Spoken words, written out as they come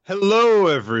Hello,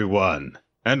 everyone,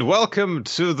 and welcome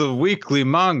to the weekly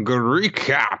manga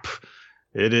recap.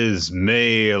 It is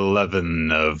May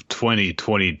 11 of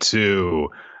 2022,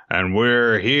 and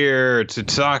we're here to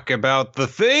talk about the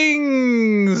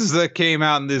things that came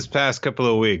out in these past couple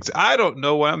of weeks. I don't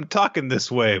know why I'm talking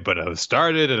this way, but I've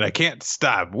started and I can't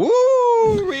stop. Woo!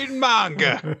 Reading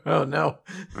manga. Oh, no.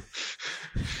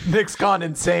 Nick's gone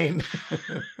insane.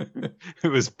 It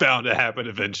was bound to happen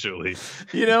eventually.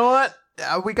 You know what?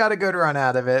 We got a good run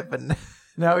out of it, but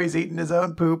now he's eating his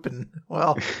own poop, and,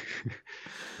 well,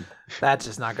 that's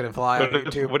just not going to fly on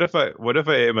YouTube. What if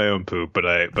I ate my own poop, but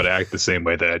I act the same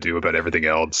way that I do about everything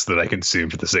else that I consume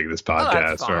for the sake of this podcast?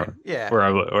 That's fine. Where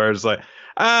I was like,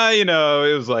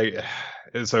 it was like,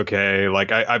 it's okay.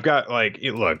 Like I've got like,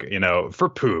 look, for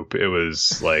poop, it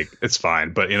was like, it's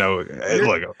fine. But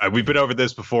look, we've been over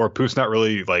this before. Poop's not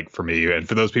really like for me. And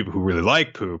for those people who really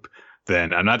like poop,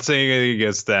 then I'm not saying anything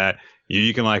against that.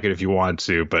 You can like it if you want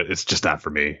to, but it's just not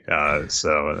for me. But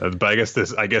I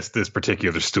guess this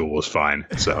particular stool was fine.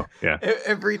 So yeah.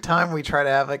 Every time we try to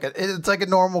have it's like a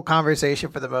normal conversation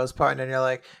for the most part, and then you're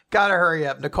like, gotta hurry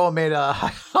up. Nicole made a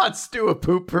hot stew of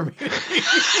poop for me.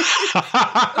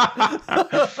 I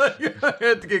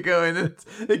had to get going.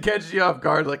 It catches you off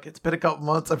guard. Like, it's been a couple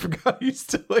months. I forgot you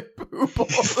still like poop.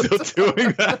 Still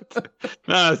doing that?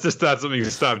 No, it's just not something you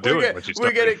stop doing.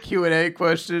 We get a Q&A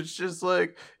question. It's just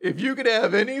like, if you could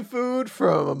have any food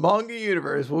from a manga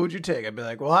universe, what would you take? I'd be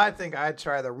like, well, I think I'd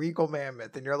try the Regal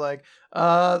Mammoth. And you're like,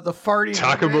 the farty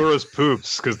Takamura's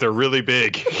poops, because they're really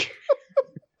big.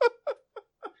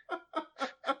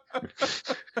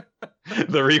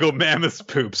 The Regal Mammoth's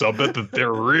poops, I'll bet that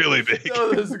they're really big.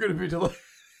 Oh, this is going to be delicious.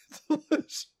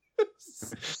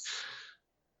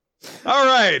 All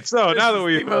right, so now that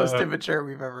we've the most immature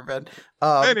we've ever been.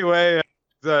 Anyway,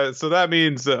 so that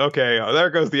means okay, there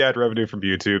goes the ad revenue from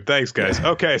YouTube. Thanks, guys.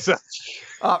 Okay, so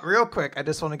real quick, I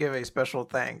just want to give a special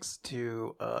thanks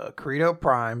to Credo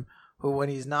Prime, who, when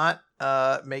he's not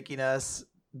making us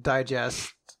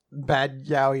digest bad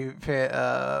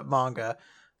yaoi manga,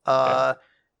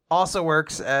 also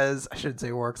works as, I shouldn't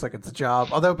say works like it's a job,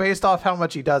 although based off how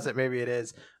much he does it, maybe it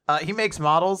is. He makes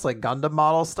models, like Gundam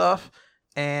model stuff,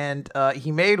 and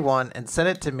he made one and sent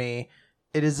it to me.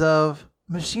 It is of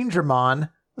Machinedramon,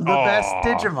 the best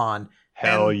Digimon.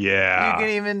 Hell and yeah!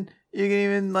 You can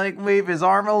even like wave his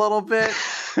arm a little bit,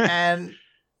 and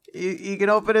you can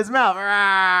open his mouth.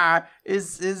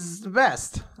 Is the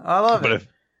best. I love it.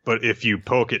 But if you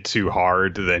poke it too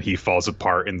hard, then he falls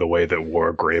apart in the way that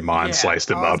War Greymon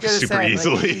sliced him up super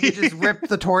easily. Like, you just rip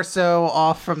the torso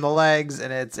off from the legs,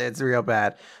 and it's real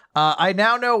bad. I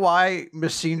now know why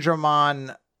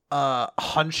Machinedramon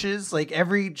hunches. Like,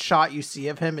 every shot you see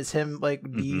of him is him like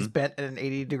knees bent at an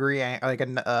 80-degree like a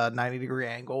 90-degree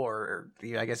angle, or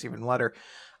I guess even letter.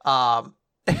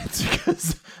 It's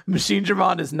because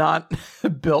Machinedramon is not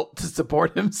built to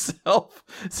support himself,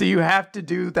 so you have to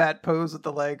do that pose with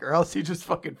the leg, or else he just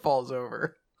fucking falls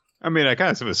over. I mean, I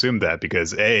kind of assumed that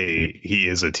because A, he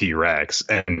is a T-Rex,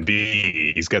 and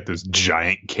B, he's got those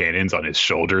giant cannons on his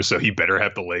shoulders, so he better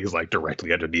have the legs like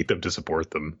directly underneath him to support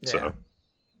them. Yeah. So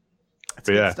it's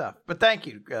good stuff. But thank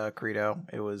you, Credo.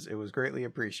 It was greatly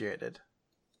appreciated.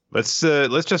 Let's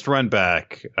just run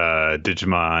back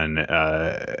Digimon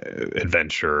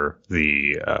Adventure,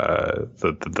 the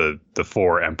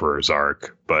Four Emperors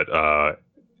arc, but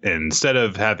instead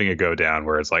of having it go down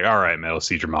where it's like, all right, Metal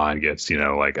Seedramon gets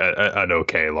like an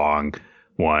okay long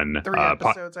one. 3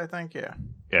 episodes, I think. Yeah,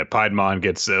 Piedmon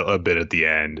gets a bit at the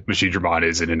end. Machinedramon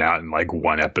is in and out in like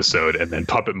 1 episode, and then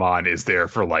Puppetmon is there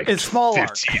for like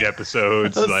 15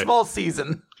 episodes. A small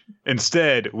season.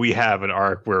 Instead, we have an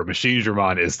arc where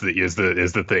Machinedramon is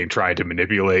the thing trying to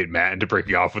manipulate Matt into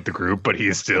breaking off with the group, but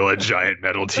he's still a giant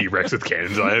metal T-Rex with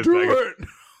cannons on his back.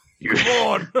 Come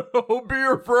on, I'll be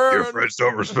your friend. Your friends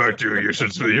don't respect you. You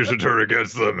should turn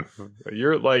against them.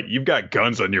 You're like, you've got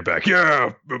guns on your back.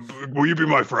 Yeah, will you be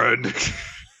my friend?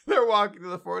 They're walking to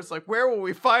the forest like, where will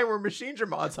we find where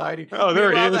Machinedramon's hiding? Oh,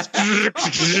 there he is.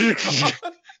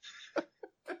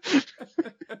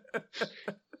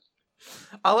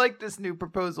 I like this new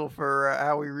proposal for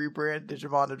how we rebrand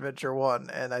Digimon Adventure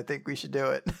 1, and I think we should do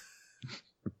it.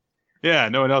 Yeah,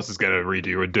 no one else is going to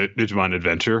redo a Digimon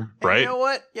Adventure, right? And you know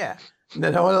what? Yeah.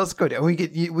 No one else could. We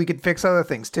could fix other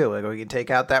things, too. Like, we could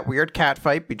take out that weird cat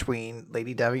fight between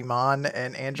Lady Devimon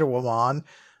and Angelwamon,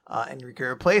 and we could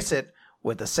replace it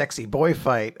with a sexy boy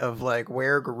fight of, like,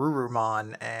 Where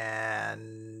Garurumon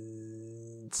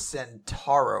and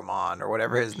Centauromon, or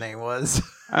whatever his name was.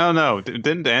 I don't know.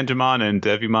 Didn't Angemon and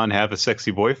Devimon have a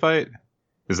sexy boy fight?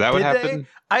 Is that what Did happened?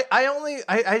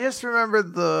 I just remember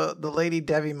the Lady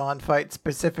Devimon fight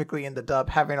specifically in the dub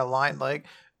having a line like,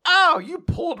 "Oh, you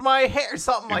pulled my hair,"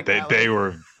 something like that. They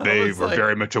were like,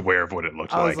 very much aware of what it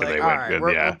looked I like, was and they all went, right,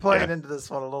 we're playing into this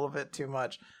one a little bit too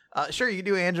much. Sure, you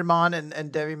do Angemon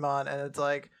and Devimon, and it's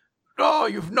like, "Oh,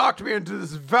 you've knocked me into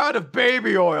this vat of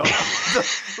baby oil.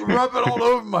 Rub it all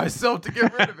over myself to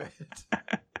get rid of it."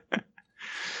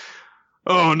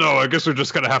 Oh no, I guess we're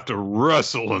just gonna have to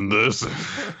wrestle in this.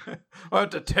 I have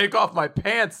to take off my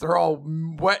pants. They're all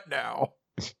wet now.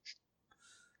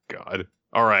 God.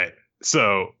 All right.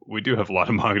 So we do have a lot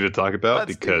of manga to talk about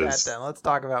because Let's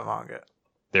talk about manga.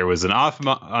 There was an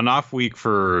off week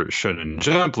for Shonen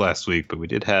Jump last week, but we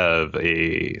did have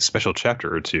a special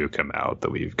chapter or two come out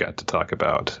that we've got to talk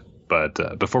about.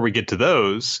 But before we get to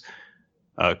those,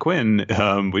 Quinn,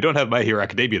 we don't have My Hero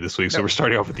Academia this week, so we're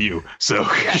starting off with you. So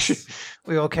yes,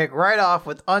 we will kick right off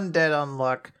with Undead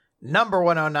Unluck, number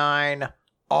 109,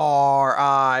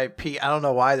 R.I.P. I don't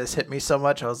know why this hit me so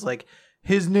much. I was like,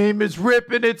 his name is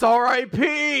Rip and it's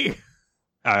R.I.P.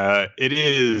 It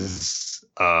is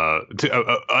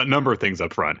a number of things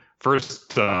up front.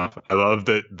 First off, I love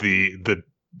that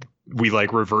we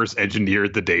like reverse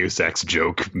engineered the Deus Ex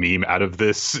joke meme out of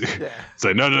this. Yeah. It's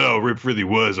like, no, Rip really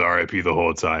was R.I.P. the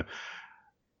whole time.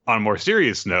 On a more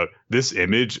serious note, this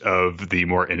image of the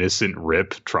more innocent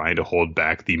Rip trying to hold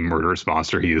back the murderous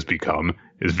monster he has become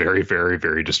is very, very,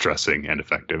 very distressing and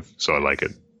effective. So I like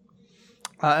it.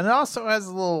 And it also has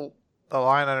a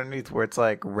line underneath where it's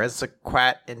like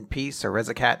Rezaquat in peace or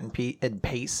Rezacat in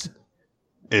peace.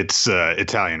 It's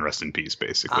Italian rest in peace,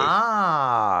 basically. The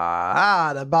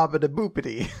baba da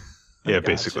boopity. Yeah,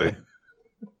 basically.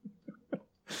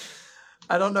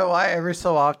 I don't know why every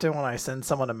so often when I send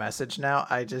someone a message now,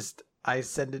 I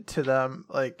send it to them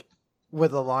like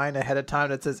with a line ahead of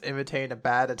time that says imitating a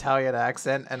bad Italian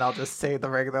accent, and I'll just say the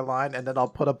regular line, and then I'll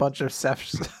put a bunch of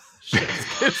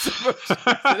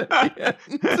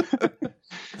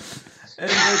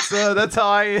and that's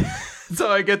how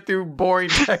I get through boring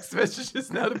text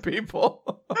messages now to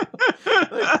people.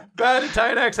 Like, bad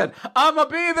Italian accent. I'ma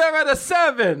be there at a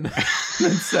 7.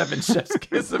 And 7 chef's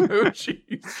kiss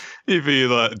emojis. If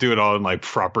you do it all in like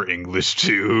proper English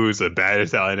too, it's a bad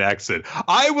Italian accent.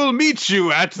 I will meet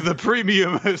you at the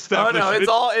premium establishment.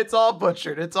 Oh no, it's all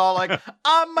butchered. It's all like,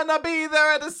 I'm gonna be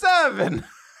there at a 7.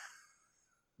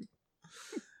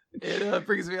 It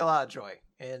brings me a lot of joy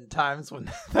in times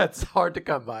when that's hard to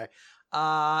come by.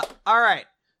 All right.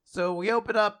 So we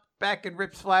open up back in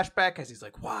Rip's flashback as he's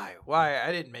like, why?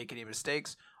 I didn't make any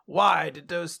mistakes. Why did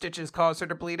those stitches cause her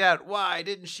to bleed out? Why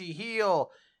didn't she heal?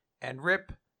 And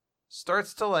Rip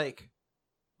starts to like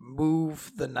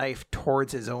move the knife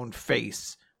towards his own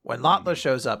face when Lottla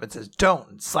shows up and says, don't,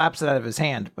 and slaps it out of his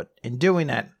hand. But in doing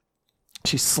that,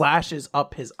 she slashes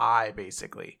up his eye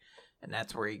basically. And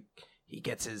that's where he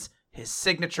gets his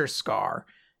signature scar.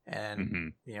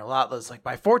 And, you know, Lottla's like,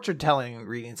 my fortune telling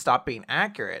reading stopped being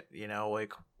accurate. You know,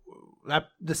 like that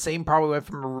the same probably went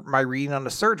from my reading on the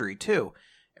surgery too.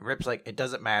 And Rip's like, it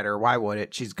doesn't matter. Why would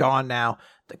it? She's gone now.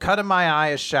 The cut in my eye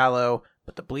is shallow,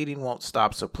 but the bleeding won't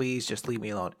stop. So please just leave me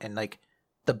alone. And like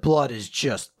the blood is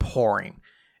just pouring.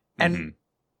 And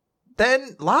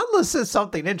then Lottla says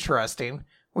something interesting,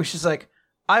 which is like,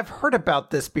 I've heard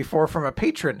about this before from a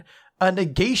patron. A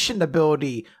negation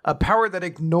ability, a power that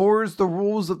ignores the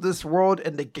rules of this world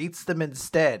and negates them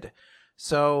instead.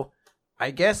 So, I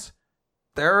guess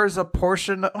there's a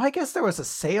portion. I guess there was a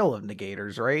sale of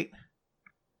negators, right?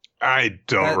 I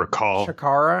don't recall.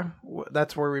 Chikara,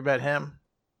 that's where we met him.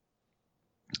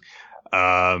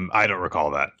 I don't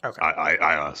recall that. Okay.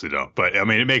 I honestly don't. But I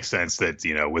mean, it makes sense that,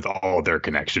 you know, with all their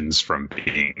connections from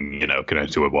being, you know,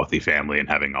 connected to a wealthy family and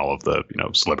having all of the, you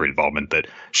know, celebrity involvement, that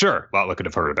sure, Lottla could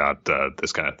have heard about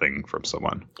this kind of thing from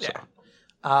someone. So.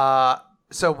 Yeah.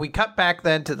 So we cut back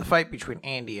then to the fight between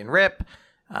Andy and Rip.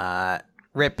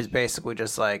 Rip is basically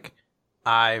just like,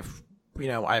 I've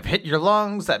hit your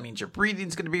lungs. That means your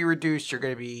breathing's going to be reduced. You're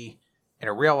going to be in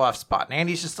a real rough spot. And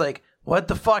Andy's just like, what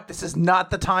the fuck? This is not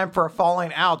the time for a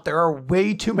falling out. There are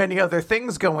way too many other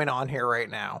things going on here right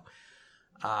now.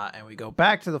 And we go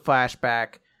back to the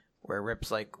flashback where Rip's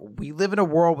like, we live in a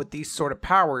world with these sort of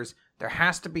powers. There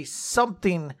has to be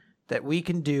something that we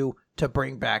can do to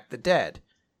bring back the dead.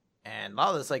 And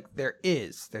Lottla's like,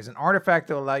 there's an artifact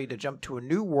that will allow you to jump to a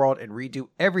new world and redo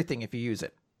everything if you use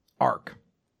it. Arc.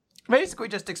 Basically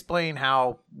just explain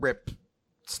how Rip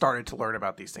started to learn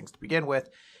about these things to begin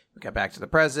with. We got back to the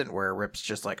present where Rip's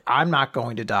just like, I'm not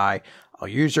going to die. I'll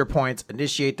use your points,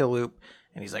 initiate the loop.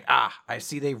 And he's like, I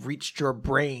see they've reached your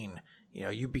brain. You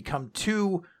know, you become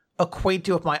too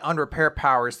acquainted with my unrepair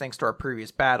powers thanks to our previous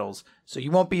battles, so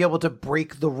you won't be able to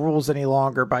break the rules any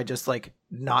longer by just like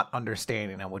not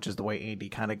understanding them, which is the way Andy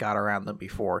kind of got around them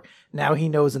before. Now he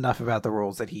knows enough about the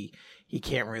rules that he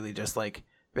can't really just like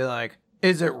be like,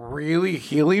 is it really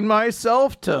healing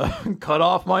myself to cut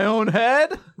off my own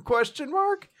head? Question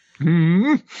mark.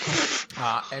 And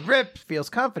Rip feels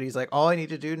confident. He's like, all I need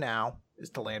to do now is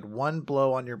to land one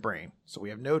blow on your brain. So we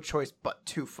have no choice but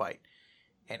to fight.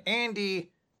 And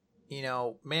Andy, you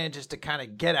know, manages to kind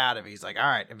of get out of it. He's like, all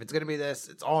right, if it's going to be this,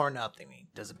 it's all or nothing. He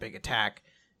does a big attack.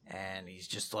 And he's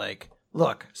just like,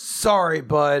 look, sorry,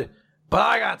 bud, but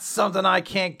I got something I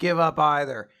can't give up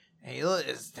either. And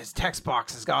his text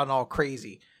box has gotten all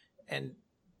crazy. And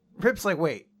Rip's like,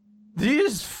 wait, did he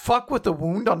just fuck with the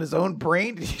wound on his own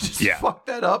brain? Did he just fuck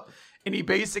that up? And he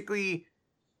basically,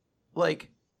 like,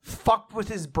 fucked with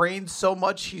his brain so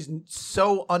much he's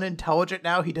so unintelligent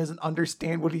now he doesn't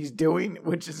understand what he's doing,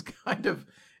 which is kind of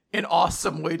an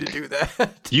awesome way to do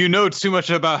that. You know too much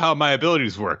about how my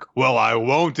abilities work. Well, I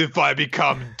won't if I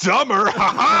become dumber.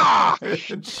 Ha ha!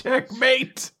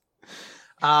 Checkmate.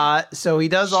 So he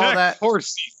does all that.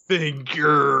 Horsey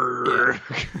finger.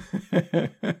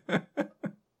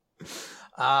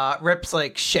 Rip's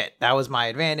like, shit, that was my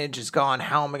advantage. It's gone.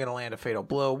 How am I going to land a fatal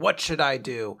blow? What should I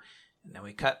do? And then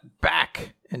we cut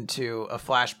back into a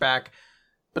flashback.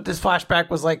 But this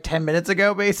flashback was like 10 minutes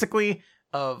ago, basically,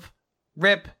 of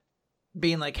Rip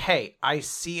being like, hey, I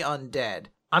see undead.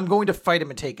 I'm going to fight him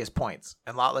and take his points.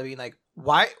 And Lotla being like,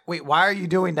 why? Wait, why are you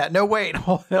doing that? No, wait,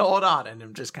 hold on. And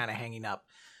him just kind of hanging up.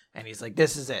 And he's like,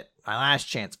 this is it. My last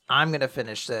chance. I'm going to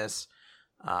finish this.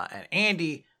 And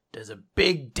Andy does a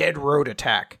big dead road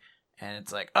attack. And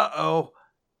it's like, uh-oh.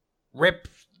 Rip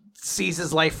sees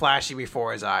his life flashing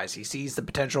before his eyes. He sees the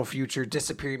potential future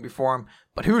disappearing before him.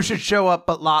 But who should show up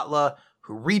but Lotla,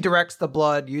 who redirects the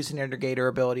blood using her negator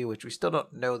ability, which we still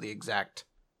don't know the exact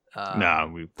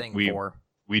thing for.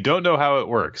 We don't know how it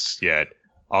works yet.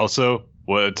 Also,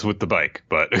 what's with the bike?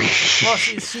 But well,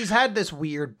 she's had this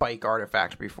weird bike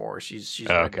artifact before. She's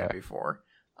read that before.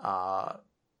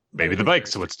 Maybe the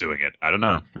bike's what's doing it. I don't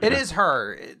know. It is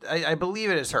her. I believe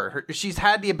it is her. She's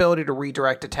had the ability to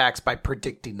redirect attacks by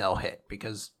predicting they'll hit,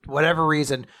 because whatever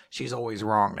reason, she's always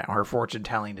wrong now. Her fortune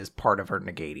telling is part of her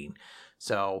negating.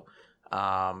 So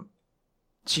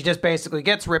she just basically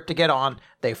gets Rip to get on.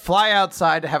 They fly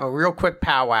outside to have a real quick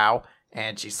powwow,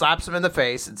 and she slaps him in the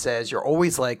face and says, you're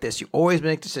always like this. You always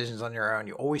make decisions on your own.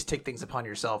 You always take things upon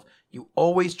yourself. You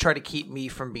always try to keep me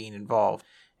from being involved.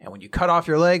 And when you cut off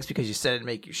your legs because you said it'd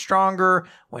make you stronger,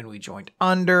 when we joined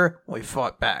under, when we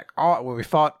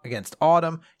fought against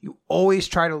Autumn, you always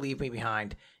try to leave me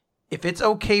behind. If it's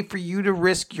okay for you to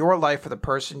risk your life for the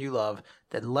person you love,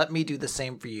 then let me do the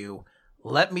same for you.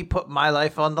 Let me put my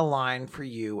life on the line for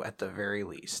you at the very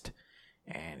least.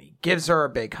 And he gives her a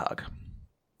big hug.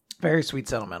 Very sweet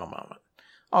sentimental moment.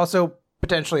 Also,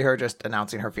 potentially her just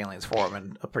announcing her feelings for him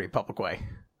in a pretty public way.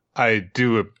 I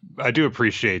do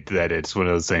appreciate that it's one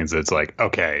of those things that's like,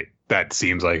 okay, that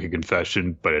seems like a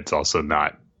confession, but it's also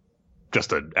not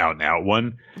just an out and out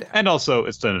one. Yeah. And also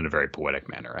it's done in a very poetic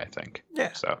manner, I think.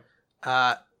 Yeah.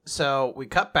 So we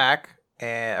cut back,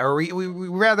 or we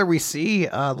see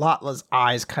Lotla's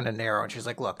eyes kind of narrow, and she's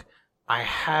like, look, I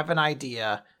have an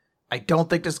idea. I don't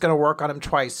think this is going to work on him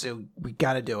twice, so we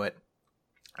got to do it.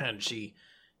 And she,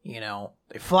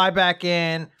 they fly back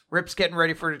in. Rip's getting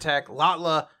ready for an attack.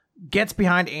 Lotla gets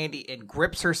behind Andy and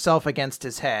grips herself against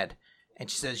his head.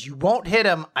 And she says, you won't hit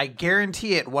him. I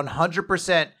guarantee it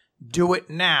 100%. Do it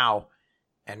now.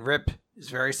 And Rip is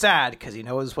very sad because he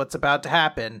knows what's about to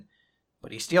happen.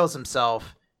 But he steels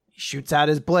himself. He shoots out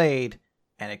his blade.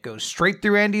 And it goes straight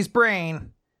through Andy's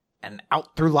brain and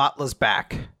out through Lotla's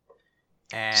back.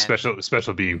 And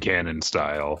special beam cannon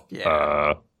style.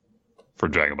 Yeah. For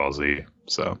Dragon Ball Z.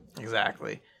 So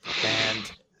exactly.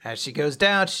 And as she goes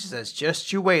down, she says,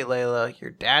 just you wait, Layla.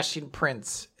 Your dashing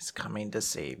prince is coming to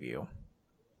save you.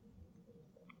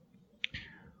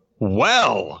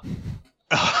 Well.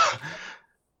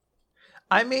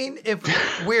 I mean, if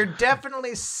we're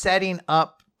definitely setting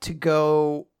up to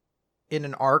go in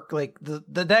an arc, like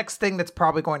the next thing that's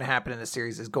probably going to happen in the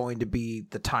series is going to be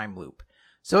the time loop.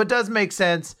 So it does make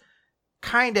sense.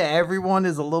 Kind of everyone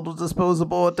is a little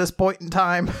disposable at this point in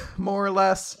time, more or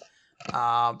less.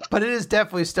 But it is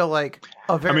definitely still like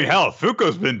a very... I mean, hell,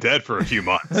 Fuko's been dead for a few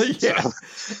months. Yeah.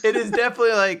 So. It is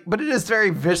definitely like... But it is very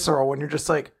visceral when you're just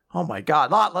like, oh my god,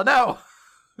 Lotla, no!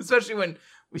 Especially when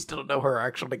we still don't know her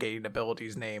actual negating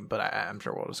ability's name, but I'm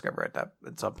sure we'll discover it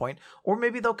at some point. Or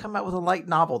maybe they'll come out with a light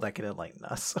novel that can enlighten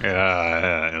us.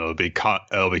 Yeah, it'll be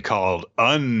called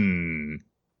Untelling.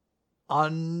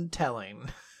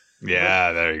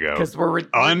 Yeah, there you go. Because we're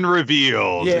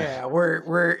unrevealed. Yeah,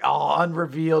 we're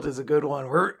unrevealed is a good one.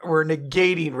 We're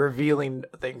negating revealing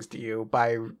things to you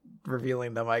by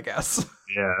revealing them, I guess.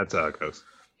 Yeah, that's how it goes.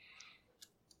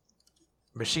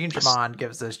 Machinedramon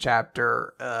gives this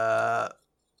chapter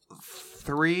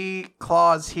 3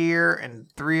 claws here and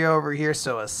 3 over here,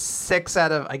 so a 6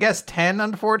 out of, I guess, 10,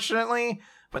 unfortunately.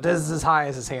 But this is as high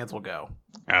as his hands will go.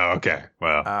 Oh, okay.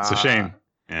 Well, it's a shame.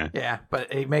 Yeah,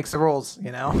 but he makes the rules,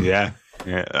 you know? Yeah.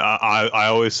 I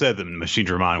always said that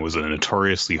Machinedramon was a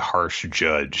notoriously harsh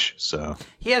judge, so.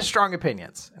 He has strong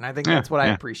opinions, and I think that's what I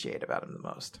appreciate about him the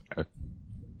most.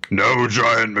 No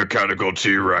giant mechanical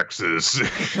T-Rexes.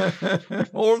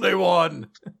 Only one.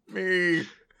 Me.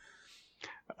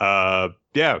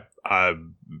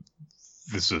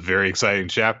 This is a very exciting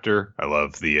chapter. I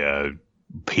love the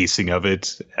pacing of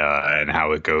it and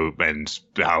how it goes and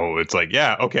how it's like,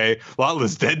 yeah, okay,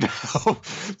 Lotla's dead now.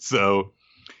 So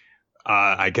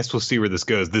I guess we'll see where this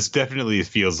goes. This definitely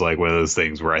feels like one of those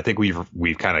things where I think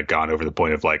we've kind of gone over the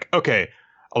point of like, okay,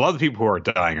 a lot of the people who are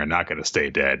dying are not going to stay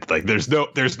dead. Like there's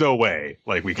no way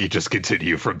like we could just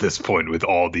continue from this point with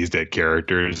all these dead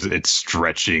characters. It's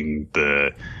stretching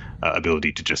the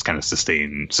ability to just kind of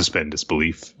suspend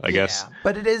disbelief, I guess.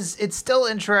 But it's still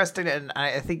interesting, and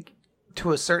I think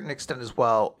to a certain extent as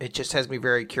well, it just has me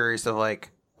very curious of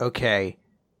like, okay,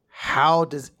 how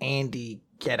does Andy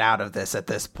get out of this at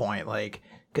this point? Like,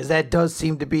 because that does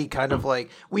seem to be kind of like,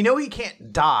 we know he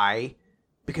can't die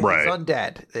because he's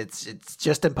undead. It's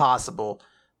just impossible.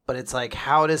 But it's like,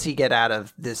 how does he get out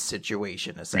of this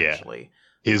situation, essentially?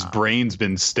 Yeah. His brain's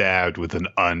been stabbed with an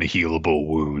unhealable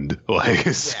wound. Like,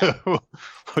 so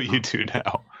what you do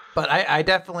now? But I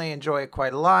definitely enjoy it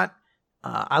quite a lot.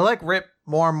 I like Rip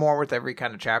more and more with every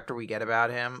kind of chapter we get about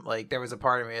him. Like, there was a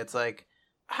part of me, it's like,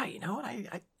 you know what?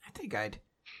 I think I'd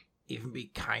even be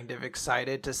kind of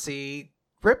excited to see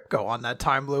Rip go on that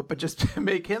time loop and just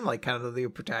make him like kind of the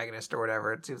lead protagonist or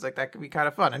whatever. It seems like that could be kind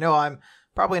of fun. I know I'm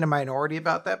probably in a minority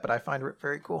about that, but I find Rip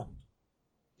very cool.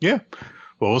 Yeah.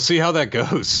 Well, we'll see how that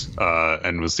goes.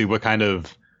 And we'll see what kind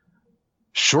of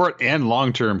short and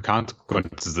long-term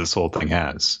consequences this whole thing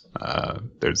has.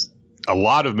 There's a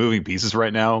lot of moving pieces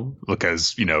right now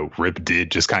because, you know, Rip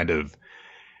did just kind of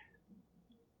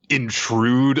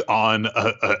intrude on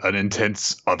an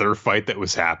intense other fight that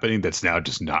was happening that's now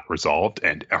just not resolved.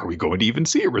 And are we going to even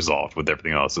see it resolved with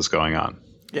everything else that's going on?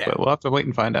 Yeah. But we'll have to wait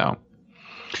and find out.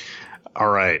 All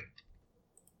right.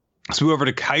 Let's move over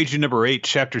to Kaiju number 8,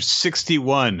 chapter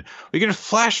 61. We get a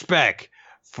flashback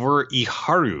for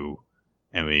Iharu,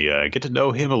 and we get to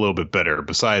know him a little bit better,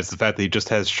 besides the fact that he just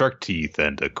has shark teeth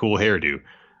and a cool hairdo.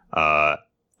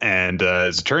 And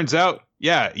as it turns out,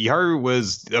 yeah, Iharu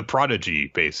was a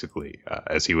prodigy, basically,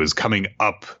 as he was coming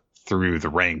up through the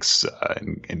ranks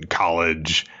in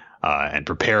college and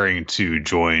preparing to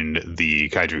join the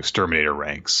Kaiju Exterminator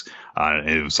ranks.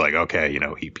 It was like, okay, you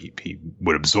know, he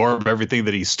would absorb everything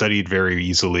that he studied very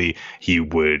easily. He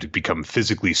would become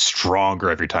physically stronger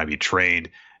every time he trained.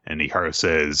 And Iharu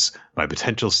says, my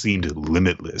potential seemed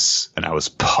limitless, and I was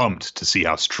pumped to see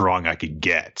how strong I could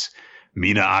get.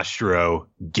 Mina Ashiro,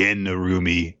 Gen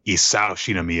Narumi, Isao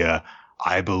Shinomiya,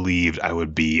 I believed I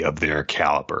would be of their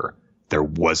caliber. There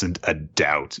wasn't a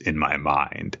doubt in my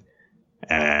mind.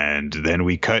 And then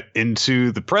we cut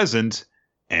into the present,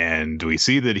 and we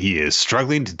see that he is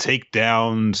struggling to take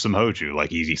down some Hoju.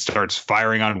 Like he starts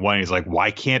firing on one. He's like,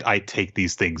 why can't I take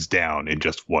these things down in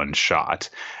just one shot?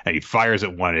 And he fires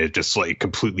at one, and it just like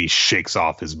completely shakes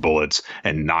off his bullets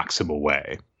and knocks him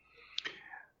away.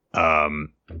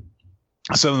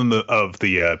 Some of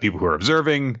the people who are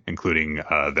observing, including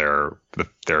their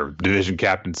division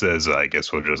captain, says, "I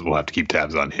guess we'll have to keep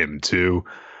tabs on him too."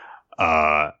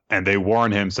 And they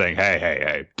warn him, saying,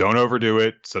 "Hey, don't overdo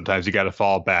it. Sometimes you got to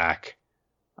fall back."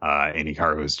 And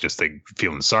Iharu is just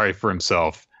feeling sorry for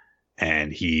himself,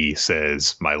 and he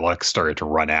says, "My luck started to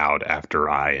run out after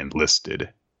I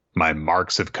enlisted. My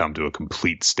marks have come to a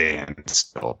complete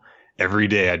standstill. Every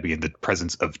day I'd be in the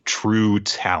presence of true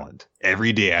talent.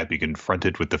 Every day I'd be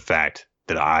confronted with the fact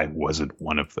that I wasn't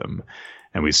one of them."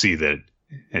 And we see that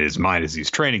in his mind as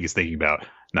he's training, he's thinking about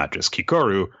not just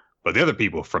Kikoru, but the other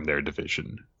people from their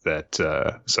division that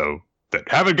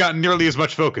haven't gotten nearly as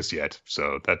much focus yet.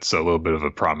 So that's a little bit of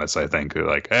a promise, I think.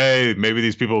 Like, hey, maybe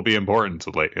these people will be important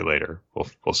later.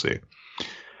 We'll see.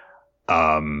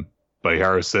 But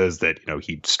Iharu says that, you know,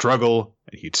 he'd struggle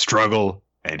and he'd struggle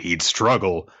and he'd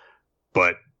struggle,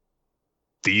 but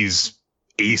these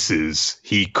aces,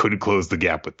 he couldn't close the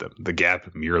gap with them. The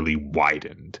gap merely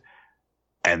widened.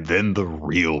 And then the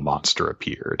real monster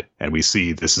appeared. And we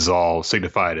see this is all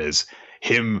signified as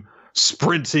him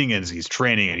sprinting as he's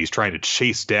training, and he's trying to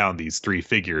chase down these three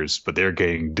figures, but they're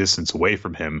getting distance away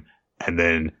from him. And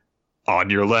then on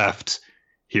your left,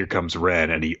 here comes Ren,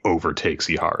 and he overtakes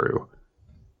Iharu.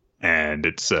 And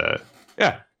it's, I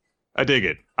dig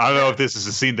it. I don't know if this is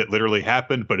a scene that literally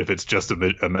happened, but if it's just a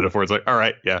metaphor, it's like, all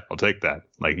right, yeah, I'll take that.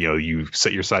 Like, you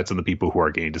set your sights on the people who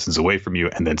are gaining distance away from you,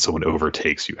 and then someone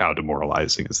overtakes you. How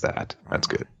demoralizing is that? That's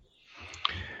good.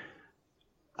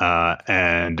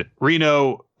 And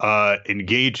Reno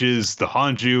engages the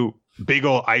Hanju, big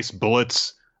ol' ice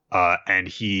bullets, and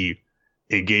he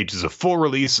engages a full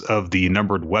release of the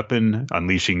numbered weapon,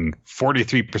 unleashing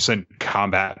 43%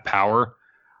 combat power.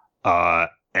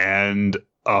 And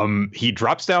he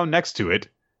drops down next to it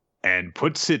and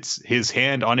puts his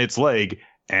hand on its leg,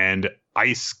 and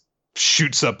ice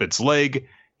shoots up its leg.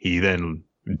 He then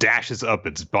dashes up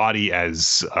its body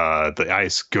as the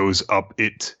ice goes up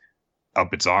its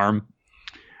arm.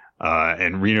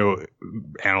 And Reno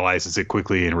analyzes it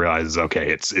quickly and realizes, okay,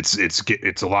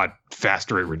 it's a lot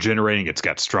faster at regenerating. It's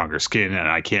got stronger skin, and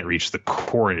I can't reach the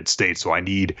coordinate state, so I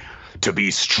need to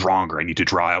be stronger. I need to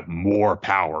draw out more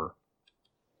power.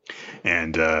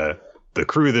 And the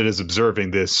crew that is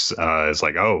observing this is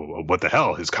like, oh, what the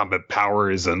hell? His combat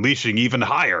power is unleashing even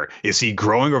higher. Is he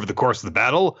growing over the course of the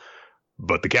battle?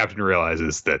 But the captain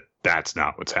realizes that that's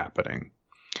not what's happening.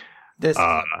 This is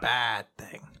a bad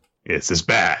thing. This is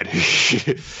bad.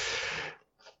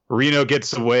 Reno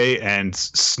gets away and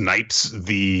snipes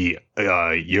the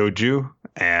Yoju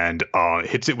and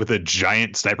hits it with a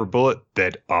giant sniper bullet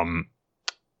that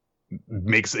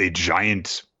makes a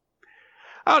giant...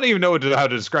 I don't even know how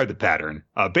to describe the pattern.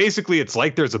 Basically, it's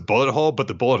like there's a bullet hole, but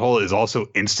the bullet hole is also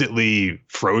instantly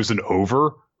frozen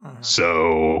over. Mm-hmm.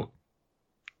 So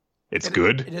it's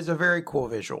good. It is a very cool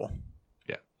visual.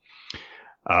 Yeah.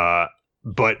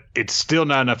 But it's still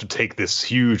not enough to take this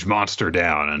huge monster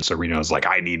down. And so Reno's like,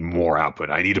 I need more output.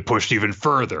 I need to push even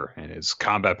further. And his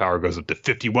combat power goes up to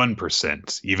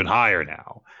 51%, even higher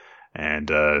now.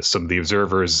 And some of the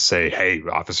observers say, hey,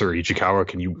 Officer Ichikawa,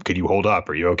 can you hold up?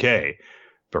 Are you okay?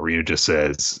 But Reno just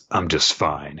says, I'm just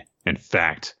fine. In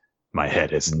fact, my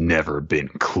head has never been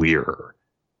clearer.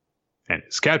 And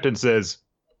his captain says,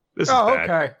 this is bad.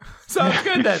 Okay. Sounds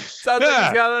good then. Sounds like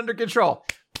he's got it under control.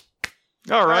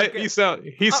 All right. He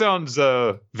sounds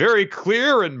very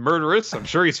clear and murderous. I'm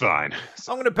sure he's fine.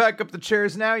 I'm going to pack up the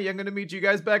chairs now. I'm going to meet you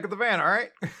guys back at the van, all right?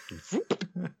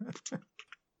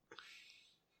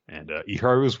 And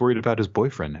Iharu is worried about his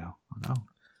boyfriend now. Oh, no.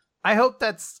 I hope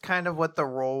that's kind of what the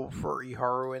role for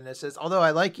Iharu in this is. Although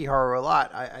I like Iharu a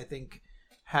lot, I think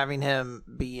having him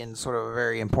be in sort of a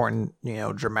very important,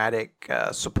 dramatic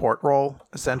support role,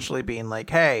 essentially being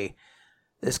like, hey,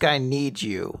 this guy needs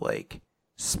you. Like,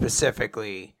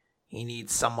 specifically, he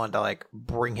needs someone to, like,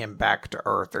 bring him back to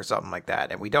Earth or something like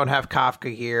that. And we don't have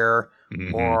Kafka here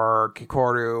or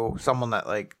Kikoru, someone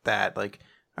like that. Like,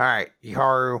 all right,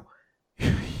 Iharu...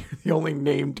 the only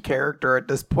named character at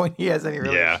this point he has any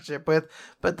relationship with,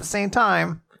 but at the same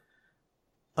time,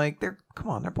 like, they're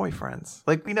boyfriends.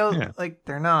 Like, we know, like,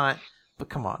 they're not, but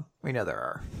come on, we know there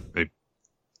are.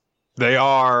 They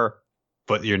are,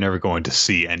 but you're never going to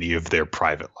see any of their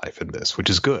private life in this, which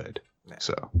is good. Yeah.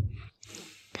 So,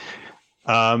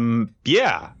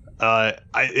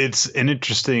 it's an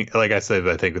interesting, like I said,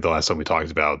 I think the last time we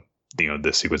talked about,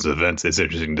 this sequence of events, it's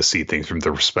interesting to see things from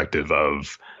the perspective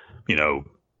of,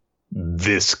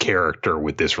 this character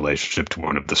with this relationship to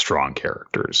one of the strong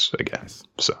characters, I guess.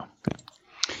 So, yeah.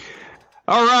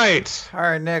 All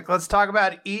right, Nick, let's talk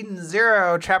about Eden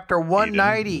Zero, chapter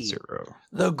 190.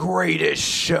 The Greatest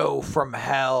Show from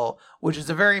Hell, which is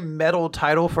a very metal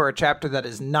title for a chapter that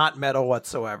is not metal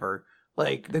whatsoever.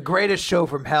 Like, the Greatest Show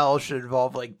from Hell should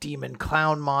involve, like, demon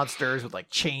clown monsters with, like,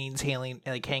 chains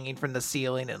hanging from the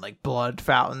ceiling and, like, blood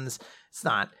fountains. It's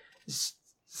not. It's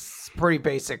pretty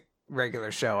basic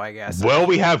regular show, I guess. Well,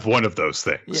 we have one of those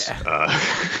things.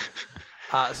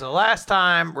 Yeah. So last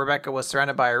time, Rebecca was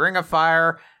surrounded by a ring of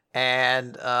fire,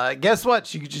 and guess what?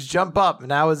 She could just jump up,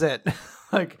 and that was it.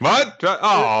 Like, what?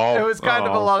 Oh, it was kind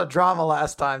of a lot of drama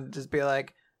last time. Just be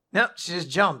like, nope, she just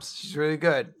jumps. She's really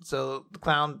good. So the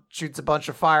clown shoots a bunch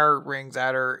of fire rings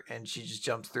at her, and she just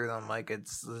jumps through them like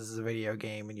this is a video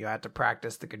game, and you have to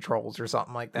practice the controls or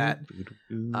something like that.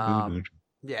 Yeah. And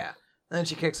then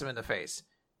she kicks him in the face.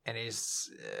 And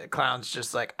his clown's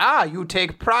just like, you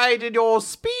take pride in your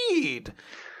speed,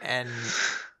 and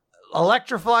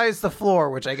electrifies the floor,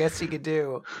 which I guess he could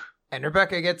do. And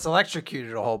Rebecca gets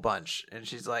electrocuted a whole bunch, and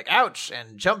she's like, ouch,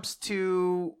 and jumps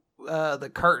to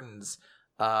the curtains.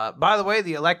 By the way,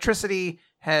 the electricity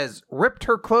has ripped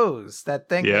her clothes. That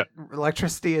thing Yeah. that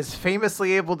electricity is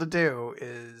famously able to do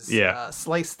is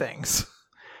slice things.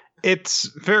 It's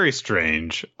very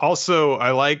strange. Also,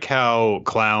 I like how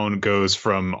Clown goes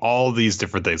from all these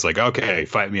different things, like, okay,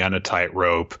 fight me on a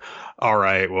tightrope. All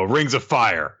right, well, rings of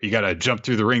fire. You got to jump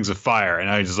through the rings of fire. And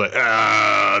I just like,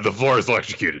 the floor is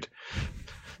electrocuted.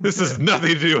 This has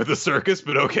nothing to do with the circus,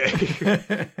 but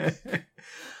okay.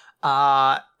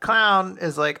 Clown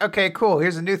is like, okay, cool.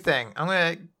 Here's a new thing. I'm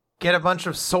going to get a bunch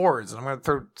of swords. And I'm going to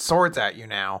throw swords at you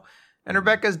now. And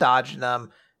Rebecca's dodging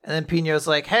them. And then Pino's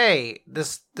like, hey,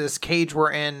 this cage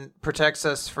we're in protects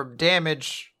us from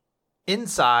damage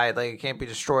inside. Like, it can't be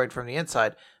destroyed from the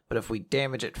inside. But if we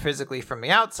damage it physically from the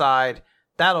outside,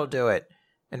 that'll do it.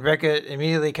 And Rebecca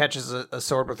immediately catches a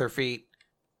sword with her feet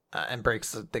and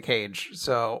breaks the cage.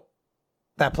 So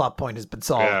that plot point has been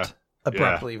solved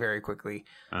abruptly, very quickly.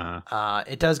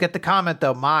 It does get the comment,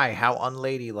 though, how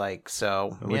unladylike.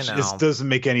 So, Which just doesn't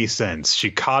make any sense.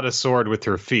 She caught a sword with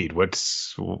her feet.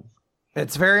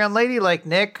 It's very unladylike,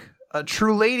 Nick. A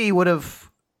true lady would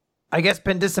have, I guess,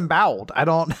 been disemboweled. I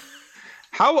don't...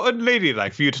 How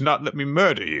unladylike for you to not let me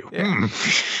murder you.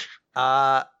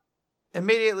 Yeah.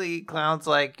 Immediately, Clown's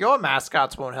like, your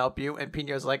mascots won't help you. And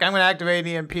Pino's like, I'm going to activate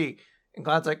EMP. And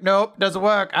Clown's like, nope, doesn't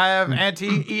work. I have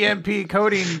anti-EMP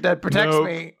coating that protects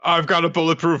me. I've got a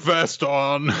bulletproof vest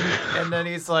on. And then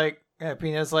he's like,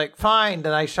 Pino's like, fine.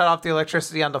 Then I shut off the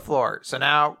electricity on the floor. So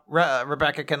now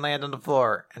Rebecca can land on the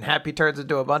floor. And Happy turns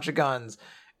into a bunch of guns.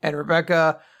 And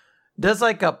Rebecca does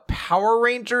like a Power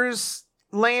Rangers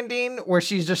landing where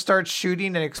she just starts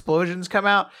shooting and explosions come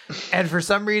out. And for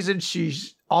some reason,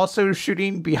 she's also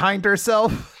shooting behind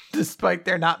herself, despite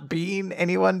there not being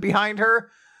anyone behind her.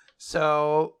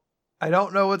 So I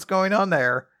don't know what's going on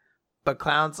there. But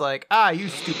Clown's like, you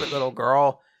stupid little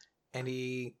girl. And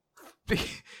he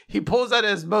pulls out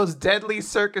his most deadly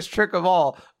circus trick of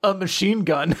all, a machine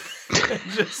gun, and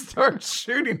just starts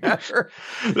shooting at her.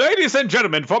 Ladies and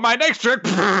gentlemen, for my next trick...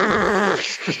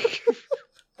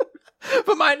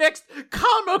 for my next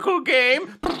comical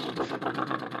game...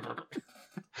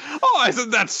 Oh,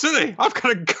 isn't that silly? I've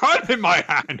got a gun in my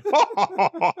hand.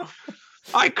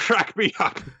 I crack me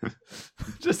up.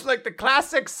 Just like the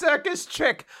classic circus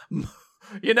trick.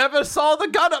 You never saw the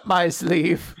gun up my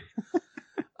sleeve.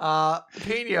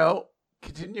 Pino,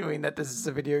 continuing that this is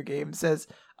a video game, says,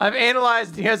 I've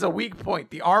analyzed he has a weak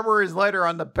point. The armor is lighter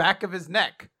on the back of his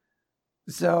neck.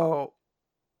 So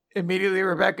immediately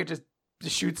Rebecca just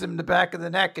shoots him in the back of the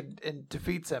neck and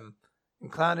defeats him.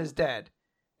 And Clown is dead.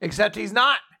 Except he's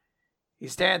not. He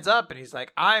stands up and he's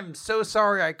like, I'm so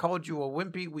sorry I called you a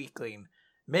wimpy weakling.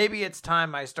 Maybe it's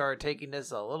time I start taking this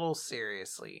a little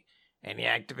seriously. And he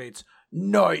activates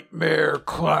Nightmare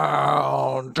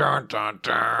Clown. Dun, dun,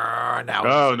 dun.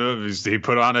 Now he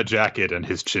put on a jacket and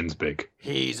his chin's big.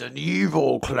 He's an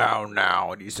evil clown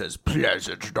now. And he says,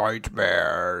 pleasant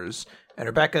nightmares. And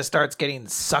Rebecca starts getting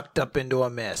sucked up into a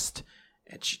mist.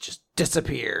 And she just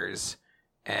disappears.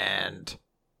 And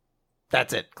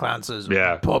that's it. Clown says,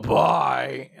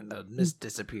 bye-bye. And the mist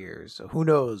disappears. So who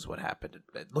knows what happened.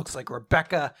 It looks like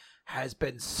Rebecca has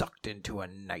been sucked into a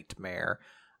nightmare.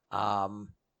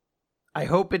 I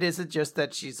hope it isn't just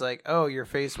that she's like, oh, you're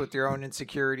faced with your own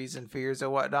insecurities and fears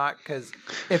and whatnot. Because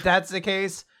if that's the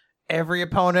case, every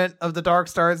opponent of the Dark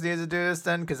Stars needs to do this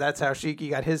then. Because that's how Shiki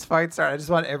got his fight started. I just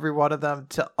want every one of them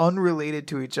to, unrelated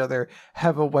to each other,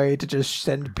 have a way to just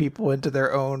send people into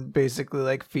their own, basically,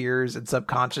 like, fears and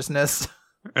subconsciousness.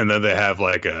 And then they have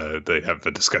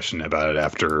a discussion about it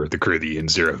after the crew of the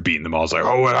Zero have beaten them all. It's like,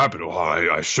 oh, what happened? Oh,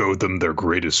 I showed them their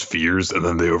greatest fears, and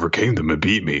then they overcame them and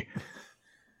beat me.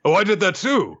 Oh, I did that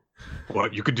too.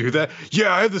 What, you could do that?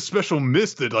 Yeah, I have this special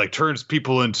mist that like turns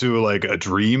people into like a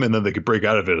dream, and then they could break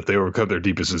out of it if they overcome their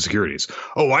deepest insecurities.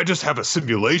 Oh, I just have a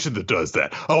simulation that does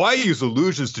that. Oh, I use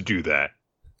illusions to do that.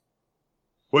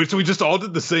 Wait, so we just all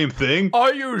did the same thing?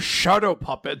 I use shadow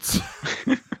puppets.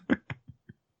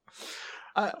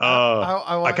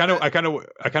 I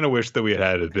kind of wish that we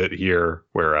had a bit here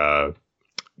where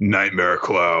Nightmare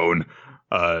Clown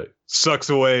sucks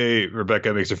away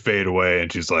Rebecca, makes her fade away,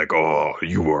 and she's like, "Oh,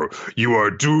 you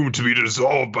are doomed to be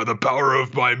dissolved by the power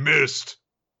of my mist."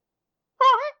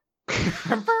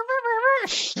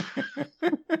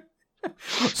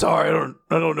 Sorry, I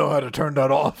don't know how to turn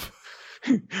that off.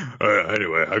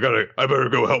 Anyway, I better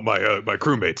go help my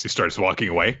crewmates. He starts walking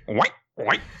away.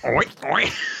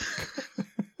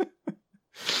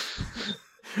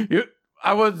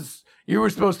 You were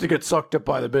supposed to get sucked up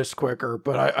by the mist quicker,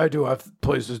 but I do have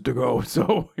places to go,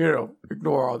 so,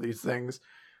 ignore all these things.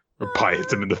 Or pie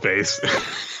hits him in the face.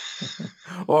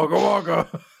 Waka waka.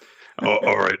 Oh,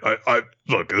 all right. I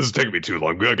look. This is taking me too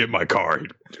long. We gotta get in my car.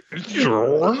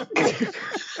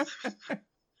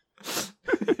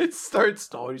 It starts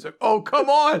stalling. He's like, "Oh, come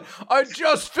on! I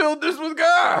just filled this with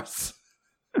gas."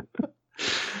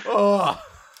 Oh,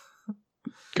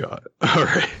 God. All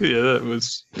right. Yeah, that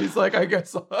was. he's like, "I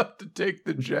guess I'll have to take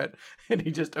the jet," and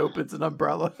he just opens an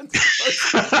umbrella and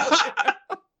starts.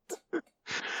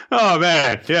 Oh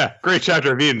man, yeah, great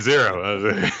chapter of Eden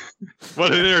Zero.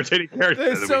 What an entertaining character.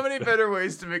 There's so many better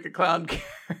ways to make a clown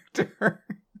character.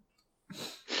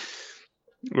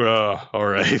 All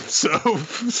right, so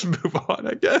let's move on,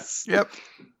 I guess. Yep.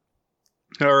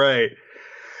 All right,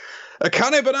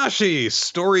 Akane Banashi,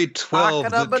 story 12.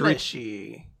 Akane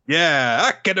Banashi.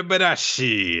 Yeah, Akane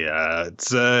Banashi.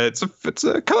 It's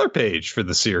a color page for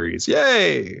the series.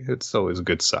 Yay! It's always a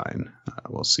good sign.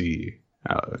 We'll see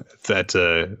if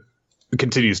that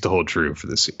continues to hold true for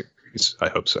the series. I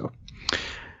hope so.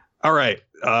 All right.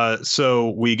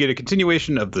 So we get a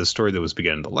continuation of the story that was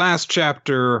begun in the last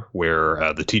chapter,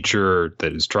 where the teacher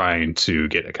that is trying to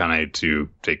get Akane to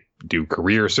do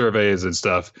career surveys and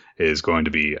stuff is going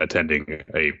to be attending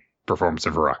a performance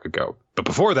of Rakugo. But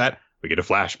before that, we get a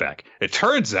flashback. It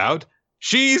turns out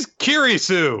she's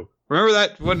Kirisu. Remember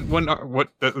that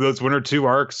those 1 or 2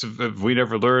 arcs of We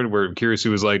Never Learned, where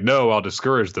Kirisu was like, "No, I'll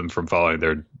discourage them from following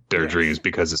their dreams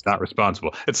because it's not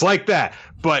responsible." It's like that,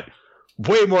 but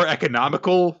way more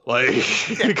economical,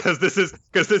 because this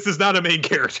is not a main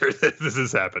character that this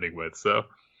is happening with. So,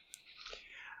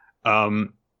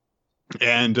 and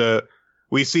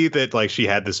we see that she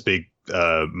had this big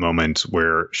moment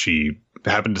where she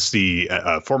happened to see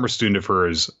a former student of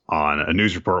hers on a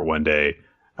news report one day.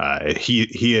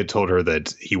 He had told her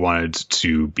that he wanted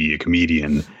to be a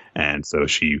comedian, and so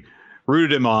she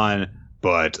rooted him on.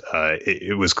 But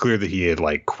it was clear that he had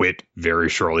quit very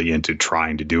shortly into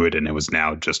trying to do it, and it was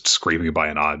now just scraping by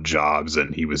in odd jobs,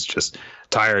 and he was just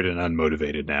tired and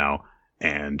unmotivated now.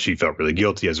 And she felt really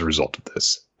guilty as a result of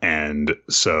this. And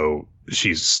so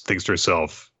she thinks to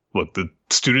herself, "Look, the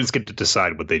students get to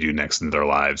decide what they do next in their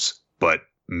lives, but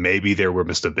maybe there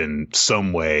must have been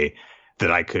some way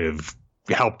that I could have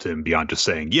helped him beyond just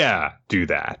saying, yeah, do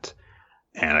that.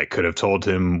 And I could have told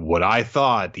him what I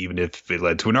thought, even if it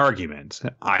led to an argument.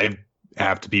 I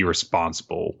have to be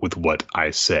responsible with what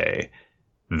I say.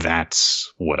 That's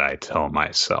what I tell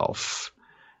myself."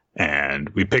 And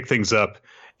we pick things up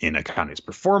in Akane's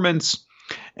performance.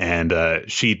 And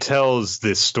she tells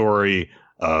this story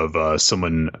of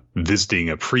someone visiting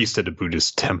a priest at a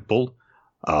Buddhist temple.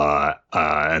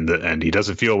 And he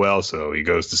doesn't feel well, so he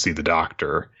goes to see the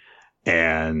doctor.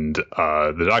 And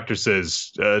the doctor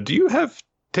says, "Do you have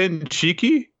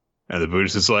tenshiki?" And the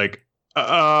Buddhist is like, no.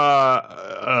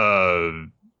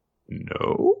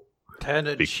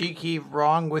 Tenshiki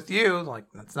wrong with you.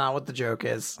 That's not what the joke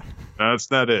is.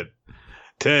 That's not it.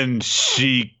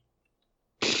 Tenshiki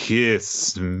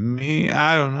kiss me?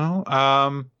 I don't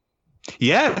know.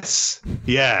 Yes.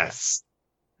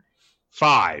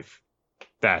 5.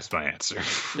 That's my answer.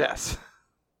 Yes.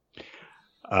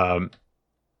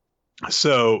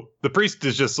 So the priest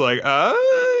is just like,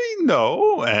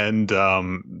 no. And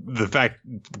the fact,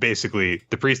 basically,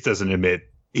 the priest doesn't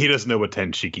admit, he doesn't know what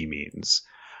tenshiki means.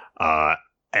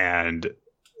 And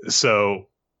so,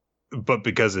 but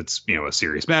because it's, a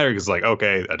serious matter, because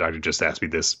okay, a doctor just asked me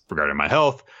this regarding my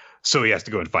health. So he has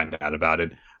to go and find out about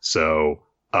it. So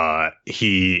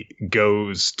he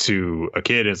goes to a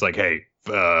kid and is like, "Hey,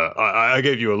 I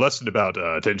gave you a lesson about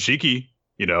tenshiki.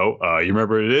 You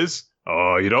remember what it is?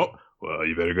 Oh, you don't? Well,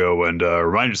 you better go and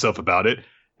remind yourself about it."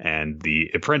 And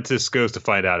the apprentice goes to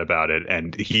find out about it,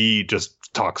 and he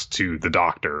just talks to the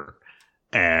doctor.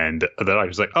 And the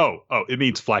doctor's like, oh, it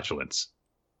means flatulence.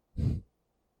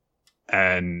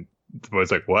 And the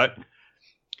boy's like, "What?"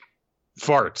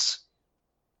 "Farts."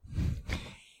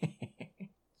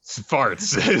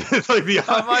 Farts. It's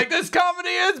I'm like, this comedy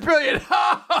is brilliant.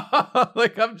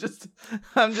 I'm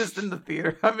just in the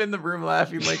theater. I'm in the room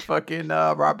laughing like fucking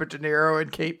Robert De Niro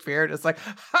and Cape Fear. It's like,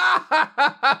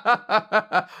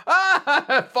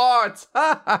 farts.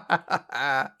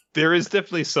 There is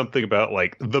definitely something about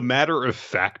the matter of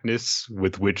factness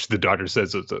with which the doctor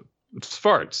says it's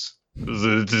farts.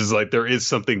 It's just there is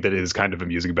something that is kind of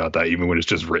amusing about that, even when it's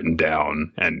just written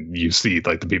down and you see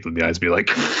the people in the eyes be like,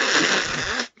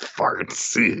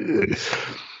 farts.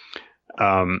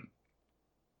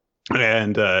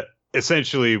 And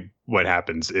essentially what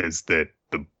happens is that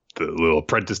the little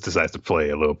apprentice decides to play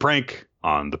a little prank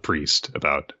on the priest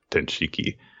about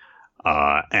tenshiki.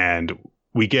 And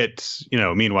we get,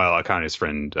 meanwhile, Akane's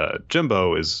friend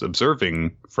Jimbo is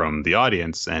observing from the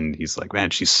audience, and he's like, "Man,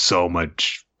 she's so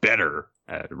much better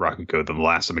Rakugo than the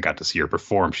last time I got to see her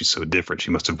perform. She's so different.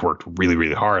 She must have worked really,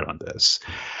 really hard on this.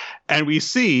 And we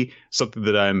see something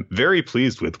that I'm very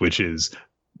pleased with, which is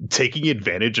taking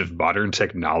advantage of modern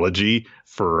technology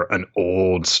for an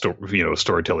old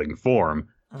storytelling form.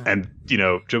 And,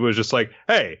 Jumbo was just like,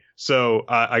 hey, so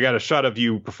I got a shot of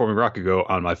you performing Rakugo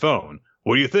on my phone.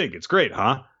 What do you think? It's great,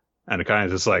 huh? And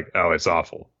Akane's just like, oh, it's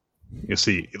awful. You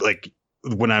see, like,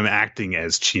 when I'm acting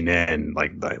as Chinen,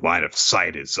 like, the line of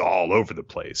sight is all over the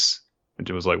place. And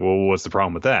Jumbo's like, well, what's the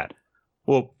problem with that?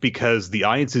 Well, because the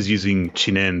audience is using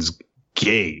Chinen's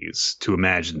gaze to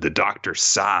imagine the doctor's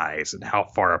size and how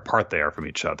far apart they are from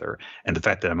each other. And the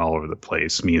fact that I'm all over the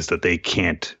place means that they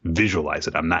can't visualize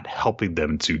it. I'm not helping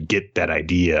them to get that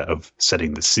idea of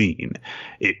setting the scene.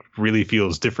 It really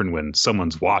feels different when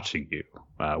someone's watching you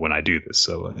when I do this.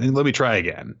 So let me try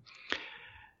again.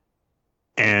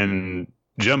 And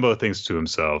Jumbo thinks to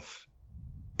himself,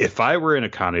 if I were in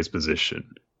Akane's position,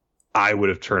 I would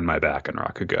have turned my back on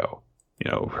Rakugo.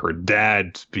 Her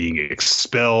dad being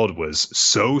expelled was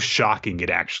so shocking it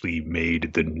actually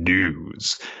made the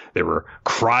news. There were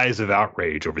cries of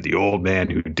outrage over the old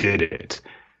man who did it.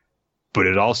 But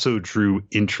it also drew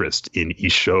interest in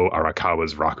Isho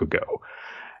Arakawa's Rakugo.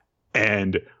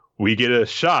 And we get a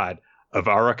shot of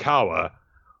Arakawa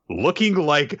looking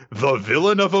like the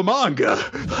villain of a manga.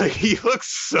 Like, he looks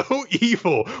so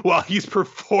evil while he's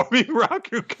performing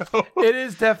Rakugo. It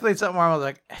is definitely something where I was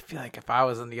like, I feel like if I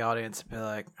was in the audience, I'd be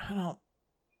like, I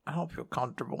don't feel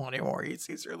comfortable anymore.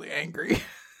 He's really angry.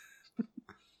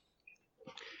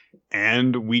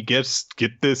 And we get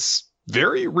this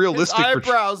very realistic. His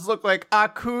eyebrows look like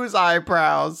Aku's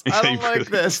eyebrows. I don't like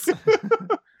this.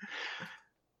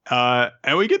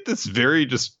 And we get this very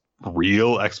just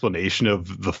real explanation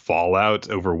of the fallout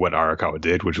over what Arakawa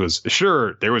did, which was,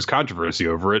 sure, there was controversy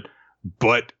over it,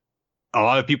 but a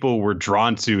lot of people were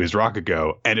drawn to his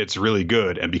Rakugo, and it's really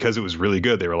good. And because it was really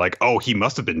good, they were like, oh, he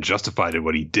must have been justified in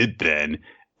what he did then.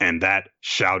 And that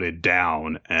shouted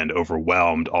down and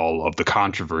overwhelmed all of the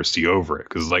controversy over it.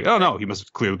 Because it's like, oh, no, he must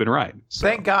have clearly been right. So,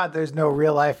 thank God there's no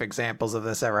real life examples of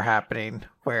this ever happening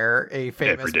where a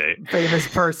famous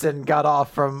person got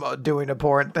off from doing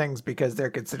abhorrent things because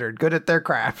they're considered good at their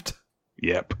craft.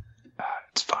 Yep.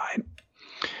 It's fine.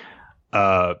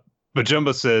 But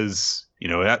Jumbo says,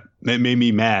 that made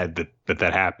me mad that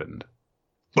happened.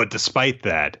 But despite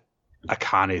that,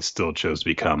 Akane still chose to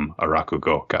become a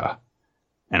Rakugoka.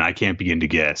 And I can't begin to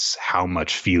guess how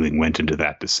much feeling went into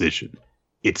that decision.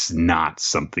 It's not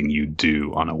something you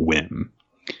do on a whim.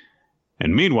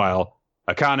 And meanwhile,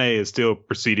 Akane is still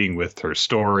proceeding with her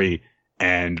story.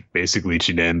 And basically,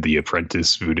 Chinen, the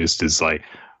apprentice Buddhist, is like,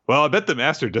 well, I bet the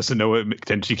master doesn't know what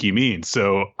Tenshiki means.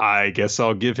 So I guess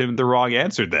I'll give him the wrong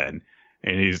answer then.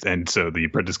 And so the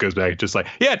apprentice goes back just like,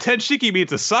 yeah, Tenshiki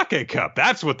means a sake cup.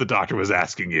 That's what the doctor was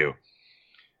asking you.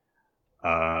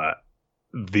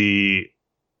 The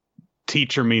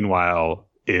teacher, meanwhile,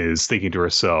 is thinking to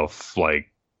herself,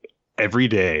 like, every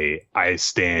day I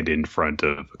stand in front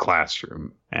of a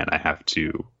classroom and I have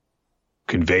to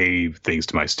convey things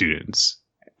to my students.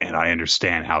 And I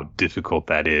understand how difficult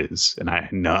that is. And I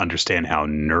understand how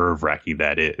nerve-wracking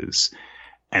that is.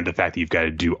 And the fact that you've got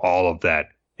to do all of that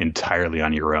entirely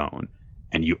on your own.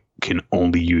 And you can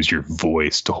only use your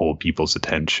voice to hold people's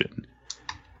attention.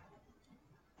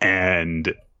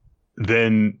 And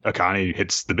then Akane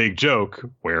hits the big joke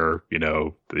where,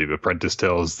 the apprentice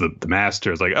tells the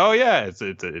master, is like, oh yeah, it's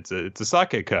a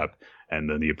sake cup. And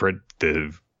then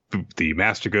the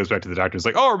master goes back to the doctor and is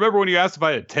like, oh, remember when you asked if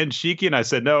I had Tenshiki? And I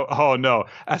said, no. Oh, no.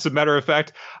 As a matter of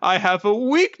fact, I have a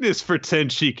weakness for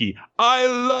Tenshiki. I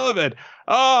love it.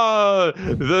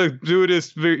 The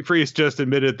Buddhist priest just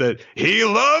admitted that he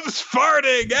loves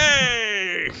farting.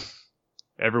 Hey!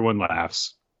 Everyone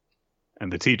laughs.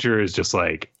 And the teacher is just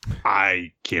like,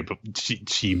 I can't.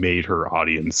 She made her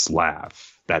audience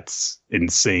laugh. That's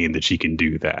insane that she can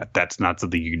do that. That's not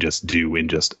something you can just do in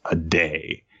just a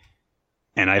day.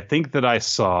 And I think that I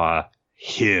saw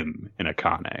him in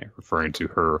Akane, referring to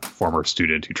her former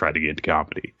student who tried to get into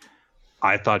comedy.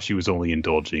 I thought she was only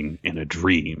indulging in a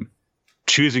dream.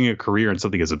 Choosing a career in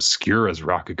something as obscure as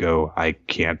Rakugo, I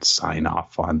can't sign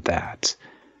off on that.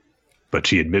 But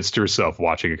she admits to herself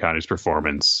watching Akane's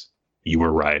performance, you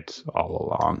were right all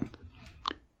along.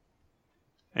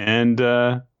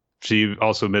 And she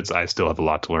also admits, I still have a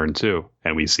lot to learn too.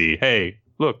 And we see, hey,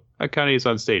 look, Akane is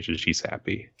on stage and she's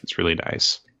happy. It's really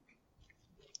nice.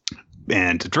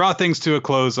 And to draw things to a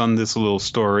close on this little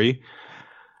story,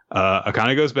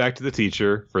 Akane goes back to the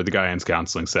teacher for the guidance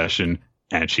counseling session.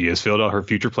 And she has filled out her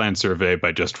future plan survey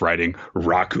by just writing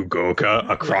Rakugoka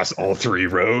across all 3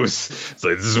 rows.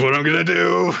 So this is what I'm going to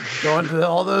do. Going to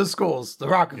all those schools, the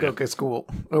Rakugoka school,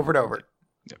 over and over.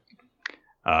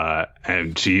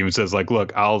 And she even says, like,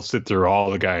 look, I'll sit through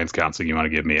all the guidance counseling you want to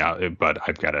give me out, but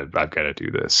I've got to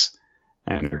do this.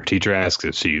 And her teacher asks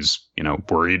if she's,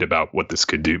 worried about what this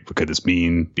could do. What could this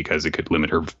mean? Because it could limit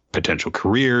her potential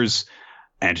careers.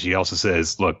 And she also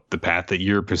says, look, the path that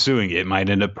you're pursuing, it might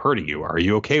end up hurting you. Are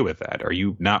you okay with that? Are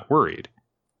you not worried?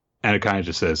 And it kind of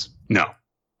just says, no,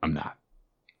 I'm not.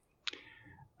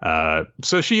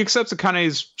 So she accepts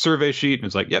Akane's survey sheet and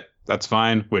is like, yep, that's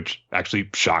fine, which actually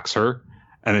shocks her.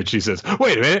 And then she says,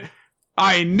 wait a minute.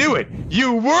 I knew it.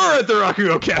 You were at the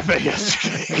Rakugo Cafe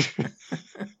yesterday.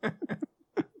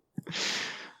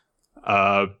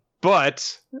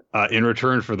 But in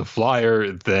return for the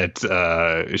flyer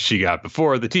that she got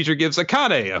before, the teacher gives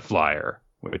Akane a flyer,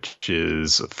 which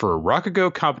is for a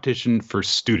Rakugo competition for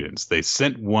students. They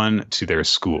sent one to their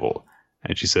school.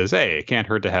 And she says, hey, it can't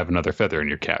hurt to have another feather in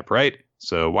your cap, right?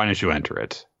 So why don't you enter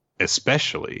it?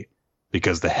 Especially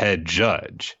because the head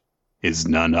judge is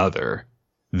none other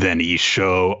than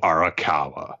Isho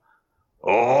Arakawa.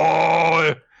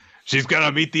 Oh, she's going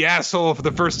to meet the asshole for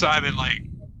the first time in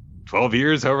 12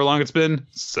 years, however long it's been.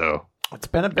 So it's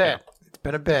been a bit.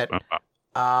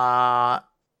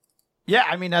 Yeah,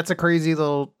 I mean, that's a crazy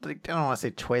little, I don't want to say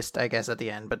twist, I guess, at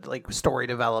the end, but story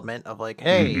development of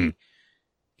hey,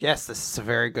 yes, this is a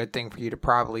very good thing for you to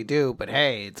probably do, but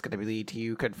hey, it's going to lead to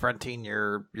you confronting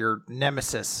your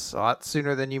nemesis a lot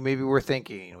sooner than you maybe were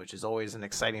thinking, which is always an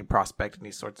exciting prospect in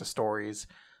these sorts of stories.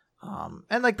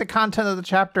 And the content of the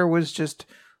chapter was just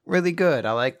really good.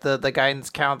 I like the guidance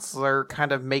counselor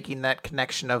kind of making that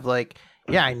connection of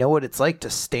yeah, I know what it's like to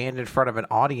stand in front of an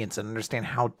audience and understand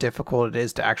how difficult it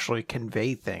is to actually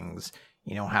convey things.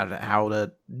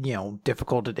 How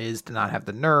difficult it is to not have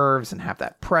the nerves and have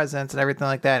that presence and everything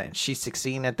like that. And she's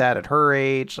succeeding at that at her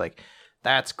age.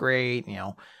 That's great.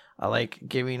 I like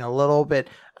giving a little bit,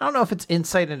 I don't know if it's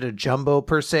insight into Jumbo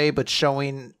per se, but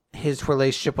showing his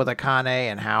relationship with Akane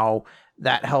and how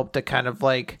that helped to kind of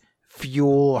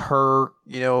fuel her,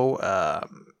 I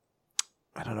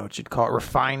don't know what you'd call it,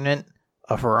 refinement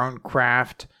of her own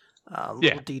craft,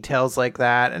 little details like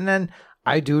that. And then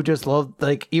I do just love,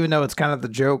 even though it's kind of the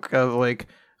joke of why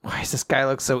does this guy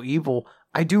look so evil?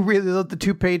 I do really love the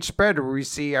 2-page spread where we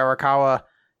see Arakawa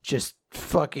just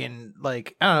fucking I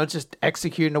don't know, just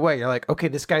executing away. You're like, okay,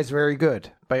 this guy's very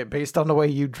good. But based on the way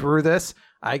you drew this,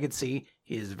 I could see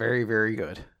he is very, very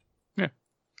good. Yeah.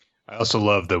 I also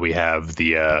love that we have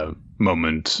the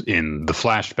moment in the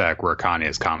flashback where Akane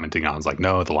is commenting on,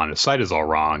 no, the line of sight is all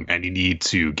wrong, and you need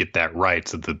to get that right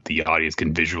so that the audience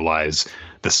can visualize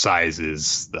the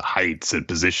sizes, the heights, and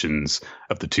positions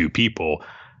of the 2 people.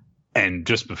 And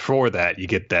just before that, you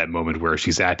get that moment where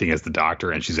she's acting as the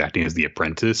doctor and she's acting as the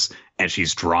apprentice, and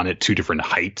she's drawn at 2 different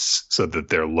heights so that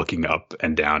they're looking up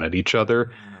and down at each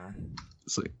other.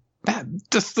 It's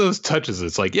just those touches.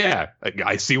 It's yeah,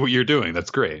 I see what you're doing. That's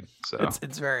great. So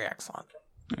it's very excellent.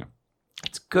 Yeah.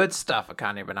 It's good stuff,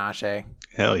 Akane Banashi.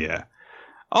 Hell yeah.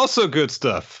 Also good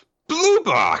stuff. Blue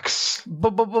Box.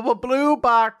 Blue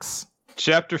Box.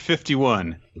 Chapter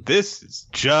 51. This is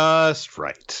just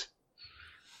right.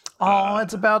 Oh,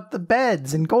 it's about the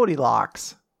beds in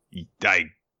Goldilocks.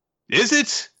 Is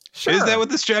it? Sure. Is that what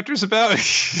this chapter is about?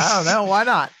 I don't know. Why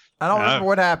not? I don't remember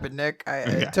what happened, Nick.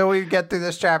 Until we get through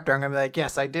this chapter, I'm going to be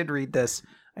yes, I did read this.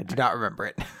 I do not remember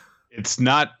it. It's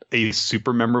not a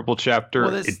super memorable chapter.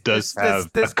 Well, it does have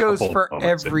this goes for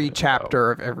every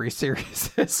chapter of every series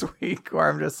this week, where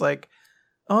I'm just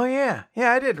oh yeah,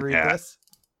 I did read this.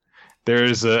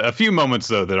 There's a few moments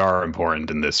though that are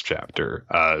important in this chapter.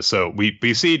 So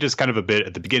we see just kind of a bit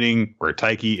at the beginning where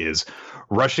Taiki is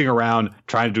rushing around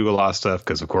trying to do a lot of stuff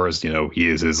because, of course, he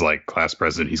is his class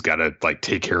president. He's got to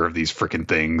take care of these freaking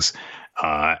things.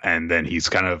 And then he's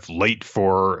kind of late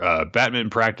for badminton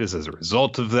practice as a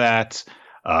result of that.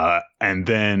 And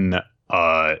then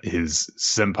his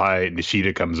senpai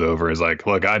Nishida comes over and is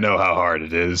look, I know how hard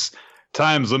it is.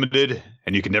 Time's limited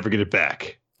and you can never get it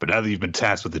back. But now that you've been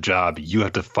tasked with the job, you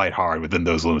have to fight hard within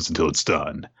those limits until it's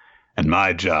done. And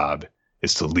my job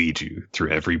is to lead you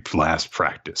through every last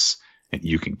practice. And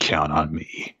you can count on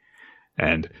me.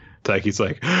 And Taiki's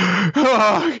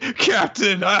oh,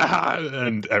 Captain! Ah!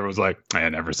 And everyone's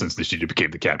man, ever since Nishida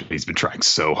became the captain, he's been trying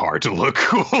so hard to look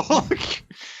cool.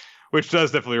 Which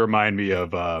does definitely remind me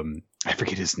of, I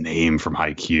forget his name from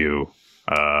Haikyuu.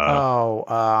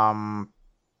 I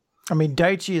mean,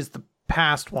 Daichi is the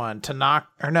past one. Tanaka,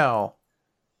 or no.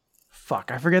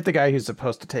 Fuck, I forget the guy who's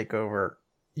supposed to take over.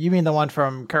 You mean the one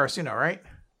from Karasuno, right?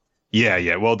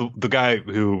 Yeah. Well, the guy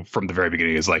who from the very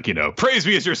beginning is like, praise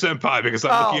me as your senpai because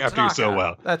I'm looking after you so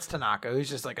well. That's Tanaka, who's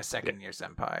just like a second year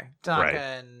senpai. Tanaka Right.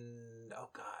 and oh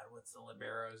god, what's the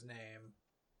libero's name?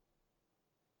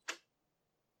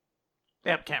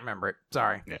 Yep, can't remember it.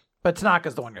 Sorry. Yeah. But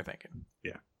Tanaka's the one you're thinking.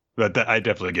 Yeah. But I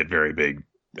definitely get very big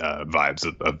vibes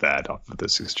of that off of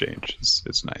this exchange.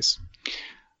 It's nice.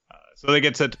 So they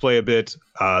get set to play a bit.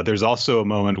 There's also a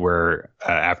moment where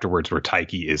afterwards where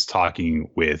Taiki is talking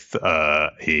with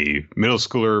a middle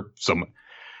schooler,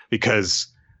 because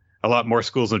a lot more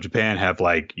schools in Japan have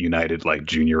like united like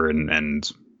junior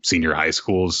and senior high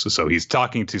schools. So he's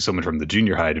talking to someone from the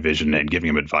junior high division and giving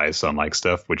him advice on like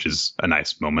stuff, which is a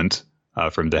nice moment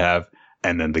for him to have.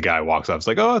 And then the guy walks off. It's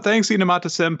like, oh, thanks, Inamata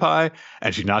senpai.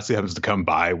 And Shinatsu happens to come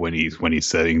by when he's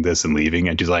saying this and leaving,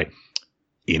 and she's like,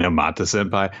 Inamata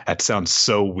senpai? That sounds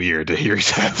so weird to hear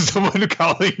someone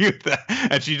calling you that.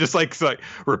 And she just like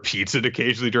repeats it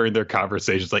occasionally during their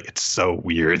conversations. Like, it's so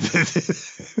weird.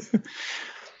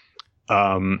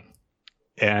 And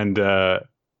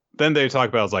then they talk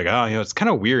about, it's like, oh, it's kind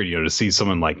of weird, to see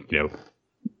someone like,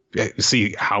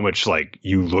 see how much like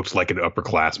you looked like an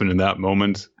upperclassman in that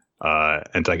moment.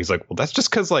 And Taiki's like, well, that's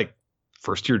just because like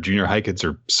first year junior high kids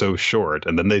are so short.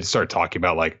 And then they start talking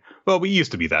about like, well, we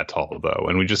used to be that tall though,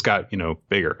 and we just got,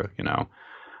 bigger,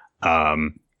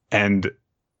 and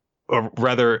or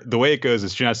rather the way it goes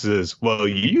is Shinatsu says, well,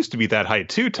 you used to be that height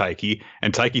too, Taiki.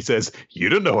 And Taiki says, you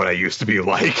don't know what I used to be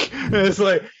like. And it's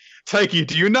like, Taiki,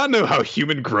 do you not know how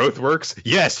human growth works?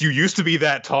 Yes, you used to be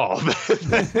that tall,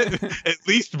 at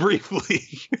least briefly.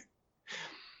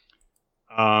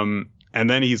 And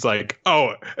then he's like,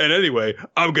 oh, and anyway,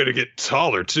 I'm going to get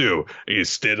taller too. And he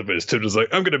stands up at his tiptoes like,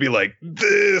 I'm going to be like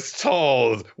this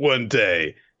tall one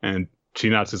day. And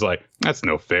Chinatsu's like, that's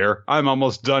no fair. I'm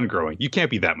almost done growing. You can't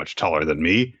be that much taller than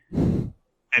me. And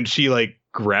she like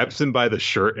grabs him by the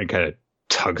shirt and kind of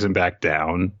tugs him back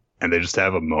down. And they just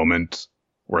have a moment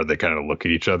where they kind of look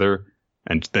at each other.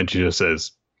 And then she just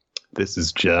says, this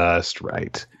is just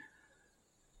right.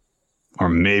 Or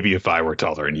maybe if I were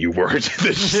taller and you weren't.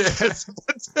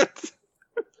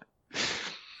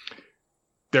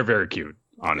 They're very cute,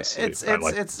 honestly. It's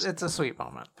a sweet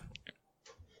moment.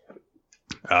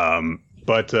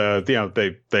 But they have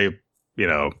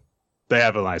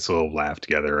a nice little laugh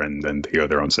together, and then they go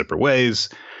their own separate ways.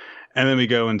 And then we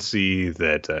go and see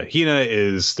that Hina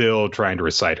is still trying to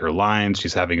recite her lines.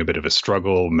 She's having a bit of a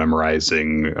struggle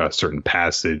memorizing a certain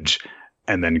passage.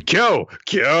 And then Kyo. That's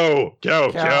Kyo.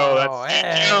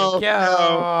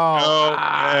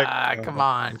 Come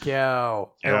on,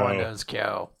 Kyo. Everyone knows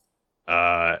Kyo.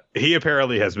 He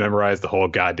apparently has memorized the whole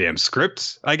goddamn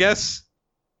script, I guess.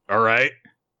 All right.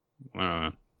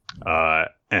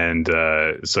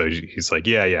 So he's like,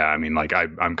 yeah. I mean, like,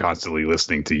 I'm constantly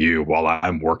listening to you while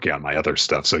I'm working on my other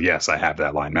stuff. So yes, I have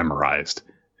that line memorized.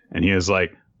 And he is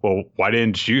like, well, why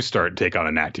didn't you take on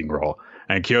an acting role?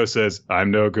 And Kyo says, I'm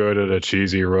no good at a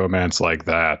cheesy romance like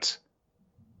that.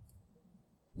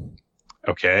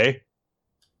 Okay.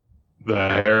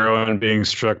 The heroine being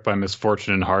struck by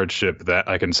misfortune and hardship, that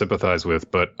I can sympathize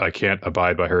with, but I can't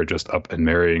abide by her just up and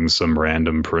marrying some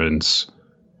random prince.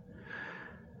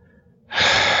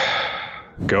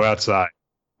 Go outside.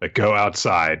 Like, go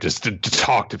outside just to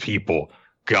talk to people.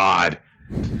 God.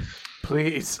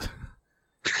 Please.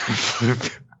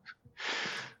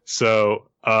 So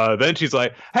then she's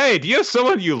like, hey, do you have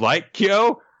someone you like,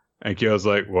 Kyo? And Kyo's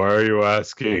like, why are you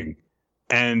asking?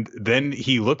 And then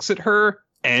he looks at her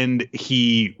and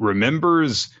he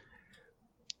remembers,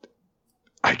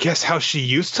 I guess, how she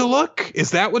used to look.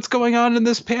 Is that what's going on in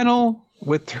this panel?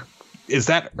 Is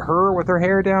that her with her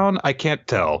hair down? I can't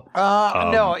tell.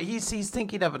 No, he's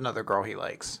thinking of another girl he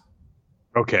likes.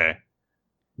 Okay.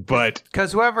 But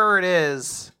because whoever it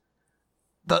is,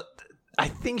 I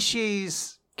think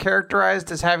she's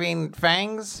characterized as having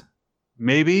fangs.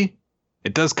 Maybe.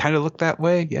 It does kind of look that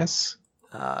way, yes.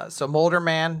 So Molder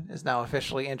Man is now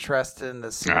officially interested in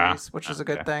the series, which is a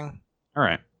good thing. All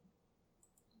right.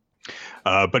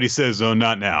 But he says, oh,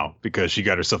 not now, because she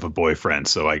got herself a boyfriend,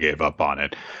 so I gave up on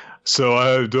it. So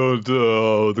I don't,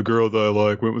 the girl that I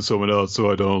like went with someone else,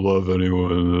 so I don't love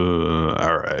anyone.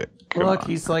 All right. Look,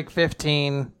 he's like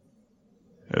 15.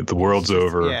 The world's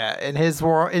over. Yeah, in his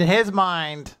world, in his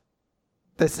mind,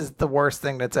 this is the worst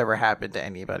thing that's ever happened to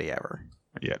anybody ever.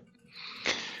 Yeah.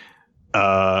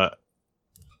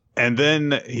 And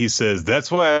then he says,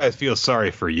 that's why I feel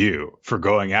sorry for you for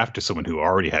going after someone who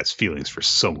already has feelings for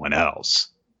someone else.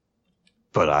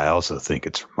 But I also think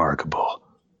it's remarkable.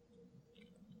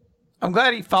 I'm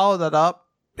glad he followed that up,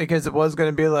 because it was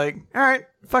going to be like, all right,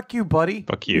 fuck you, buddy.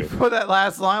 Fuck you. For that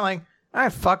last line, like, all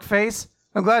right, fuck face.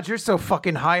 I'm glad you're so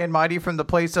fucking high and mighty from the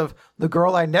place of the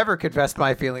girl I never confessed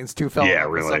my feelings to fell in love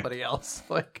with somebody else.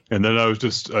 Like, and then I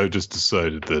just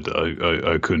decided that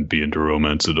I couldn't be into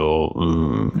romance at all.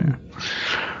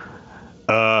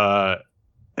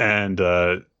 And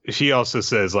she also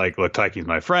says, like, look, Taiki's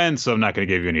my friend, so I'm not going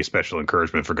to give you any special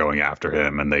encouragement for going after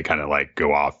him. And they kind of like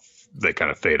go off. They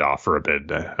kind of fade off for a bit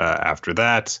after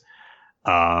that.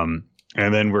 And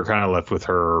then we're kind of left with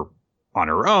her on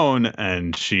her own,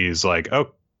 and she's like, oh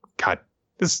God,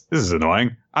 this is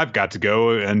annoying. I've got to go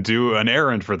and do an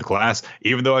errand for the class,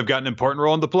 even though I've got an important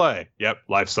role in the play. Yep,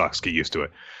 life sucks. Get used to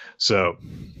it. So,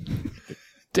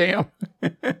 damn.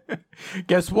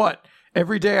 Guess what?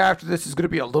 Every day after this is going to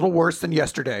be a little worse than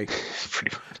yesterday.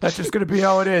 That's just going to be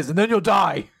how it is, and then you'll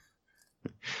die.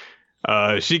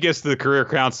 She gets to the career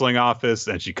counseling office,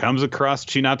 and she comes across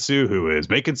Chinatsu, who is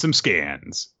making some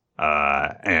scans.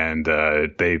 And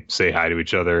they say hi to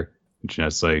each other. And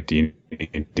Chinatsu's like, do you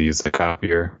need to use the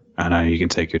copier? I know, you can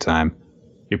take your time.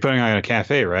 You're putting on a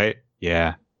cafe, right?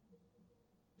 Yeah.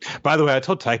 By the way, I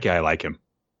told Taiki I like him.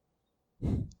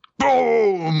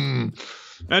 Boom!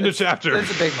 End of chapter.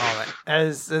 It's a big moment.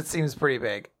 It seems pretty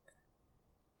big.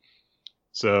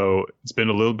 So it's been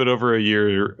a little bit over a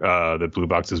year that Blue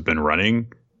Box has been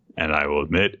running. And I will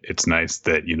admit, it's nice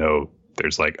that,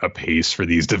 there's like a pace for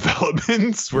these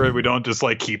developments where we don't just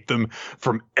like keep them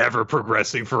from ever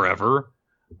progressing forever.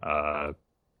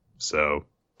 So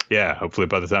yeah, hopefully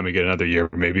by the time we get another year,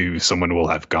 maybe someone will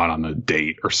have gone on a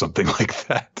date or something like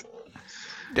that.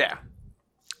 Yeah.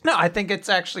 No, I think it's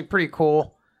actually pretty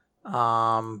cool.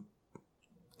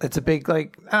 It's a big,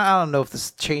 like, I don't know if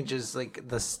this changes like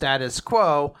the status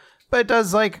quo, but it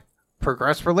does like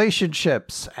progress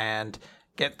relationships and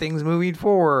get things moving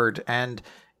forward and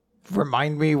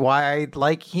remind me why I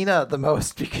like Hina the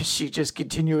most, because she just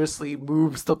continuously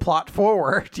moves the plot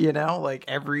forward, like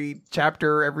every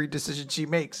chapter, every decision she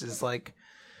makes is like,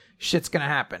 shit's gonna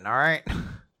happen, all right?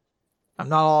 I'm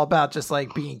not all about just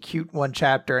like being cute one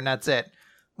chapter and that's it.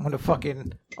 I'm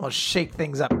gonna shake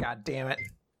things up, god damn it.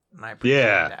 And I appreciate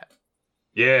that.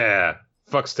 Yeah.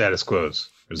 Fuck status quos.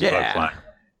 There's a bug flying.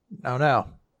 Oh no.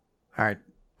 All right.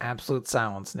 Absolute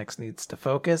silence. Nick needs to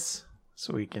focus.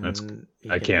 So we can.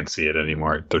 I can't see it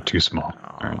anymore. They're too small.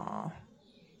 All right.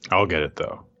 I'll get it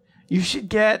though. You should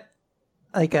get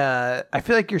like I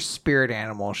feel like your spirit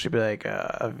animal should be like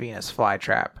a Venus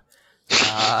flytrap.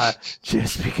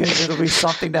 Just because it'll be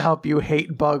something to help you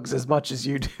hate bugs as much as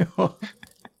you do. All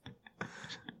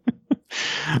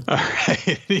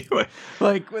right. Anyway,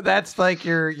 like that's like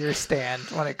your stand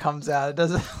when it comes out. It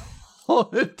doesn't.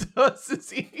 All it does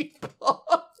is eat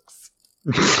bugs.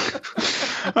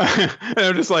 And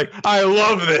I'm just like, I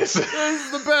love this. This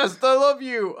is the best. I love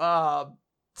you.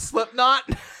 Slipknot.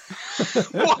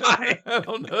 Why? I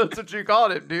don't know. That's what you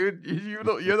called it, dude. You're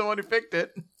the one who picked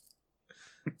it.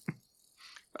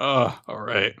 All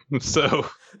right. So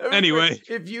anyway,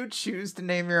 if you choose to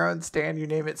name your own stand, you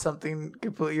name it something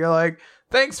completely. You're like,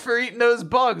 thanks for eating those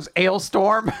bugs,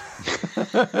 Ailstorm.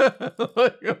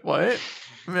 Like, what?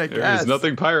 I mean, there's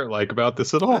nothing pirate-like about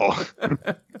this at all.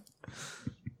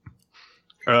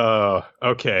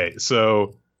 Okay,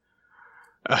 so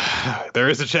there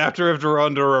is a chapter of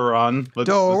Doran Doraran.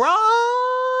 Doran.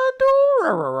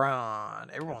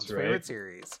 Everyone's favorite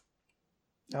series.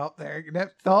 Oh,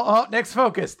 there. Oh, next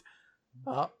focused.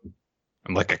 Oh.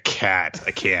 I'm like a cat.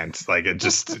 I can't. Like, it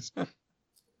just...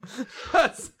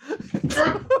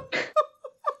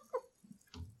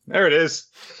 There it is.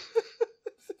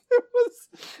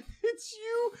 It's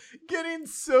you getting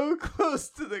so close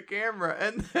to the camera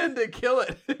and then to kill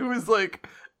it. It was like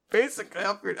basically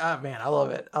upgrade. Oh man, I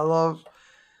love it.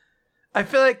 I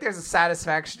feel like there's a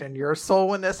satisfaction in your soul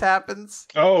when this happens.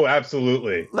 Oh,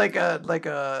 absolutely. Like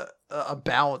a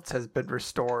balance has been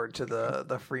restored to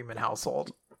the Freeman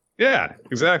household. Yeah,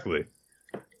 exactly.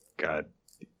 God.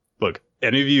 Look,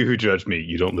 any of you who judge me,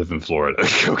 you don't live in Florida.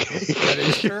 Okay. That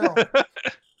is true.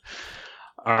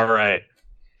 All right.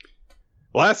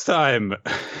 Last time,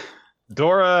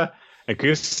 Dora and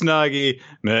Kusanagi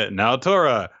met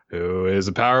Naotora, who is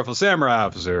a powerful samurai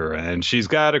officer, and she's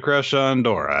got a crush on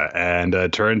Dora.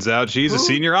 And turns out she's a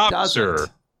senior officer.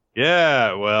 Doesn't?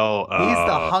 Yeah, well... he's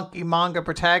the hunky manga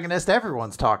protagonist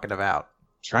everyone's talking about.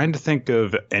 Trying to think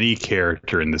of any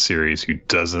character in the series who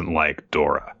doesn't like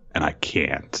Dora, and I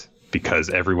can't, because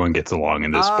everyone gets along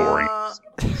in this boring...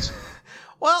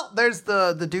 Well, there's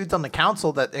the dudes on the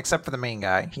council that, except for the main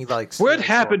guy, he likes. What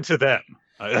happened to them?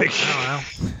 I don't know.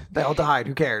 They all died.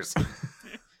 Who cares?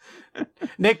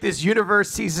 Nick, this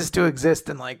universe ceases to exist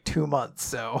in like 2 months,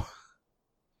 so.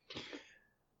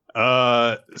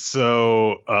 Now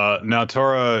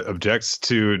Tora objects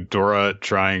to Dora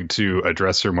trying to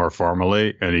address her more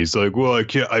formally, and he's like, "Well, I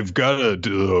can't. I've got to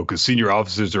do because senior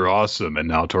officers are awesome." And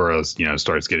now Tora,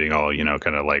 starts getting all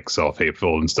kind of like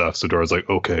self-hateful and stuff. So Dora's like,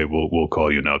 "Okay, we'll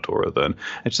call you now Tora then."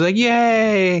 And she's like,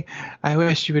 "Yay! I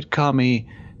wish you would call me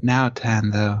now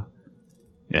Tan though."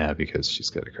 Yeah, because she's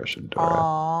got a crush on Dora.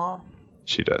 Aww.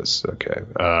 She does. Okay.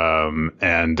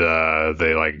 And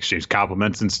they like exchange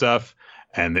compliments and stuff.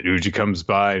 And then Uji comes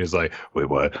by and is like, "Wait,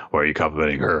 what? Why are you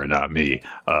complimenting her and not me?"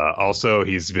 Also,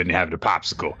 he's been having a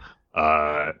popsicle.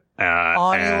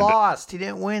 He lost. He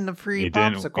didn't win the free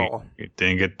popsicle. He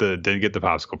didn't get the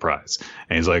popsicle prize.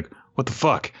 And he's like, "What the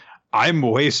fuck? I'm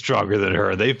way stronger than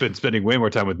her. They've been spending way more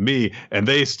time with me, and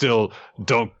they still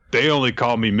don't. They only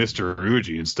call me Mr.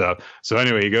 Uji and stuff." So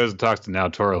anyway, he goes and talks to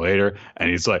Naotora later, and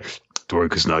he's like, "Dora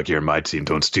Kusanagi are my team.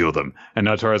 Don't steal them." And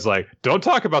Naotora's like, "Don't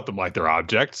talk about them like they're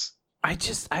objects." I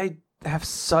have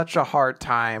such a hard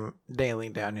time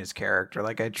nailing down his character.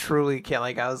 Like, I truly can't.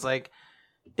 Like, I was like,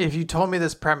 if you told me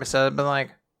this premise, I'd have been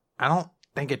like, I don't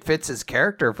think it fits his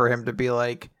character for him to be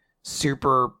like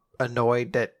super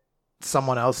annoyed that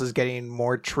someone else is getting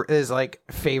more is like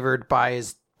favored by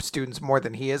his students more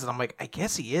than he is. And I'm like, I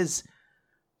guess he is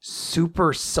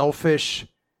super selfish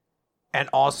and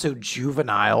also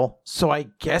juvenile. So I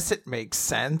guess it makes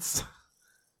sense.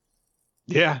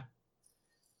 Yeah.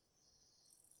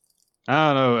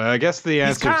 I don't know. I guess the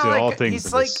answer to all things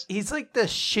he's like the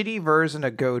shitty version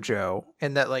of Gojo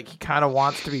in that like he kind of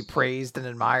wants to be praised and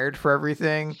admired for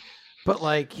everything, but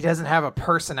like he doesn't have a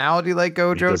personality like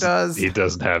Gojo does. He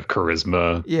doesn't have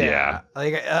charisma. Yeah.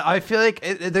 Like I feel like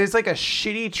there's like a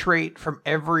shitty trait from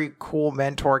every cool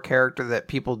mentor character that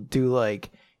people do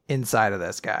like inside of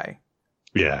this guy.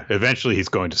 Yeah, eventually he's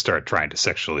going to start trying to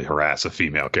sexually harass a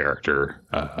female character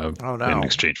in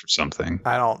exchange for something.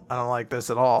 I don't like this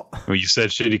at all. Well, you said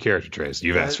shitty character traits.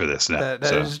 You've asked for this now. That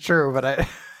is true, but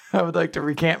I would like to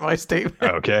recant my statement.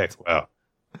 Okay, well.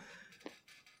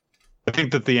 I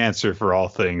think that the answer for all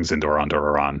things in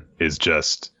Doron is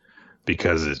just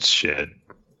because it's shit.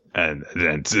 And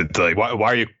it's like, why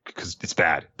are you? Because it's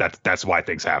bad. That's why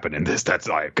things happen in this. That's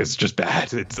why, because it's just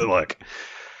bad. It's like,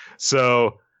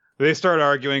 so... They start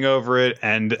arguing over it,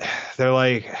 and they're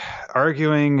like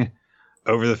arguing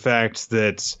over the fact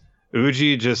that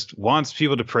Uji just wants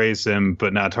people to praise him,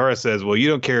 but Naotora says, well, you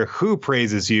don't care who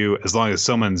praises you as long as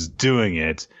someone's doing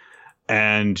it.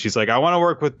 And she's like, I want to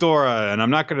work with Dora, and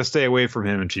I'm not going to stay away from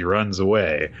him, and she runs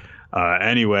away.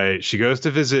 Anyway, she goes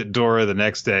to visit Dora the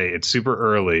next day. It's super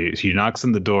early. She knocks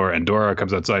on the door, and Dora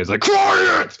comes outside. He's like,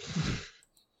 quiet!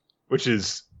 Which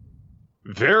is...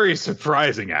 very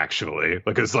surprising, actually,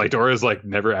 because like Dora's like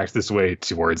never acts this way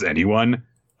towards anyone.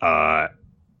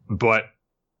 But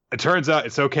it turns out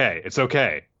it's okay. It's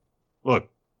okay. Look,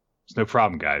 there's no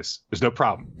problem, guys. There's no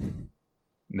problem.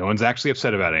 No one's actually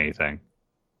upset about anything.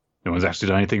 No one's actually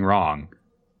done anything wrong.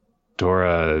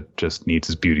 Dora just needs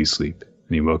his beauty sleep,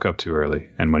 and he woke up too early.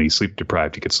 And when he's sleep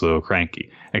deprived, he gets a little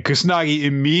cranky. And Kusanagi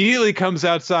immediately comes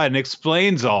outside and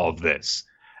explains all of this,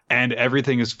 and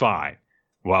everything is fine.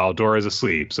 While Dora's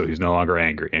asleep, so he's no longer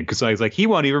angry. And Kusanagi's like, he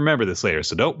won't even remember this later,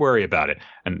 so don't worry about it.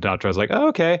 And Naotora's like, oh,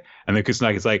 okay. And then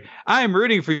Kusanagi's like, I'm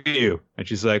rooting for you. And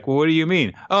she's like, well, what do you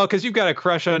mean? Oh, because you've got a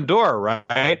crush on Dora,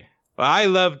 right? Well, I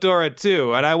love Dora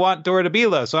too, and I want Dora to be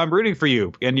loved, so I'm rooting for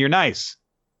you, and you're nice.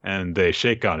 And they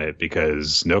shake on it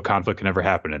because no conflict can ever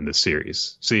happen in this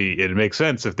series. See, it makes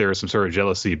sense if there was some sort of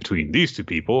jealousy between these two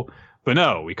people, but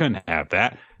no, we couldn't have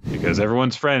that because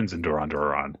everyone's friends in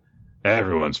Doron.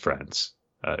 Everyone's friends.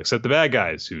 Except the bad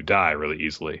guys who die really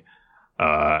easily.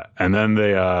 And then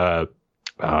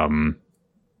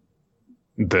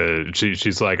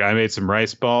she's like, I made some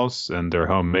rice balls and they're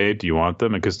homemade. Do you want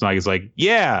them? And Kusanagi's like,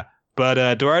 yeah,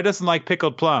 but Dora doesn't like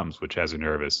pickled plums, which has her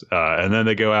nervous. And then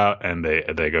they go out and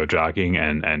they go jogging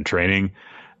and training.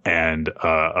 And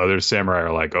other samurai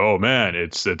are like, oh man,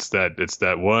 it's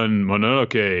that one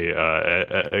Mononoke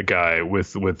guy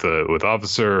with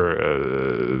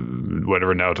Officer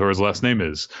whatever Naotora's last name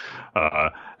is,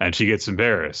 and she gets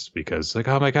embarrassed because like,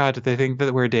 oh my god, did they think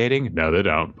that we're dating? No, they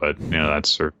don't, but that's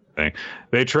sort of thing.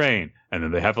 They train and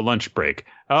then they have a lunch break.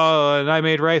 Oh, and I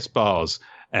made rice balls,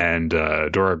 and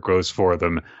Dora goes for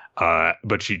them,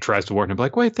 but she tries to warn him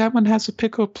like, wait, that one has a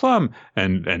pickled plum,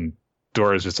 and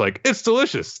Dora's just like, it's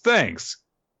delicious, thanks.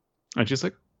 And she's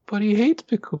like, but he hates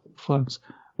pickled plums,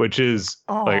 which is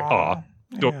like, oh,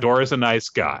 yeah. Dora's a nice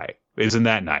guy. Isn't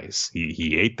that nice?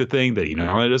 He ate the thing that he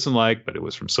normally doesn't like, but it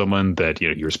was from someone that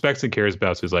he respects and cares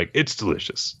about. So he's like, it's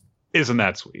delicious. Isn't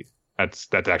that sweet? That's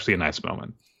actually a nice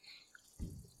moment.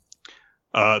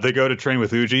 They go to train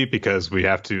with Uji because we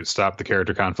have to stop the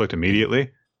character conflict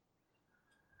immediately.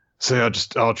 So they'll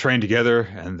just all train together,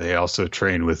 and they also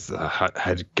train with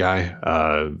head guy.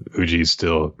 Uji's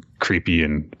still creepy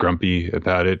and grumpy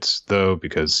about it, though,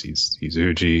 because he's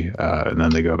Uji. And then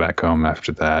they go back home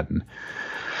after that, and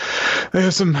they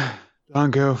have some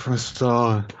dango from a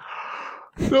stall.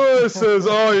 Nora says,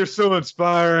 "Oh, you're so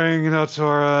inspiring,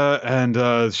 Natora,"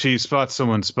 and she spots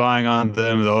someone spying on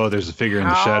them. Oh, there's a figure in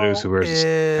the shadows who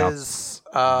wears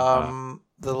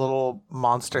the little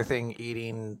monster thing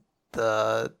eating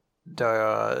the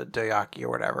doyaki or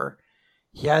whatever.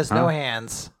 He has no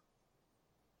hands.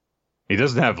 He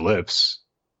doesn't have lips.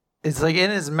 It's like in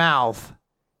his mouth,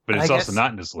 but it's also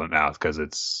not in his mouth because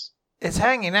it's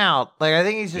hanging out. Like I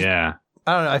think he's just I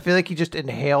don't know. I feel like he just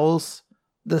inhales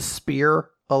the spear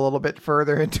a little bit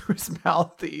further into his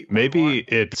mouth. Maybe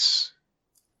it's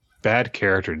bad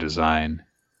character design,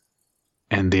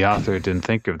 and the author didn't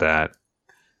think of that,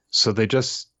 so they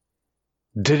just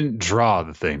didn't draw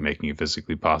the thing making it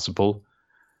physically possible,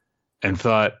 and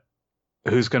thought,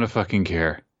 "Who's gonna fucking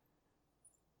care?"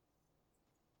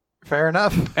 Fair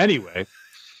enough. Anyway.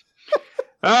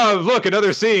 Oh, look,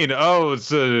 another scene. Oh,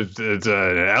 it's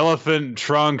an elephant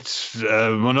trunked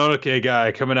Mononoke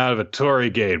guy coming out of a torii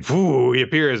gate. Woo, he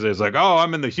appears. It's like, oh,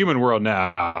 I'm in the human world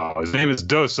now. His name is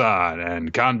Dosan,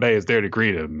 and Kanbei is there to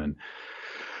greet him. And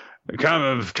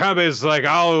Kanbei is like,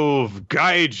 I'll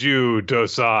guide you,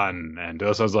 Dosan. And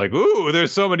Dosan's like, ooh,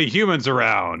 there's so many humans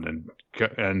around.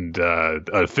 And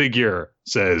a figure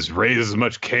says, raise as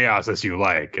much chaos as you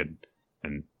like.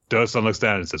 And Dosan looks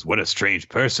down and says, what a strange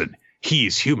person.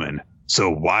 He's human, so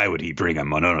why would he bring a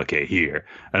Mononoke here?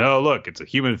 And oh, look, it's a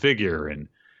human figure in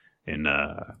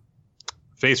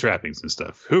face wrappings and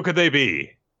stuff. Who could they be?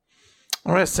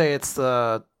 I'm going to say it's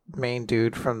the main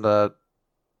dude from the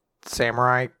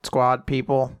Samurai Squad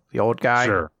people, the old guy.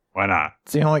 Sure, why not?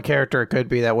 It's the only character it could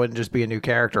be that wouldn't just be a new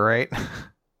character, right?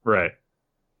 Right.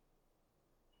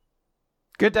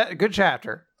 Good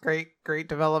chapter. Great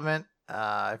development.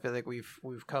 I feel like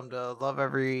we've come to love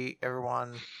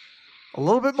everyone a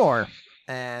little bit more,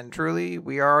 and truly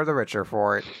we are the richer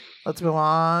for it. Let's move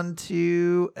on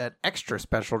to an extra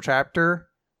special chapter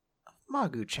of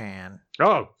Magu-chan.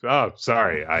 Oh,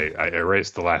 sorry. I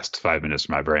erased the last 5 minutes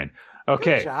from my brain.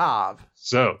 Okay. Good job.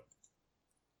 So,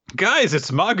 guys, it's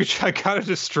Magu-chan Got a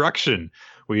Destruction.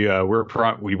 We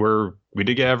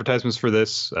did get advertisements for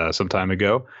this some time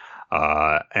ago.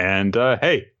 And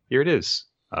hey, here it is.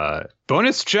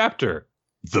 Bonus chapter.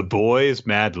 The Boy's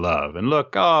Mad Love. And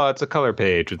look, it's a color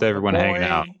page with everyone hanging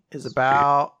out. Is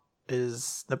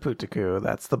Naputaku.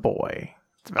 That's the boy.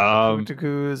 It's about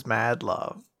Naputaku's mad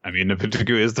love. I mean,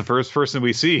 Naputaku is the first person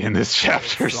we see in this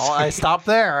chapter. So I stopped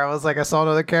there. I was like, I saw no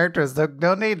other characters.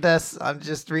 Don't need this. I'm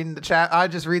just reading the chat. I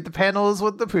just read the panels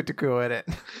with Naputaku in it.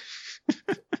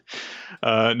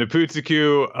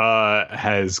 Naputaku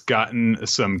has gotten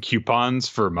some coupons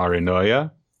for Marinoya.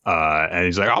 And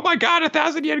he's like, oh my god,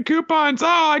 1,000 yen coupons.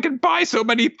 Oh, I can buy so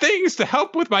many things to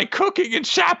help with my cooking and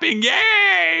shopping.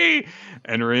 Yay!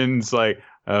 And Rin's like,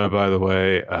 by the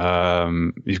way,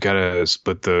 you've got to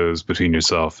split those between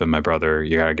yourself and my brother.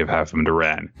 You got to give half of them to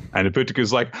Ren. And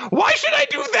Naputaku's like, why should I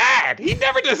do that? He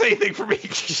never does anything for me.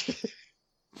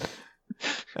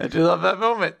 I do love that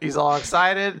moment. He's all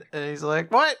excited and he's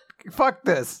like, what? Fuck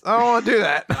this. I don't want to do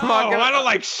that. I don't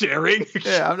like sharing.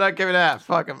 Yeah, I'm not giving half.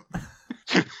 Fuck him.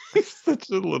 He's such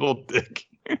a little dick.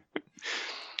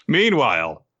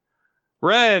 Meanwhile,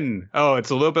 Ren. Oh, it's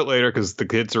a little bit later because the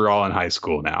kids are all in high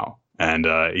school now, and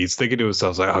he's thinking to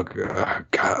himself like, "Oh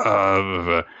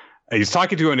God." He's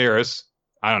talking to Oneris.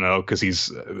 I don't know because he's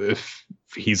a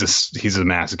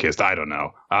masochist. I don't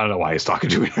know why he's talking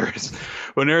to Oneris.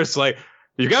 Oneris is like,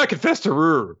 "You gotta confess to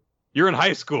Ruru. You're in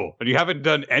high school and you haven't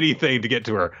done anything to get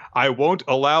to her. I won't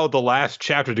allow the last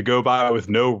chapter to go by with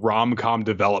no rom-com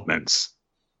developments."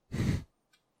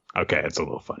 Okay, it's a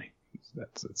little funny.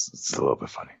 It's a little bit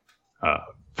funny.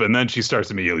 But then she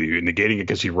starts immediately negating it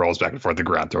because she rolls back and forth the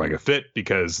ground, throwing a fit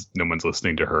because no one's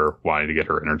listening to her, wanting to get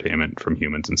her entertainment from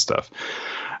humans and stuff.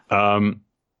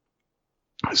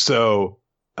 So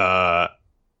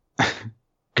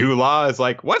Gula is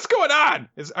like, "What's going on?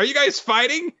 Are you guys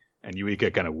fighting?" And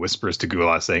Yuika kind of whispers to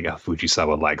Gula, saying,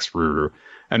 Fujisawa likes Ruru.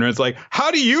 And Ren's like, how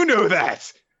do you know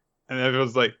that? And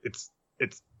everyone's like,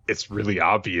 it's really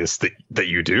obvious that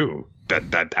you do.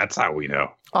 That's how we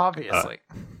know. Obviously.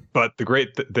 But the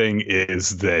great thing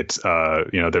is that,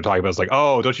 they're talking about, it's like,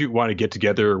 oh, don't you want to get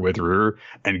together with Ruru?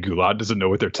 And Gula doesn't know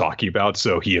what they're talking about,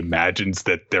 so he imagines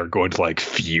that they're going to, like,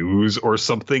 fuse or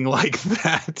something like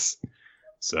that.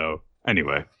 So,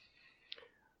 anyway.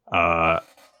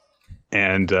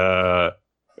 And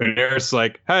And Eris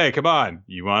like, hey, come on,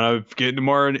 you want to get into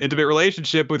more intimate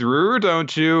relationship with Ruru,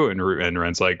 don't you? And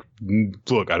Ren's like,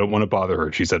 look, I don't want to bother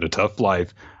her. She's had a tough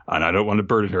life, and I don't want to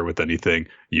burden her with anything.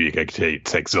 Yuika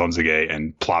takes Zonzage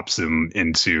and plops him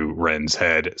into Ren's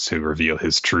head to reveal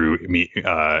his true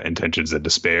intentions and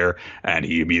despair. And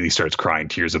he immediately starts crying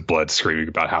tears of blood, screaming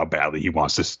about how badly he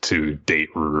wants to date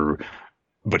Ruru,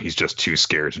 but he's just too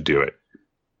scared to do it.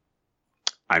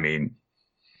 I mean,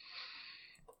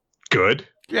 good.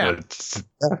 Yeah.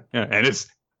 And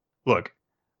look,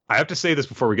 I have to say this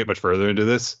before we get much further into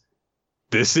this.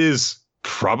 This is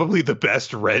probably the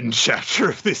best Ren chapter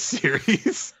of this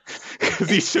series because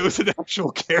he shows an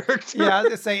actual character. Yeah, I was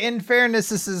gonna say, in fairness,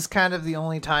 this is kind of the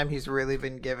only time he's really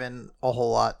been given a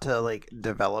whole lot to like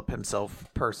develop himself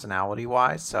personality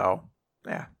wise. So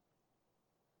yeah.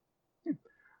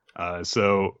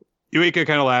 So Yuika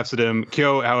kind of laughs at him.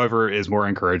 Kyo, however, is more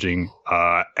encouraging,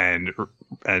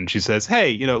 and she says,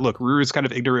 "Hey, look, Ruru's kind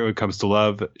of ignorant when it comes to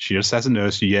love. She just hasn't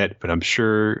noticed you yet, but I'm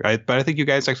sure. But I think you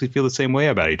guys actually feel the same way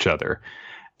about each other."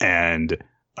 And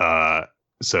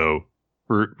so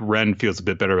Ren feels a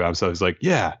bit better about himself. He's like,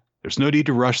 "Yeah, there's no need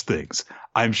to rush things.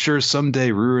 I'm sure someday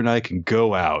Ruru and I can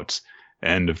go out."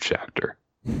 End of chapter.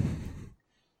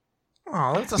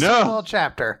 Oh, that's a small little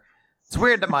chapter. It's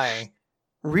weird that my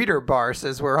reader bar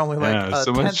says we're only like a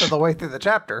tenth of the way through the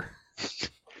chapter.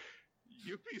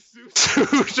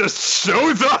 Who just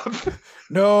shows up.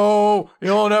 No,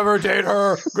 you'll never date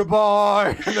her.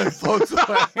 Goodbye. And then floats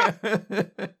away.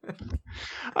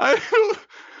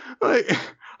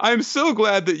 I'm so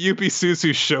glad that Yuppie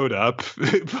Susu showed up,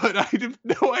 but I have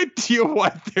no idea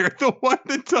why they're the one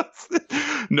that does it.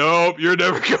 Nope, you're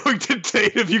never going to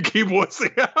date if you keep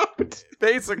wussing out.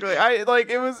 Basically,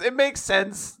 it makes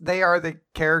sense. They are the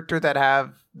character that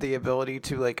have the ability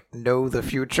to like know the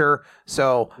future.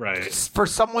 So for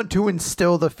someone to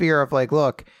instill the fear of like,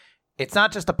 look, it's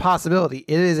not just a possibility,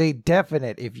 it is a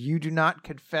definite. If you do not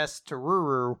confess to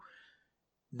Ruru,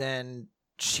 then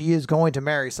she is going to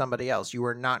marry somebody else. You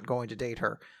are not going to date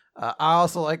her. I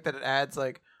also like that it adds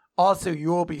like, also you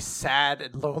will be sad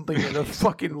and lonely and a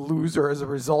fucking loser as a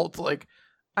result. Like,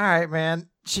 all right, man,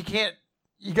 she can't.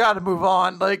 You got to move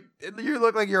on. Like, you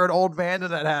look like you're an old man when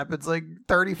that happens. Like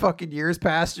 30 fucking years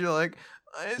past, you're like,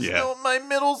 my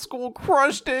middle school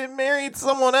crush and married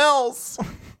someone else.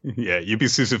 Yeah, Yuppie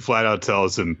Susu flat out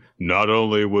tells him, not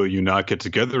only will you not get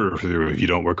together with her if you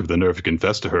don't work with the nerve to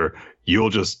confess to her, you'll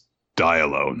just die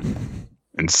alone.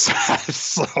 And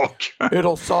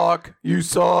it'll suck. You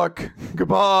suck.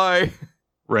 Goodbye.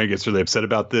 Ren gets really upset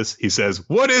about this. He says,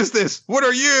 "What is this? What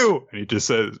are you?"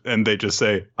 And they just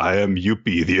say, "I am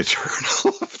Yuppie the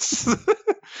Eternal."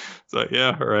 So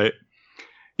yeah, all right.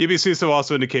 Yuppie Suso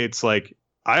also indicates like,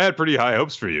 I had pretty high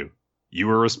hopes for you. You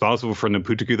were responsible for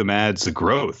Naputaku the Mad's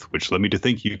growth, which led me to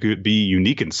think you could be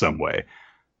unique in some way.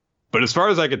 But as far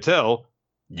as I could tell,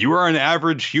 you are an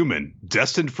average human,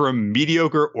 destined for a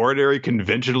mediocre, ordinary,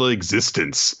 conventional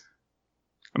existence.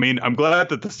 I mean, I'm glad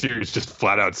that the series just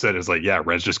flat out said is like, yeah,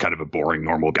 Ren's just kind of a boring,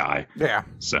 normal guy. Yeah.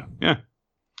 So, yeah.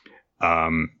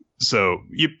 But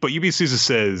Yuppie Suzu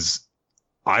says,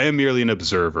 I am merely an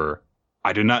observer.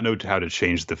 I do not know how to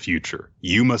change the future.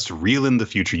 You must reel in the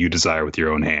future you desire with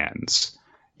your own hands.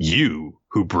 You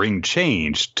who bring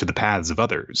change to the paths of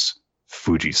others.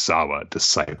 Fujisawa,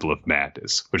 Disciple of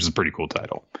Madness, which is a pretty cool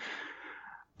title.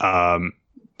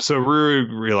 So Ruru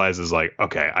realizes, like,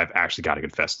 okay, I've actually got to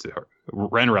confess to her.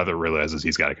 Ren rather realizes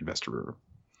he's got to confess to Ruru.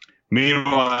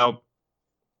 Meanwhile,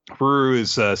 Ruru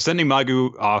is sending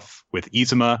Magu off with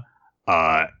Izuma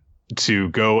to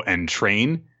go and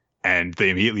train, and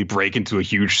they immediately break into a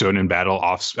huge shonen battle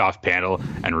off panel,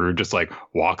 and Ruru just like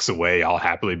walks away, all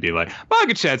happily being like,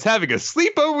 Magu-chan's having a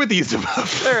sleepover with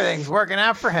Izuma. Everything's working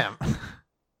out for him.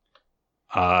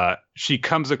 She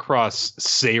comes across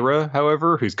Seira,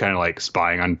 however, who's kind of like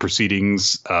spying on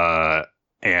proceedings,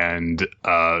 and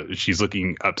she's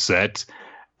looking upset,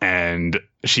 and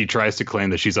she tries to claim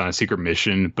that she's on a secret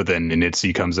mission, but then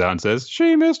Ninitsu comes out and says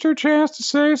she missed her chance to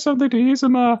say something to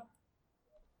Izuma,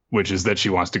 which is that she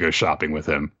wants to go shopping with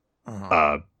him,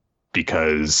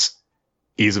 because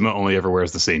Izuma only ever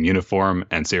wears the same uniform,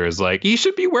 and Seira's like, you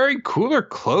should be wearing cooler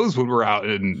clothes when we're out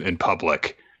in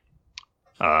public.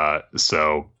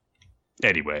 So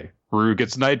anyway, Ruru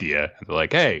gets an idea, and they're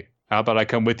like, hey, how about I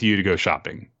come with you to go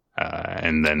shopping?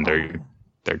 And then they're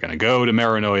going to go to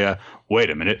Maranoia. Wait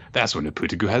a minute. That's when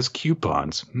Naputaku has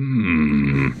coupons.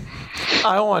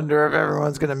 I wonder if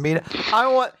everyone's going to meet.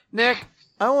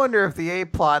 I wonder if the A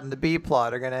plot and the B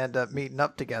plot are going to end up meeting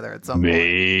up together at some point.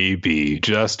 Maybe,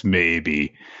 just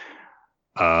maybe.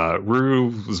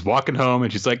 Ruru was walking home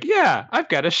and she's like, yeah, I've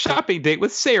got a shopping date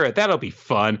with Sarah. That'll be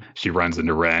fun. She runs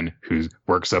into Ren, who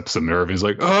works up some nerve and is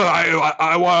like, oh,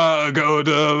 I want to go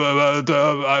to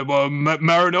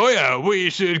Maranoia. We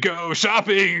should go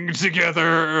shopping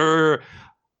together.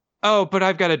 Oh, but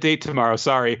I've got a date tomorrow.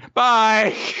 Sorry.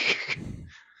 Bye.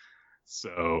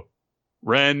 So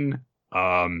Ren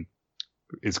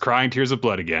is crying tears of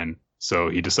blood again. So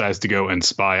he decides to go and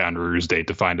spy on Ruru's date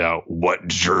to find out what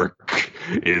jerk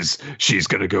she's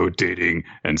going to go dating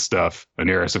and stuff. And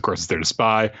Eris, of course, is there to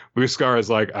spy. Muskar is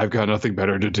like, I've got nothing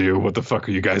better to do. What the fuck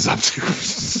are you guys up to?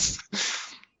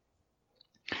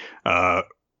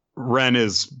 Ren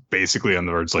is basically on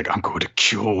the words like, I'm going to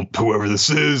kill whoever this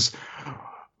is.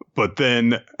 But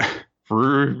then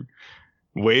Ruru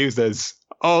waves as,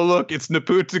 oh, look, it's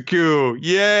Neputaku.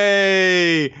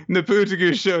 Yay!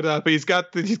 Neputaku showed up. He's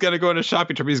got to go on a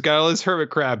shopping trip. He's got all his hermit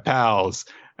crab pals.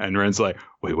 And Ren's like,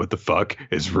 wait, what the fuck?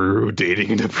 Is Ruru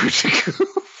dating Neputaku?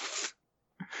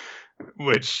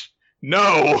 Which,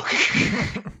 no.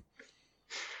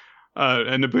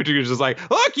 And Neputaku's just like,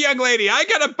 look, young lady, I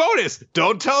got a bonus.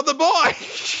 Don't tell the boy.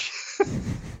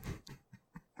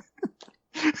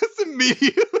 It's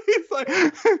immediately, it's like,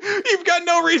 you've got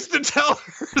no reason to tell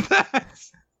her that.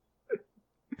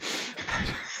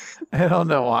 I don't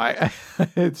know why.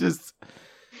 It's just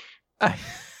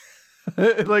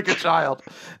like a child,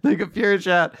 like a pure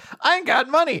child. I ain't got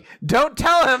money. Don't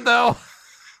tell him though.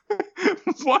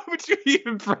 Why would you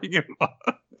even bring him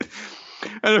up?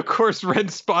 And of course,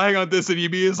 Ren's spying on this, and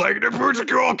Yumi is like,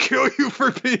 Neputaku, I'll kill you for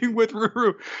being with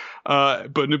Ruru.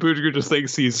 But Neputaku just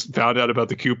thinks he's found out about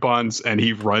the coupons, and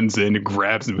he runs in,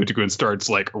 grabs Neputaku, and starts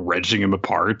like wrenching him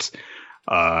apart.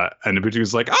 And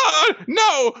Neputaku's like,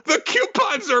 no, the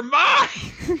coupons are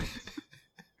mine.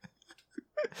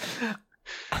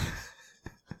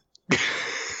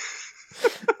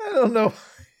 I don't know.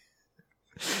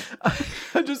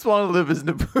 I just want to live as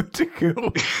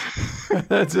Neputaku.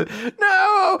 That's it.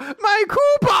 No, my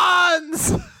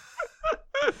coupons.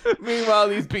 Meanwhile,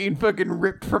 he's being fucking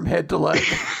ripped from head to leg.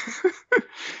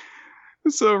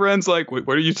 So Ren's like, wait,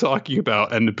 what are you talking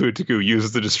about? And Neputaku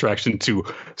uses the distraction to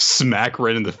smack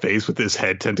Ren in the face with his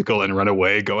head tentacle and run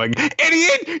away, going,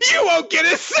 idiot, you won't get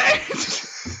a cent!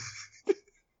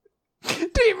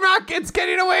 Team Rocket's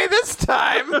getting away this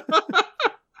time!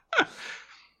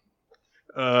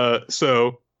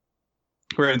 So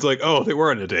Ren's like, oh, they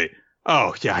were on a date.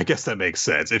 Oh, yeah, I guess that makes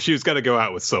sense. If she was going to go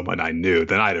out with someone I knew,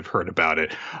 then I'd have heard about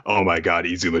it. Oh my god,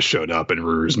 Izuma showed up and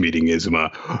Ruru's meeting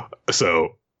Izuma.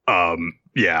 So,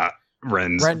 yeah,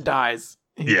 Ren dies.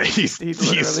 He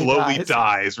slowly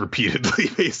dies repeatedly,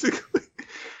 basically.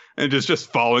 And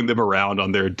just following them around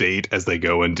on their date as they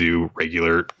go and do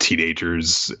regular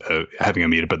teenagers, having a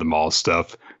meetup at the mall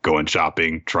stuff, going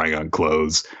shopping, trying on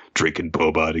clothes, drinking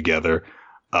boba together.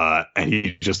 And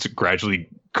he just gradually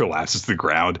collapses to the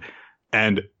ground.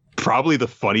 And probably the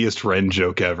funniest Ren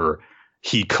joke ever,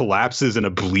 he collapses in a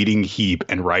bleeding heap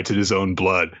and writes in his own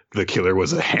blood, the killer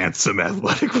was a handsome,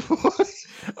 athletic boy.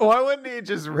 Why wouldn't he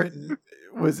just written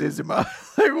was Izuma?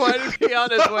 Like, why did he on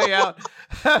his way out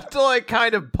have to like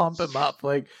kind of pump him up?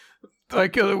 Like, the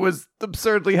killer was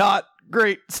absurdly hot,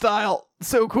 great style,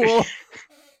 so cool.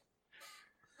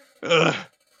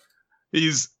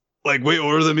 He's like way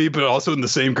older than me, but also in the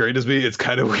same grade as me. It's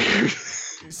kind of weird.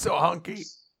 He's so hunky.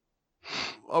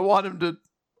 I want him to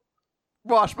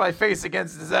wash my face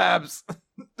against his abs.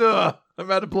 Ugh,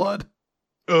 I'm out of blood.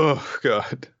 Oh,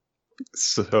 God.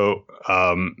 So,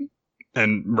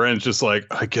 and Ren's just like,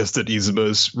 I guess that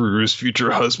Izuma's Ruru's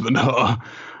future husband, huh?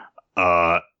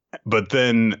 But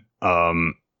then,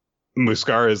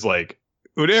 Muskar is like,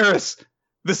 Uneris,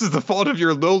 this is the fault of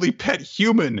your lowly pet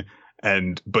human.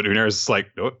 But Uneris is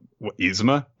like, what,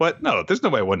 Izuma? What? No, there's no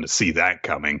way I wanted to see that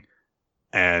coming.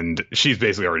 And she's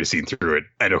basically already seen through it.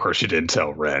 And of course she didn't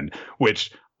tell Ren,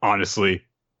 which honestly,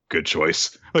 good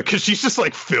choice. Like, cause she's just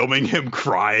like filming him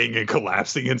crying and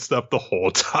collapsing and stuff the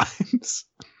whole times.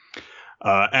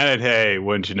 And hey,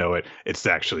 wouldn't you know it, it's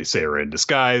actually Sarah in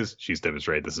disguise. She's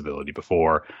demonstrated this ability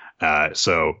before.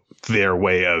 So their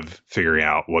way of figuring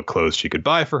out what clothes she could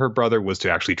buy for her brother was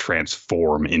to actually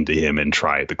transform into him and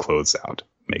try the clothes out.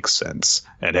 Makes sense.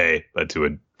 And hey, led to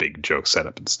a big joke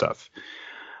setup and stuff.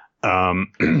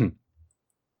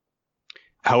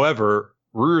 However,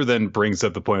 Ruru then brings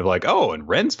up the point of like, oh, and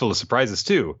Ren's full of surprises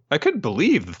too. I couldn't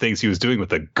believe the things he was doing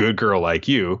with a good girl like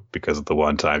you, because of the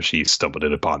one time she stumbled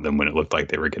in upon them when it looked like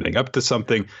they were getting up to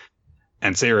something.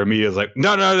 And Sarah immediately is like,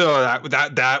 no,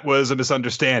 that was a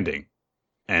misunderstanding.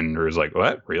 And Ruru's like,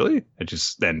 what? Really?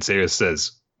 Then Sarah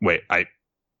says, wait, I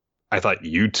thought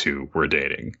you two were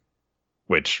dating.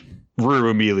 which Ruru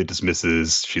immediately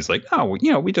dismisses. She's like, oh,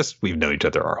 we've known each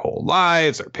other our whole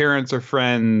lives. Our parents are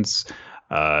friends.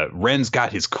 Ren's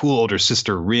got his cool older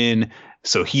sister Rin,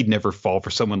 so he'd never fall for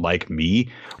someone like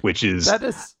me, which is that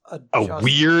is a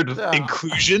weird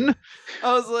inclusion.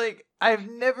 I was like,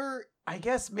 I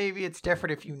guess maybe it's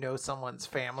different if you know someone's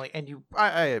family, and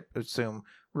I assume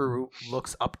Ruru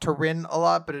looks up to Rin a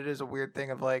lot, but it is a weird thing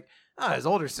of like, his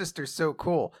older sister's so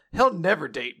cool. He'll never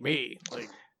date me. Like,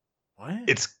 what?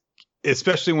 It's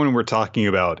especially when we're talking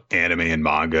about anime and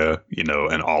manga,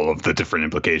 and all of the different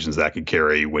implications that could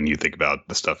carry when you think about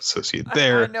the stuff associated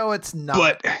there. I know it's not.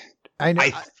 But I know.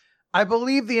 I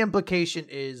believe the implication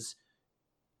is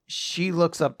she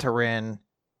looks up to Rin,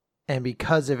 and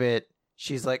because of it,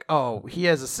 she's like, oh, he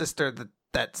has a sister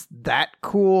that's that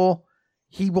cool.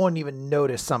 He won't even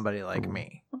notice somebody like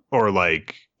me. Or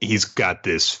like he's got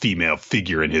this female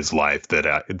figure in his life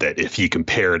that if he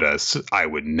compared us, I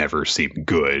would never seem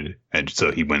good. And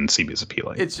so he wouldn't seem as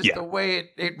appealing. It's just the way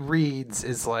it reads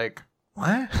is like,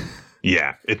 what?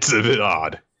 Yeah, it's a bit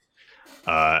odd.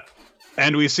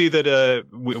 And we see that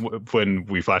when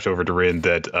we flash over to Rin,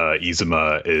 that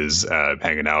Izuma is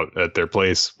hanging out at their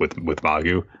place with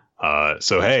Magu.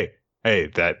 So hey,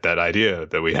 that idea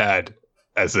that we had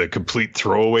as a complete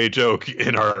throwaway joke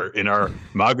in our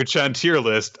Magu-chan tier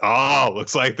list. Oh,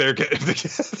 looks like they're getting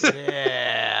together.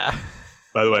 Yeah.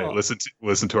 By the way,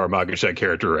 listen to our Magu-chan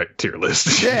character tier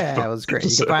list. Yeah, that was great.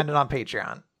 You can find it on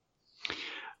Patreon.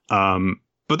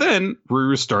 But then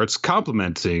Ruru starts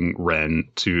complimenting Ren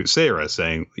to Seira,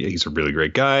 saying he's a really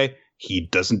great guy. He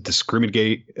doesn't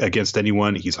discriminate against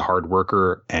anyone. He's a hard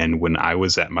worker. And when I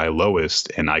was at my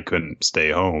lowest and I couldn't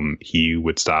stay home, he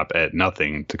would stop at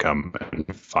nothing to come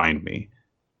and find me.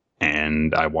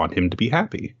 And I want him to be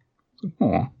happy.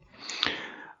 Aww.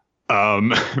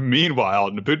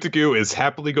 Meanwhile, Nobutagu is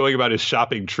happily going about his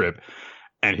shopping trip.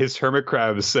 And his hermit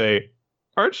crabs say,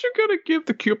 aren't you going to give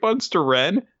the coupons to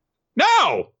Ren?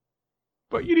 No!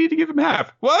 But you need to give him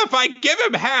half. Well, if I give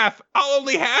him half, I'll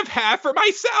only have half for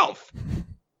myself.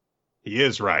 He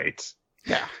is right.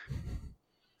 Yeah.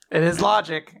 It is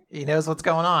logic. He knows what's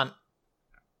going on.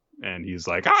 And he's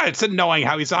like, it's annoying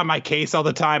how he's on my case all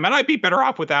the time, and I'd be better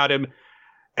off without him.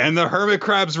 And the hermit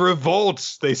crabs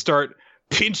revolt. They start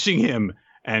pinching him.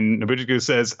 And Nobutagu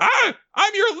says,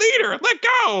 I'm your leader. Let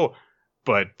go.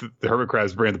 But the hermit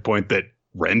crabs bring the point that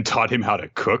Ren taught him how to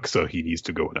cook, so he needs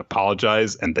to go and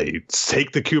apologize. And they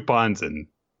take the coupons and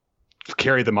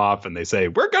carry them off. And they say,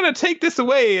 we're going to take this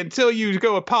away until you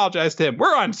go apologize to him.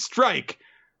 We're on strike,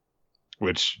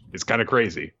 which is kind of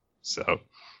crazy. So,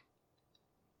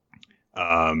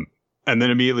 and then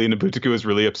immediately Nobutagu is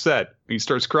really upset. He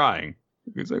starts crying.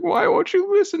 He's like, why won't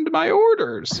you listen to my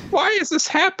orders? Why is this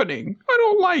happening? I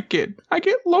don't like it. I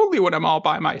get lonely when I'm all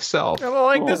by myself. I don't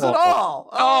like this at all.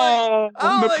 I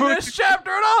don't like this chapter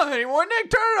at all anymore.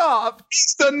 Nick, turn it off.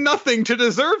 He's done nothing to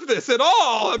deserve this at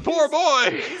all. Poor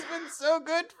boy. He's been so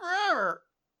good forever.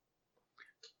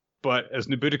 But as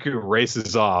Nobutagu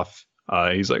races off,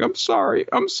 he's like, I'm sorry.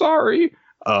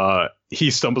 He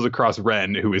stumbles across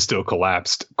Ren, who is still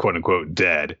collapsed, quote unquote,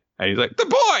 dead. And he's like, the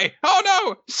boy! Oh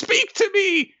no! Speak to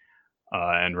me!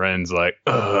 And Ren's like,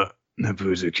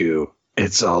 Nobutagu,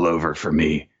 it's all over for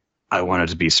me. I wanted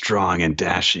to be strong and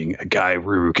dashing, a guy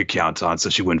Ruru could count on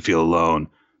so she wouldn't feel alone.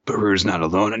 But Ruru's not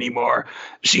alone anymore.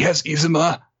 She has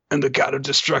Izuma and the god of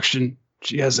destruction.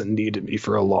 She hasn't needed me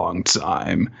for a long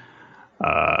time.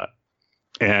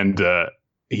 And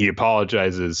he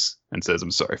apologizes and says, I'm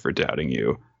sorry for doubting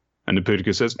you. And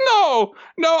Nobutagu says, No,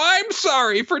 I'm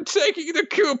sorry for taking the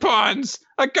coupons.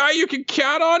 A guy you can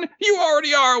count on? You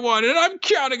already are one, and I'm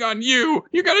counting on you.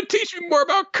 You gotta teach me more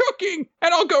about cooking,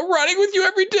 and I'll go running with you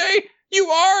every day. You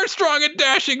are strong and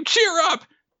dashing. Cheer up.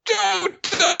 Don't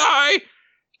die.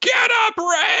 Get up,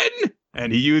 Ren!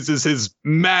 And he uses his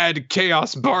mad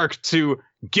chaos bark to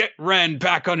get Ren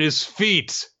back on his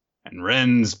feet. And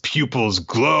Ren's pupils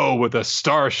glow with a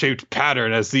star-shaped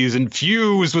pattern as these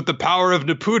infuse with the power of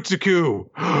Nobutagu.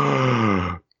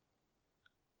 I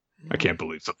can't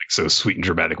believe something so sweet and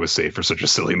dramatic was saved for such a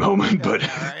silly moment, but...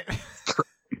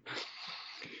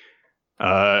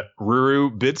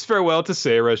 Ruru bids farewell to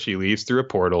Seira. She leaves through a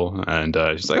portal, and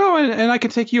she's like, and I can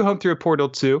take you home through a portal,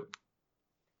 too.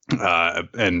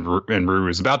 And Ruru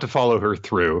is about to follow her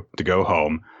through to go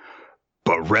home,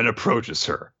 but Ren approaches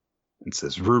her and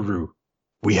says, Ruru,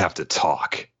 we have to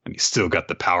talk. And he's still got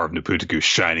the power of Nobutagu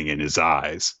shining in his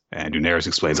eyes. And Daenerys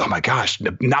explains, oh my gosh,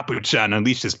 Nabu-chan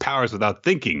unleashed his powers without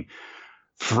thinking.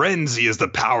 Frenzy is the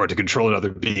power to control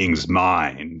another being's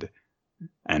mind.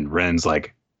 And Ren's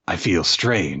like, I feel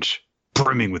strange,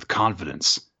 brimming with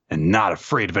confidence, and not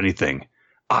afraid of anything.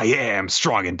 I am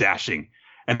strong and dashing.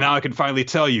 And now I can finally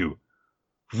tell you,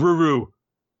 Ruru,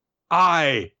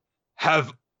 I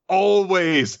have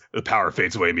always... The power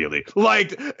fades away immediately.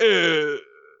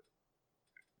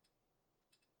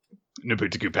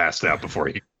 Nobutaku passed out before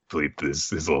he completed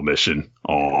his little mission.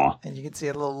 Aww. And you can see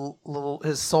a little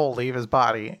his soul leave his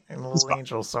body in a little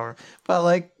angel soul. But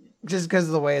like, just because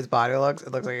of the way his body looks,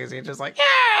 it looks like he's just like,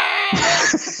 yeah!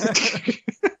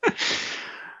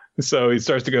 So he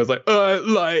starts to go, it's like,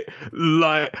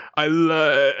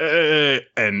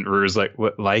 and Ruru's like,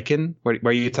 what, Lycan? What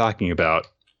are you talking about?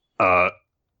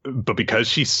 But because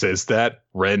she says that,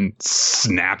 Ren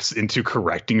snaps into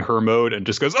correcting her mode and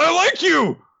just goes, I like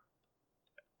you!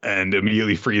 And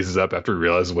immediately freezes up after he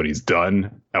realizes what he's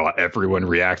done. Everyone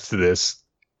reacts to this,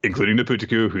 including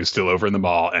Nobutaku, who's still over in the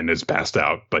mall and is passed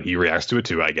out, but he reacts to it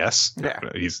too, I guess. Yeah.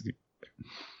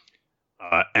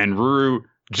 And Ruru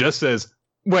just says,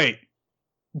 wait,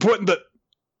 what in the...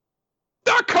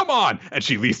 Oh, come on! And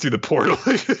she leaps through the portal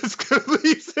and just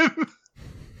leaves him.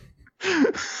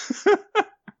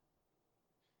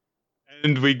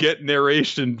 And we get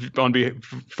narration from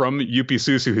Yuppie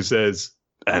Susu, who says,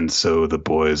 and so the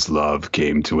boy's love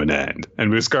came to an end.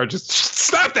 And Muskar just,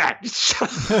 stop that!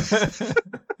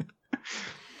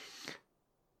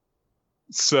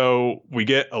 So we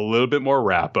get a little bit more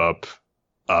wrap up.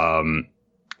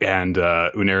 And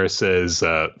Unera says,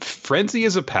 frenzy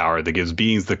is a power that gives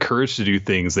beings the courage to do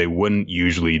things they wouldn't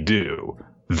usually do.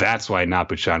 That's why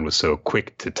Nappo-chan was so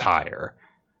quick to tire.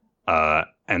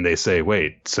 And they say,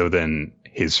 wait, so then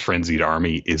his frenzied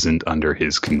army isn't under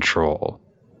his control.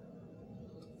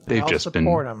 They've just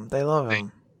support him. They love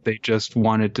him. They just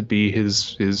wanted to be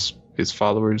his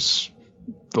followers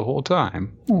the whole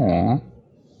time. Aww.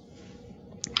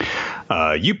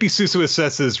 Yuppie Susu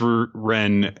assesses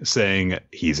Ren, saying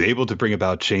he's able to bring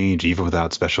about change even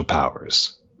without special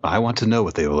powers. I want to know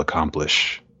what they will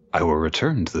accomplish. I will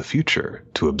return to the future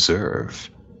to observe.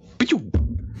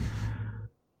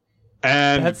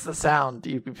 And that's the sound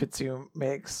Yuppie Pitsu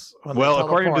makes. Well,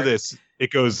 according to this,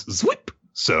 it goes zwip.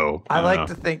 So I like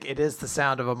to think it is the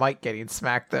sound of a mic getting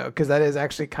smacked, though, because that is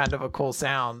actually kind of a cool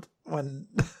sound when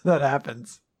that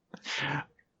happens.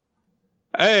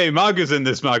 Hey, Maga's in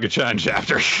this Magu-chan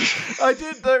chapter. I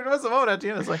did. There was a moment at the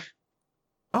end. It's like,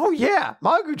 oh yeah,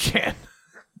 Magu-chan.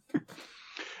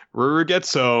 Ruru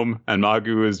gets home, and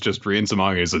Magu is just reading some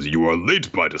manga. He says, "You are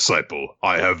late, my disciple.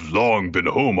 I have long been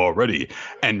home already."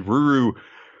 And Ruru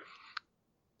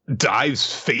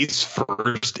dives face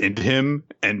first into him,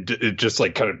 and it just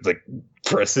like kind of like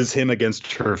presses him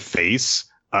against her face.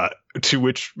 To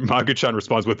which Magu-chan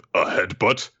responds with a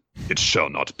headbutt. It shall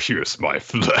not pierce my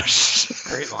flesh.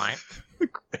 Great line.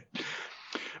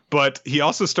 But he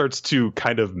also starts to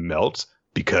kind of melt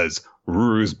because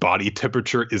Ruru's body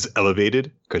temperature is elevated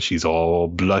because she's all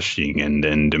blushing and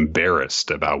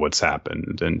embarrassed about what's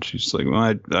happened. And she's like,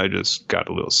 well, I just got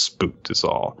a little spooked is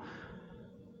all.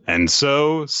 And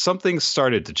so something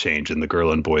started to change in the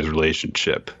girl and boy's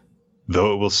relationship,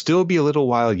 though it will still be a little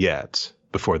while yet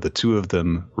before the two of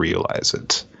them realize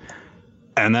it.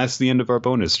 And that's the end of our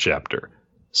bonus chapter.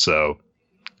 So,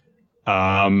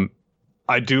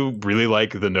 I do really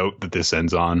like the note that this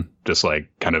ends on. Just like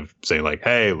kind of saying like,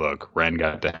 hey, look, Ren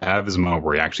got to have his moment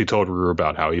where he actually told Ruru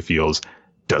about how he feels.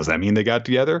 Does that mean they got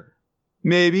together?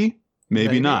 Maybe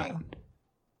not.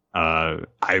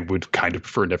 I would kind of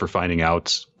prefer never finding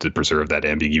out to preserve that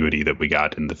ambiguity that we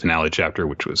got in the finale chapter,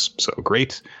 which was so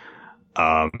great.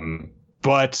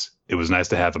 But it was nice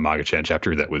to have a Magu-chan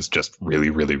chapter that was just really,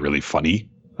 really, really funny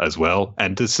as well.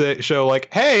 And to show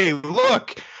like, hey,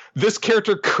 look, this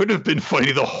character could have been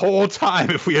funny the whole time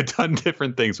if we had done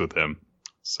different things with him.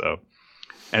 So,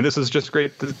 and this is just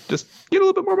great to just get a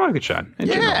little bit more Magu-chan.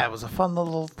 Yeah, it was a fun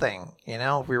little thing. You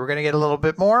know, if we were going to get a little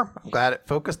bit more, I'm glad it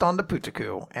focused on the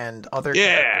Putaku and other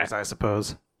characters, I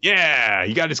suppose. Yeah,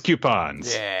 you got his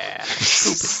coupons. Yeah.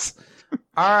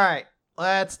 All right,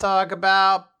 let's talk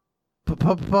about...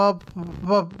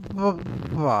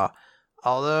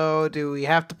 Although, do we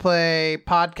have to play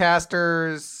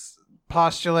podcasters,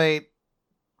 postulate,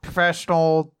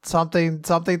 professional, something?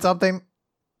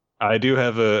 I do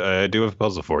have a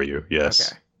puzzle for you.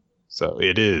 Yes. Okay. So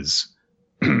it is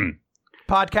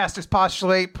podcasters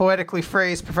postulate, poetically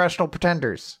phrase, professional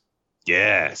pretenders.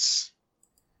 Yes.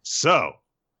 So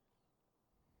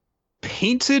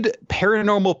painted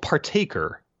paranormal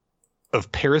partaker of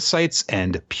parasites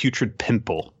and putrid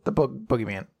pimple. The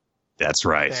boogeyman. That's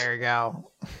right. There you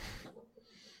go.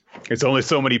 It's only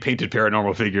so many painted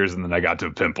paranormal figures, and then I got to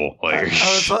a pimple. Like,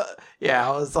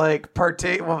 I was like,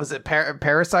 what was it?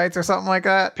 Parasites or something like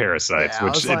that? Parasites,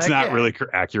 which it's not really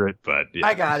accurate, but yeah.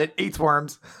 I got it. Eats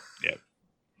worms. Yeah.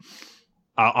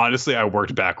 Honestly, I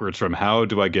worked backwards from how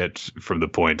do I get from the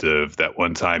point of that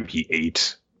one time he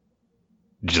ate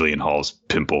Jillian Hall's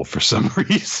pimple for some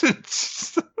reason.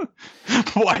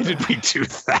 Why did we do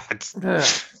that?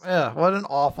 Yeah, what an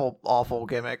awful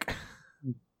gimmick.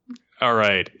 All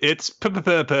right, it's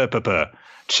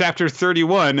chapter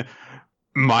 31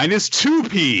 minus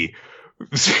 2p.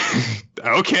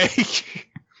 Okay.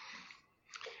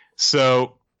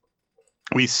 So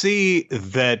we see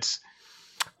that.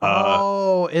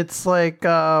 It's like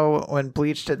when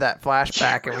Bleach did that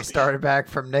flashback and we started back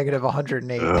from negative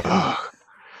 108.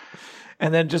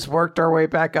 And then just worked our way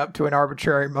back up to an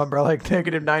arbitrary number like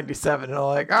negative 97. And I'm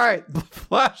like, all right, the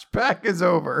flashback is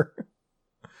over.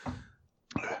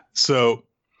 So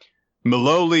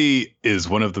Maloli is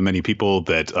one of the many people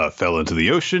that fell into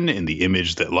the ocean in the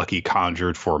image that Lucky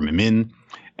conjured for Mimin.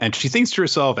 And she thinks to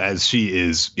herself as she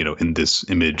is, in this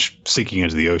image sinking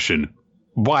into the ocean,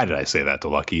 why did I say that to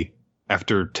Lucky?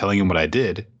 After telling him what I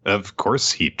did, of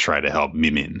course he'd try to help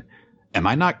Mimin. Am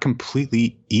I not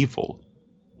completely evil?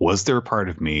 Was there a part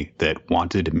of me that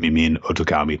wanted Mimin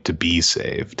Otogami to be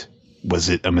saved? Was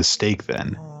it a mistake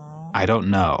then? I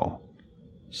don't know.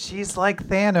 She's like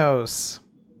Thanos.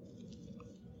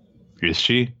 Is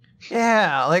she?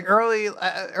 Yeah, like early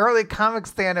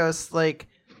comics Thanos, like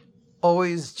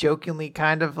always jokingly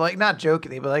kind of like, not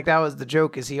jokingly, but like that was the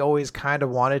joke, is he always kind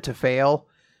of wanted to fail.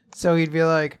 So he'd be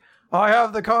like, I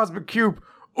have the cosmic cube.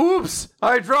 Oops,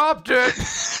 I dropped it.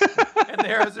 And the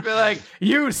heroes would be like,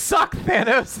 you suck,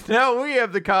 Thanos. Now we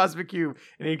have the cosmic cube.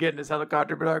 And he'd get in his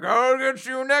helicopter and be like, I'll get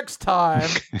you next time.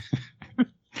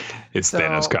 It's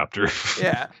Thanos copter.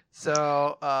 Yeah.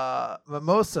 So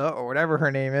Mimosa, or whatever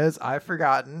her name is, I've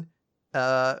forgotten,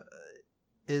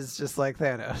 is just like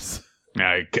Thanos.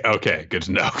 Okay, good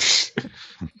to know.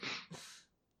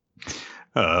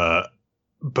 But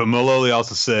Maloli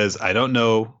also says, I don't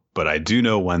know, but I do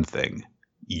know one thing.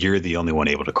 You're the only one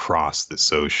able to cross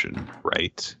this ocean,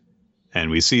 right? And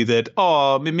we see that,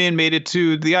 Mimin made it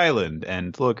to the island.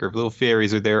 And look, her little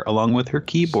fairies are there along with her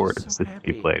keyboard that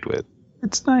she played with.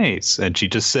 It's nice. And she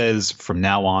just says, from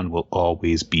now on, we'll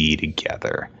always be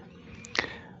together.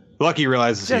 Lucky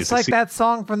realizes just like that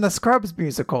song from the Scrubs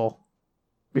musical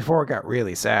before it got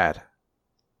really sad.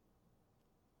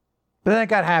 But then it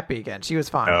got happy again. She was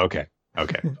fine. Oh, okay. All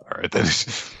right. Then.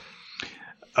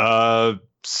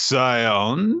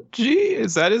 Sionji,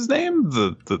 is that his name?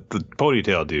 The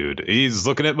ponytail dude. He's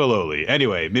looking at Maloli.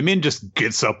 Anyway, Mimin just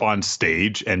gets up on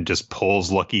stage and just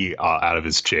pulls Lucky out of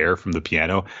his chair from the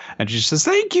piano. And she says,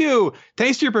 thank you.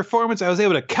 Thanks to your performance, I was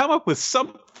able to come up with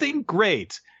something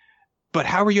great. But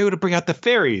how were you able to bring out the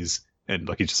fairies? And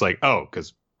Lucky's just like,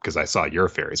 because I saw your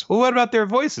fairies. Well, what about their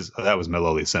voices? Oh, that was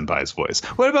Maloli Senpai's voice.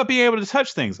 What about being able to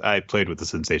touch things? I played with the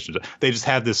sensation. They just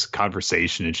have this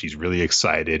conversation and she's really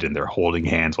excited and they're holding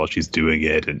hands while she's doing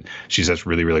it. And she's just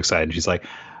really, really excited. And she's like,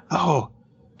 oh,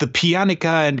 the pianica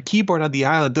and keyboard on the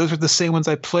island, those are the same ones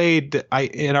I played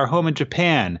in our home in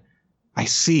Japan. I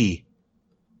see.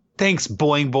 Thanks,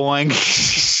 boing, boing.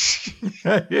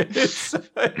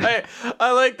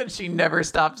 I like that she never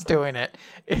stops doing it.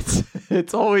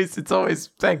 It's always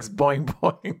thanks, boing,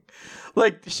 boing.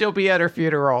 Like she'll be at her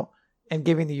funeral and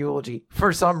giving the eulogy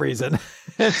for some reason.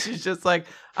 And she's just like,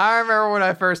 I remember when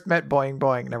I first met boing,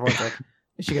 boing. And everyone's like,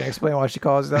 is she gonna explain why she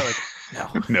calls that? Like,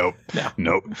 no.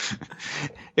 Nope.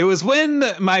 It was when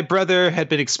my brother had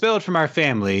been expelled from our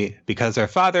family because our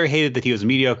father hated that he was a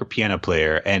mediocre piano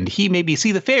player, and he made me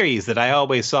see the fairies that I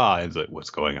always saw. And it's like, what's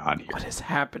going on here? What is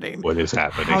happening?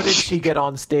 How did she get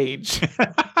on stage?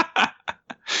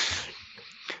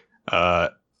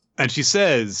 And she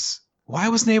says, why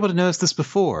wasn't I able to notice this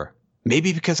before?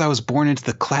 Maybe because I was born into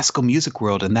the classical music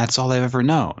world and that's all I've ever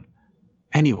known.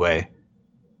 Anyway,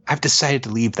 I've decided to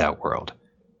leave that world.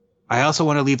 I also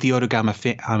want to leave the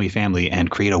Otogami family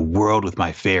and create a world with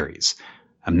my fairies.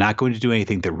 I'm not going to do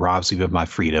anything that robs me of my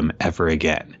freedom ever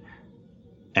again.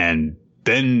 And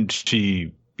then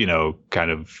she, kind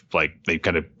of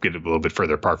get a little bit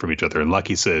further apart from each other. And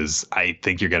Lucky says, I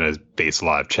think you're going to face a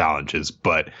lot of challenges,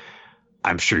 but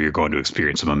I'm sure you're going to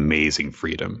experience some amazing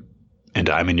freedom. And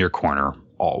I'm in your corner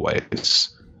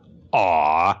always.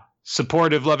 Aw,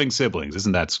 supportive, loving siblings.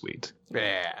 Isn't that sweet?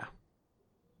 Yeah.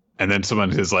 And then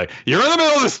someone is like, you're in the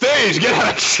middle of the stage. Get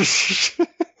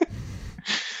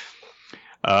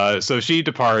out. So she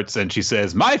departs and she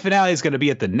says, my finale is going to be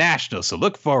at the National, so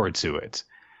look forward to it.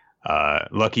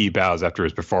 Lucky bows after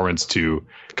his performance to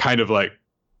kind of like,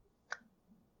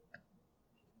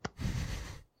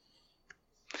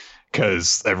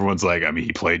 because everyone's like,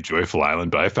 he played Joyful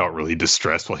Island, but I felt really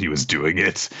distressed while he was doing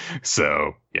it.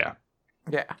 So, yeah.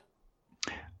 Yeah.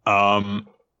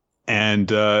 And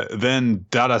then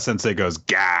Dada Sensei goes,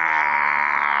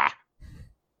 gah!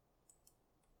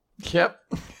 Yep.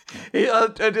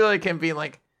 I do like him being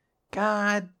like,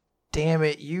 God damn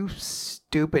it, you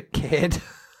stupid kid.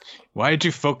 Why did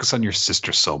you focus on your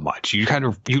sister so much? You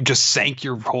just sank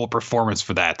your whole performance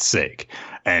for that sake.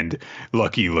 And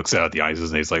Lucky looks out at the eyes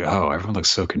and he's like, oh, everyone looks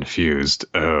so confused.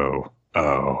 Oh.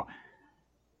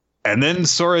 And then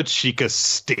Sora Chica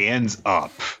stands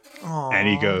up. Aww. And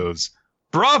he goes,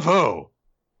 bravo!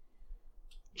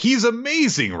 He's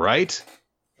amazing, right?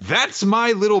 That's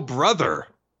my little brother.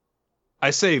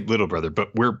 I say little brother,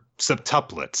 but we're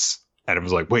septuplets. And it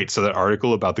was like, wait, so that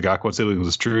article about the Gakuen siblings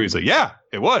was true? He's like, yeah,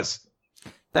 it was.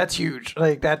 That's huge.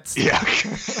 Like, that's... Yeah.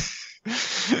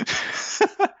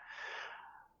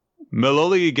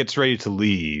 Maloli gets ready to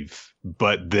leave,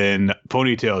 but then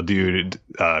Ponytail Dude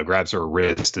grabs her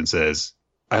wrist and says,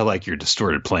 I like your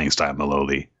distorted playing style,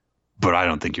 Maloli, but I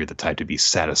don't think you're the type to be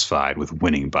satisfied with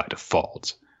winning by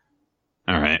default.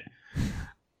 All right.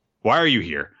 Why are you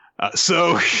here?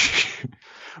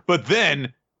 But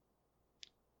then,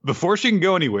 before she can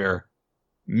go anywhere,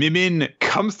 Mimin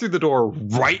comes through the door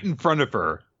right in front of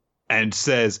her and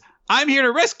says, I'm here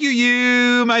to rescue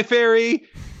you, my fairy.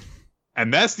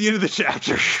 And that's the end of the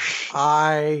chapter.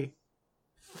 I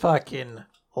fucking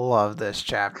love this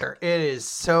chapter. It is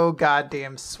so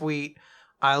goddamn sweet.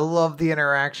 I love the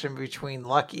interaction between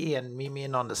Lucky and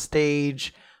Mimin on the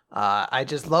stage. I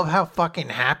just love how fucking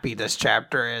happy this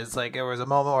chapter is. Like, there was a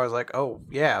moment where I was like, oh,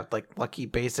 yeah, like, Lucky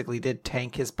basically did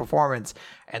tank his performance.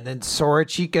 And then Sora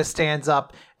Chica stands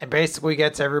up and basically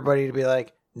gets everybody to be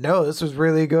like, no, this was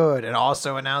really good. And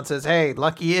also announces, hey,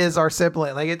 Lucky is our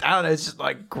sibling. Like, I don't know, it's just,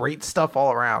 like, great stuff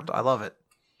all around. I love it.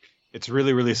 It's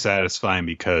really, really satisfying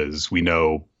because we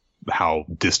know how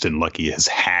distant Lucky has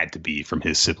had to be from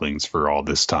his siblings for all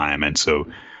this time. And so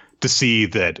to see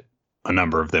that a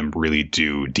number of them really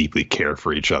do deeply care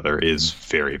for each other is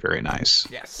very, very nice.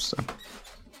 Yes.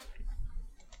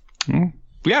 So,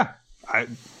 yeah,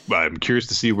 I'm curious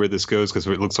to see where this goes because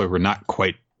it looks like we're not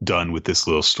quite done with this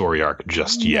little story arc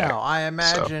just yet. No, I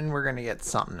imagine we're going to get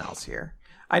something else here.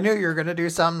 I knew you were going to do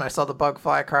something. I saw the bug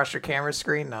fly across your camera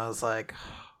screen and I was like,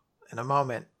 in a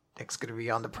moment, Nick's going to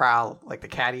be on the prowl like the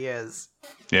cat he is.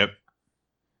 Yep.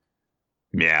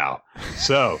 Meow.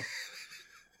 So...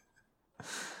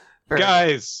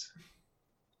 Guys,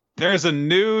 there's a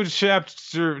new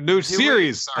chapter,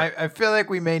 series. I feel like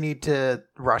we may need to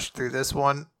rush through this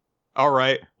one. All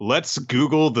right, let's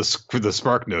Google the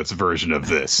Spark Notes version of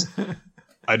this.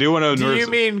 I do want to. Do you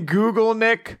mean Google,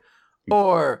 Nick,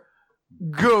 or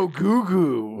go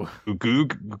Goo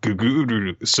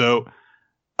Goo? So,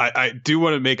 I do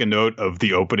want to make a note of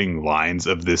the opening lines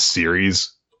of this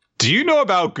series. Do you know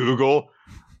about Google?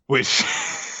 Which.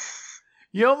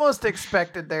 You almost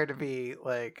expected there to be,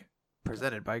 like,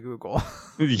 presented by Google.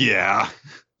 Yeah.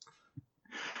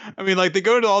 I mean, like, they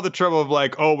go to all the trouble of,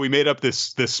 like, oh, we made up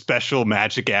this special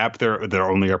magic app that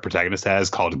only our protagonist has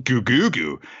called Goo Goo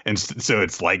Goo. And so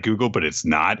it's like Google, but it's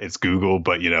not. It's Google,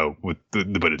 but, you know,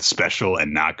 but it's special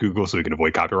and not Google, so we can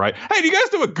avoid copyright. Hey, do you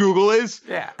guys know what Google is?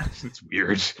 Yeah. It's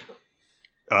weird.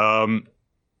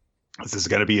 This is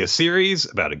going to be a series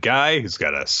about a guy who's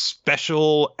got a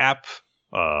special app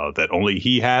that only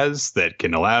he has that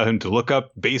can allow him to look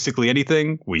up basically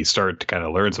anything. We start to kind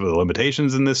of learn some of the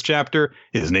limitations in this chapter.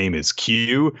 His name is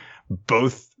Q,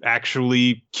 both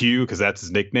actually Q because that's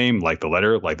his nickname, like the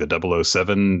letter, like the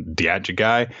 007 Diachi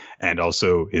guy. And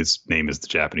also his name is the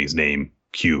Japanese name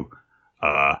Q.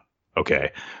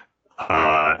 Okay.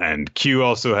 And Q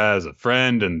also has a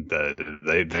friend and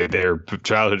they're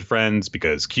childhood friends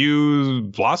because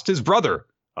Q lost his brother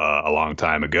a long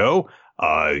time ago.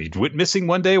 He went missing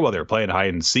one day while they were playing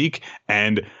hide and seek,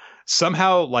 and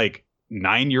somehow, like,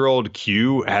 9-year-old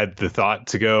Q had the thought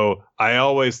to go, I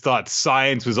always thought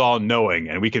science was all knowing,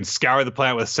 and we can scour the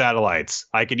planet with satellites.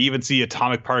 I can even see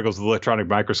atomic particles with electronic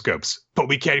microscopes, but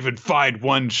we can't even find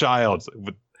one child.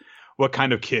 What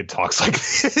kind of kid talks like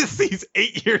this? He's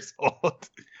 8 years old.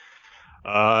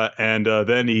 And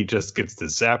then he just gets to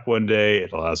zap one day.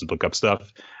 It allows him to look up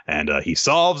stuff. And he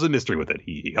solves a mystery with it.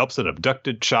 He helps an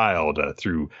abducted child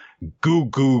through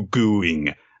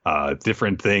gooing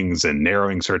different things and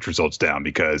narrowing search results down.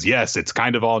 Because, yes, it's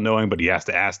kind of all-knowing, but he has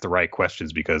to ask the right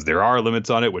questions because there are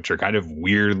limits on it, which are kind of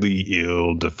weirdly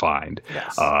ill-defined.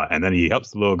 Yes. And then he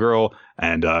helps the little girl.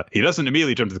 And he doesn't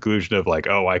immediately jump to the conclusion of, like,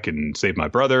 oh, I can save my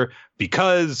brother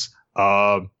because...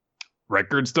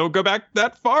 records don't go back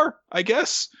that far, I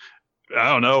guess.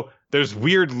 I don't know. There's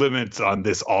weird limits on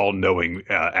this all-knowing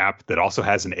app that also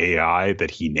has an AI that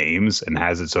he names and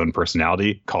has its own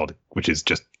personality which is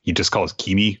just he just calls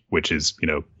Kimi, which is,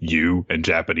 you in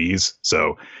Japanese.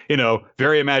 So,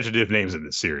 very imaginative names in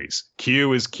this series.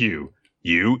 Q is Q.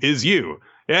 U is you.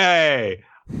 Yay!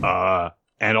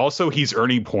 And also he's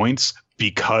earning points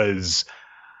because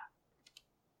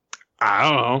I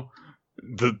don't know.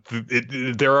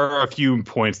 There are a few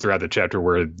points throughout the chapter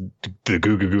where the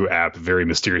Goo Goo Goo app very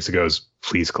mysteriously goes,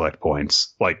 "Please collect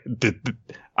points." The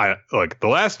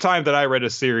last time that I read a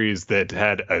series that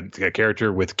had a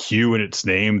character with Q in its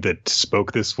name that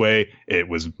spoke this way, it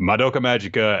was Madoka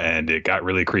Magica, and it got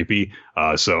really creepy.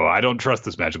 So I don't trust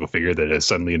this magical figure that has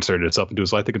suddenly inserted itself into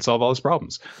his life that can solve all his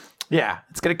problems. Yeah,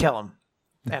 it's gonna kill him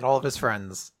and all of his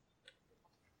friends.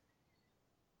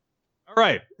 All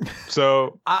right,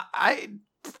 so I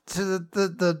to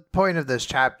the point of this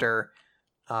chapter,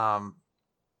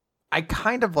 I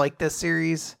kind of like this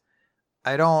series.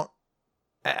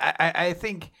 I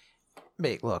think,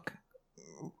 mate, look,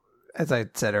 as I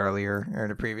said earlier or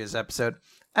in a previous episode,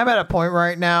 I'm at a point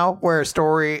right now where a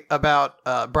story about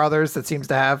brothers that seems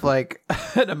to have like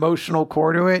an emotional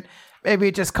core to it, maybe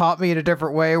it just caught me in a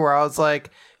different way where I was like,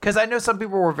 because I know some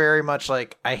people were very much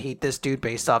like, I hate this dude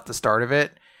based off the start of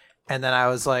it. And then I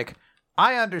was like,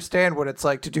 I understand what it's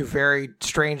like to do very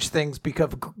strange things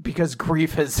because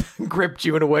grief has gripped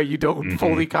you in a way you don't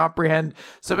fully comprehend.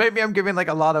 So maybe I'm giving like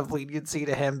a lot of leniency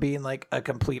to him being like a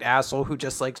complete asshole who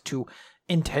just likes to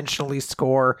intentionally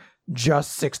score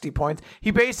just 60 points.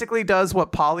 He basically does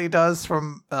what Polly does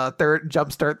from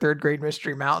Jumpstart Third Grade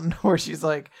Mystery Mountain, where she's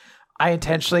like, I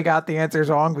intentionally got the answers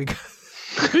wrong because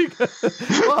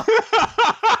well,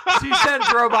 she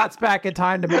sends robots back in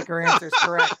time to make her answers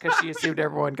correct because she assumed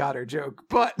everyone got her joke.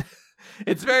 But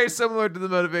it's very similar to the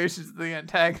motivations of the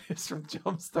antagonist from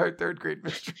Jumpstart Third Grade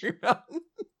Mystery Mountain.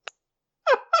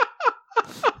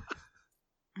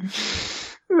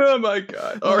 Oh my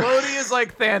god. Melody is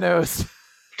like Thanos.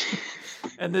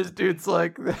 And this dude's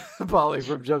like Polly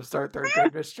from Jumpstart Third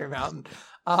Grade Mystery Mountain.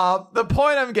 The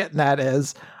point I'm getting at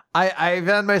is I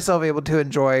found myself able to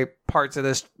enjoy parts of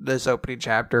this opening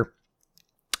chapter.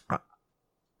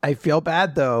 I feel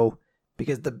bad though,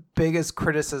 because the biggest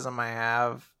criticism I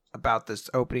have about this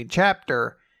opening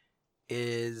chapter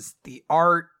is the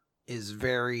art is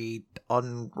very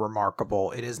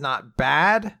unremarkable. It is not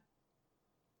bad,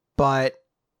 but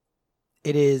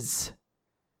it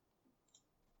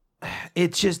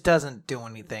just doesn't do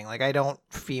anything. Like, I don't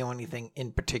feel anything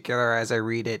in particular as I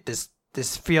read it.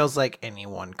 This feels like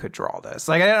anyone could draw this.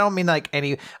 Like, I don't mean like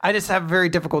I just have a very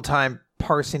difficult time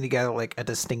parsing together like a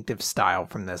distinctive style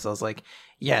from this. I was like,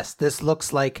 yes, this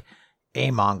looks like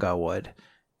a manga would.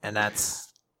 And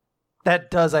that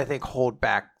does, I think, hold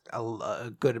back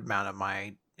a good amount of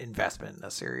my investment in the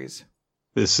series.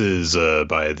 This is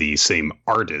by the same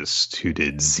artist who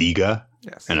did Ziga.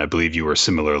 Yes. And I believe you were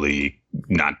similarly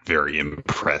not very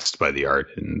impressed by the art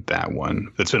in that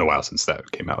one. It's been a while since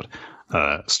that came out.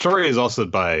 Story is also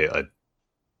by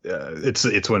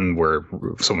it's one where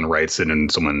someone writes it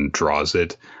and someone draws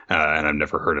it, and I've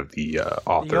never heard of the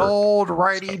author. The old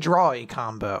righty-drawy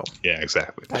combo. Yeah,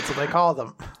 exactly. That's what they call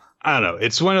them. I don't know.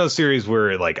 It's one of those series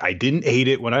where, like, I didn't hate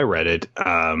it when I read it.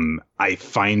 I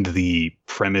find the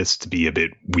premise to be a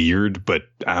bit weird, but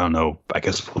I don't know. I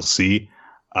guess we'll see.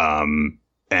 And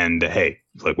hey,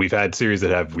 like, we've had series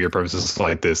that have weird premises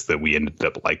like this that we ended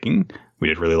up liking. We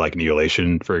did really like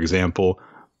Annihilation, for example.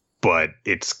 But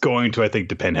it's going to, I think,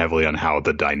 depend heavily on how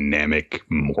the dynamic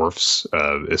morphs,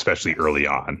 especially early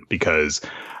on, because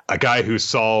a guy who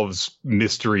solves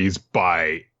mysteries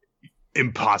by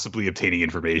impossibly obtaining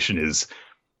information is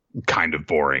kind of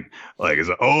boring. Like, it's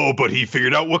like, oh, but he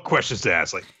figured out what questions to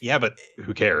ask. Like, yeah, but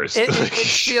who cares? It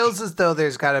feels as though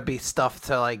there's got to be stuff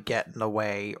to like get in the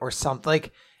way or something.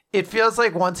 Like, it feels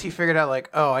like once he figured out, like,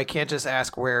 oh, I can't just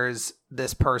ask where's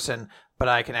this person, but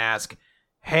I can ask,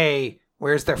 hey,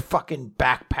 where's their fucking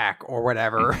backpack or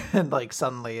whatever, and like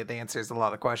suddenly it answers a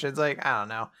lot of questions. Like, I don't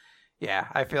know. Yeah,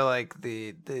 I feel like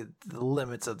the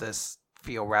limits of this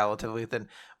feel relatively thin.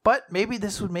 But maybe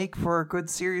this would make for a good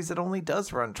series that only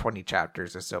does run 20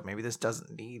 chapters or so. Maybe this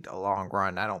doesn't need a long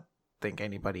run. I don't think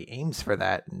anybody aims for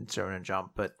that in Shonen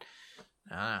Jump, but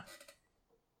I don't know.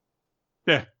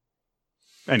 Yeah.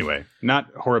 Anyway, not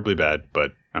horribly bad,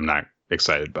 but I'm not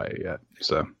excited by it yet.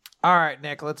 So, all right,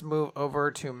 Nick, let's move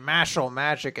over to Mashle,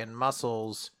 Magic, and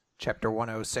Muscles, Chapter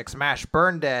 106, Mash,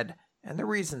 Burn Dead, and the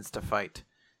Reasons to Fight.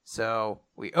 So,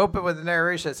 we open with a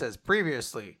narration that says,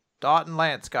 previously, Dot and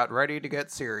Lance got ready to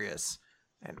get serious,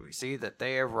 and we see that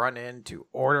they have run into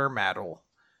Order Maddle.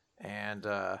 And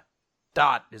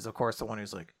Dot is, of course, the one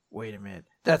who's like, wait a minute,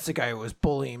 that's the guy who was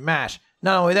bullying Mash.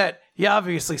 Not only that, he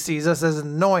obviously sees us as an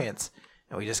annoyance.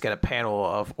 And we just get a panel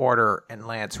of Order and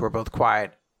Lance who are both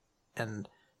quiet, and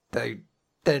they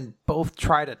then both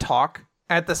try to talk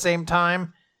at the same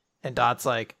time, and Dot's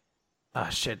like, oh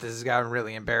shit, this has gotten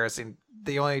really embarrassing.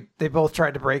 They both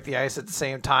tried to break the ice at the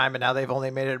same time, and now they've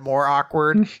only made it more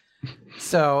awkward.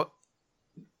 So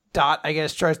Dot, I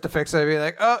guess, tries to fix it and be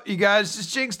like, oh, you guys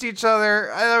just jinxed each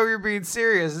other. I thought we were being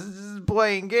serious. This is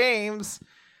playing games.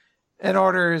 And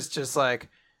Order is just like,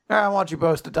 I want you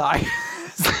both to die.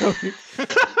 So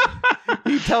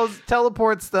he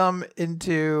teleports them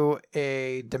into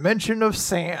a dimension of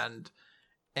sand.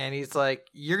 And he's like,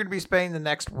 you're going to be spending the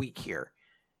next week here.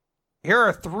 Here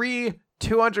are 3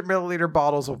 200 milliliter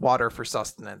bottles of water for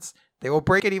sustenance. They will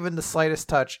break at even the slightest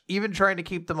touch. Even trying to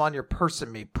keep them on your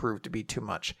person may prove to be too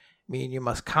much, meaning you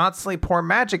must constantly pour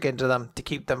magic into them to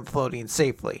keep them floating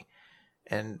safely.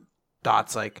 And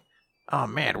Dot's like, oh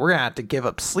man, we're going to have to give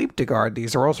up sleep to guard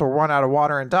these or else we'll run out of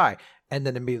water and die. And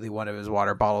then immediately one of his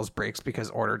water bottles breaks because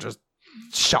Order just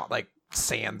shot like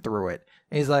sand through it.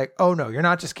 And he's like, oh no, you're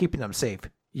not just keeping them safe.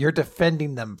 You're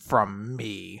defending them from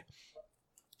me.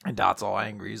 And Dot's all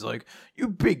angry. He's like, you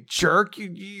big jerk.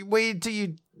 You wait till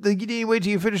you need to wait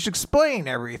till you finish explaining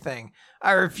everything.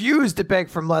 I refuse to beg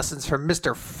for lessons from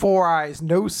Mr. Four Eyes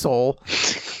No Soul.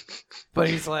 But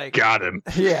he's like, got him.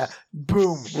 Yeah,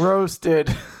 boom,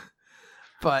 roasted.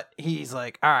 But he's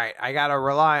like, all right, I got to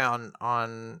rely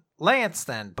on Lance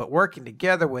then. But working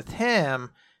together with him,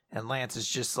 and Lance is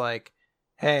just like,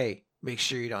 hey, make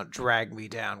sure you don't drag me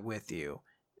down with you.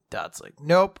 Dot's like,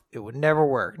 nope, it would never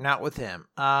work. Not with him.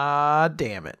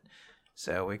 Damn it.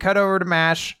 So we cut over to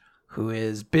Mash, who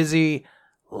is busy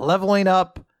leveling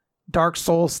up Dark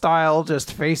Souls style,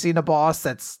 just facing a boss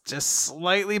that's just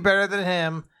slightly better than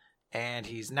him. And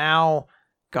he's now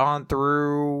gone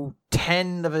through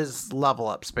 10 of his level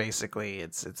ups, basically.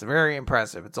 It's very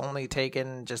impressive. It's only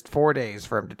taken just 4 days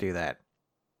for him to do that.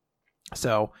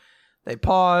 So they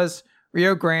pause.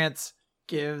 Rio Grants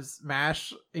gives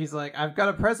Mash, he's like, I've got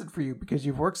a present for you because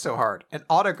you've worked so hard. An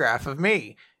autograph of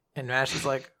me. And Mash is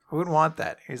like, who would want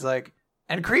that? He's like,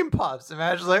 and cream puffs. And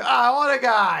Mash is like, what a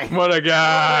guy. What a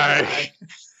guy.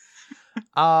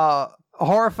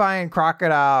 Horrifying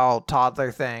crocodile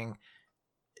toddler thing.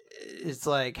 It's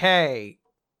like, hey,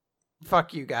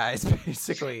 fuck you guys,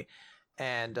 basically.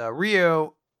 And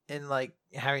Rio, in like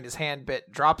having his hand bit,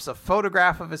 drops a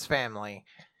photograph of his family.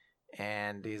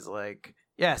 And he's like,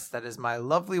 yes, that is my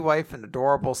lovely wife and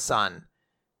adorable son.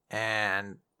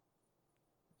 And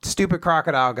stupid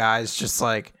crocodile guy's just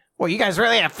like, well, you guys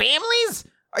really have families?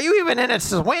 Are you even in it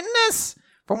to win this?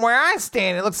 From where I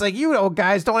stand, it looks like you old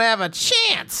guys don't have a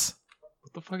chance.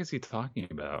 What the fuck is he talking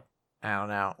about? I don't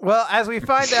know. Well, as we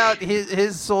find out,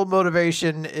 his sole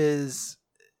motivation is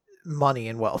money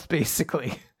and wealth,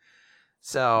 basically.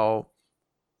 So,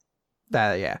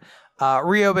 yeah.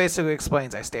 Rio basically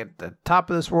explains, I stand at the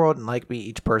top of this world, and like me,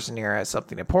 each person here has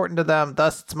something important to them.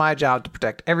 Thus, it's my job to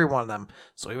protect every one of them.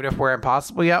 So even if we're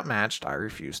impossibly outmatched, I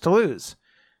refuse to lose.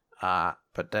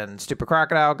 But then stupid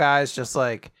crocodile guy's just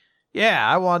like, yeah,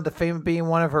 I wanted the fame of being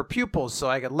one of her pupils so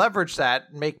I could leverage that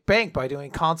and make bank by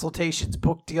doing consultations,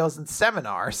 book deals, and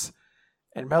seminars.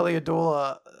 And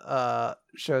Meliadula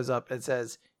shows up and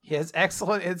says, he has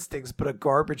excellent instincts, but a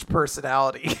garbage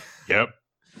personality. Yep.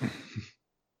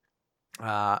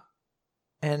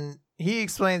 And he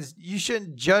explains, you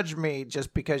shouldn't judge me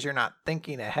just because you're not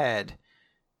thinking ahead.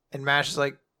 And Mash is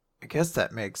like, I guess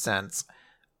that makes sense.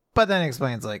 But then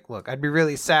explains, like, look, I'd be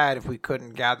really sad if we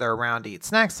couldn't gather around to eat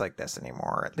snacks like this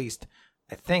anymore. Or at least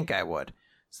I think I would.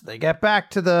 So they get back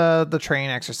to the train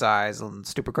exercise, and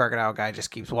stupid crocodile guy just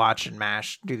keeps watching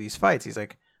Mash do these fights. He's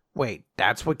like, wait,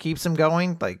 that's what keeps him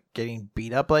going? Like, getting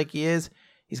beat up like he is?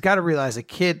 He's got to realize a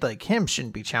kid like him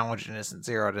shouldn't be challenging Innocent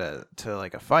Zero to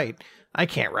like a fight. I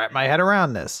can't wrap my head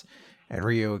around this. And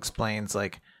Ryu explains,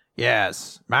 like,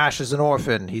 yes, Mash is an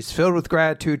orphan. He's filled with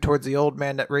gratitude towards the old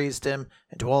man that raised him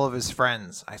and to all of his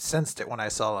friends. I sensed it when I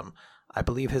saw him. I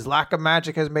believe his lack of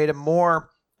magic has made him more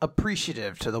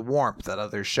appreciative to the warmth that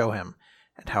others show him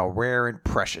and how rare and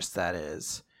precious that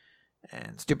is.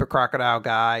 And stupid crocodile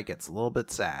guy gets a little bit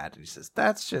sad. He says,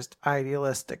 that's just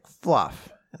idealistic fluff.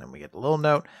 And then we get a little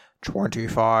note,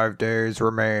 25 days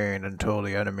remain until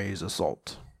the enemy's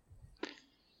assault.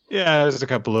 Yeah, there's a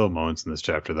couple little moments in this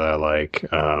chapter that I like.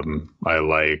 I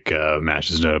like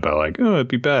Mash's note about, like, oh, it'd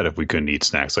be bad if we couldn't eat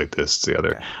snacks like this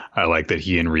together. Yeah. I like that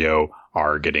he and Rio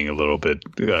are getting a little bit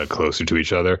closer to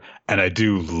each other. And I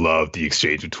do love the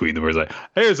exchange between them where it's like,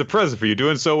 hey, here's a present for you,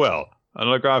 doing so well. An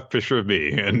autographed picture of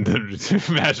me. And then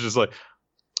Mash is just like,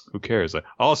 who cares? Like,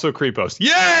 also creep post.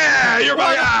 Yeah, you're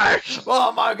my guy.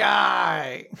 Oh, my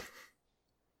guy.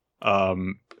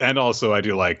 And also, I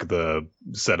do like the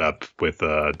setup with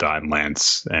Don,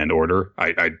 Lance, and Order.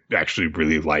 I actually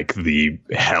really like the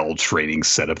hell training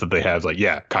setup that they have. Like,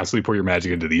 yeah, constantly pour your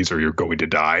magic into these or you're going to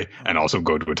die, and also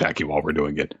go to attack you while we're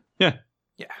doing it. Yeah.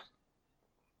 Yeah.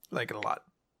 Like it a lot.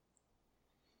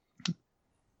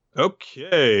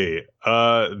 Okay.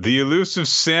 The Elusive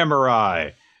Samurai.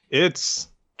 It's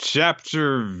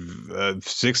chapter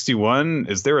 61.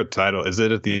 Is there a title? Is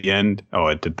it at the end? Oh,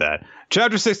 I did that.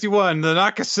 Chapter 61, the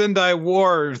Nakasendai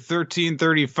War,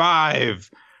 1335.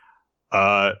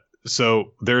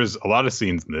 So there's a lot of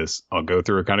scenes in this. I'll go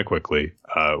through it kind of quickly.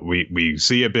 We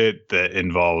see a bit that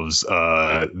involves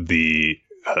Kiyohara,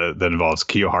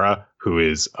 who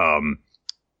is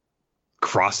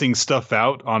crossing stuff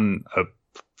out on a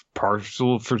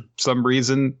parcel for some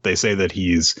reason. They say that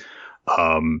he's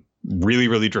really,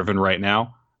 really driven right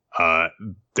now.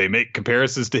 They make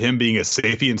comparisons to him being a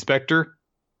safety inspector.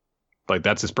 Like,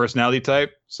 that's his personality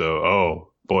type. So,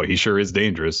 oh boy, he sure is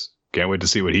dangerous. Can't wait to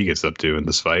see what he gets up to in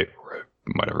this fight. Or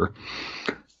whatever.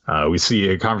 We see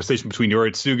a conversation between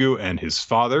Yoritsugu and his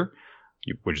father,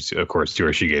 which is, of course,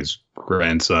 Yoroshige's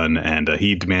grandson, and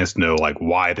he demands to know, like,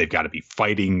 why they've got to be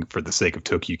fighting for the sake of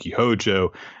Tokiyuki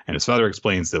Hojo. And his father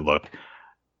explains that, look,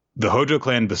 the Hojo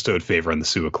clan bestowed favor on the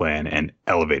Suwa clan and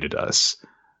elevated us.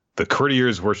 The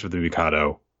courtiers worship the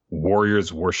Mikado.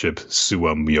 Warriors worship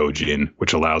Suwa Myojin,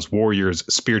 which allows warriors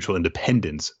spiritual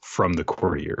independence from the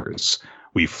courtiers.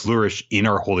 We flourish in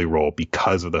our holy role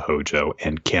because of the Hojo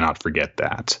and cannot forget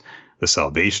that. The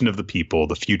salvation of the people,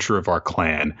 the future of our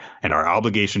clan, and our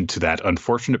obligation to that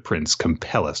unfortunate prince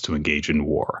compel us to engage in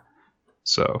war.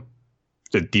 So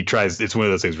he tries. It's one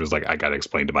of those things where it's like, I got to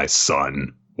explain to my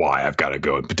son why I've got to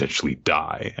go and potentially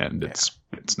die. And it's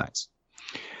nice.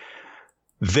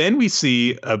 Then we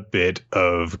see a bit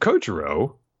of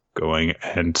Kojiro going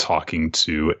and talking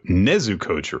to Nezu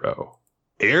Kojiro,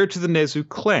 heir to the Nezu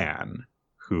clan,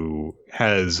 who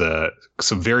has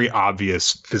some very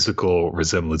obvious physical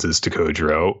resemblances to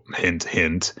Kojiro, hint,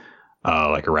 hint,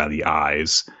 like around the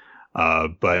eyes.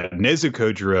 But Nezu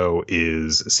Kojiro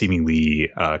is seemingly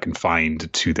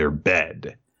confined to their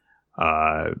bed.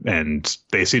 And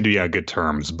they seem to be on good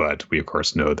terms, but we, of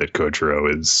course, know that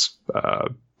Kojiro is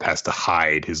has to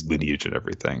hide his lineage and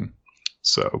everything.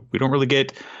 So we don't really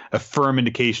get a firm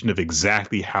indication of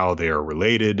exactly how they are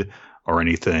related or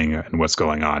anything and what's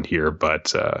going on here,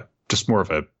 but just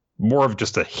more of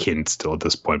just a hint still at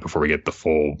this point before we get the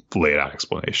full laid out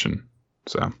explanation.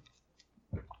 So,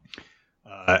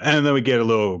 and then we get a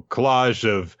little collage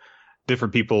of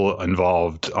different people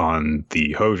involved on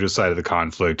the Hojo side of the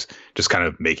conflict, just kind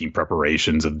of making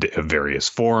preparations of various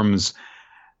forms.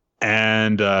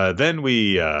 And then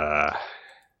we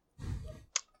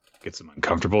get some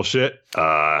uncomfortable shit.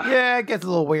 Yeah, it gets a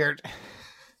little weird.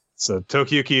 So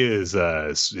Tokiyuki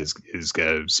is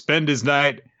gonna spend his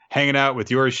night hanging out with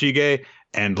Yorishige,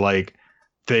 and like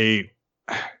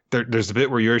there's a bit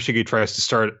where Yorishige tries to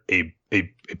start a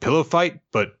pillow fight,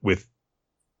 but with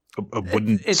a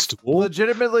wooden stool. It's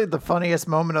legitimately the funniest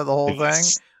moment of the whole thing.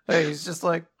 Hey, he's just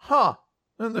like, huh,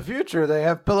 in the future they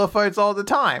have pillow fights all the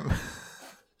time.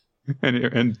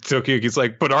 And Tokiyuki's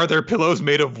like, but are there pillows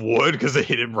made of wood? Because they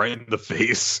hit him right in the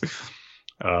face.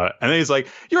 And then he's like,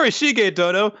 Yorishige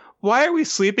Dono, why are we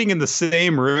sleeping in the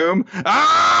same room?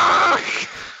 Ah!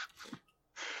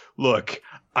 Look,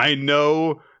 I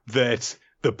know that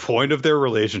the point of their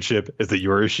relationship is that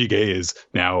Yorishige is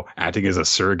now acting as a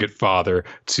surrogate father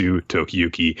to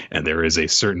Tokiyuki, and there is a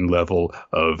certain level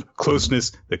of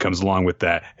closeness that comes along with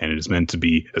that, and it is meant to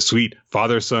be a sweet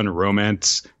father-son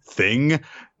romance thing.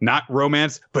 Not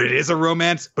romance, but it is a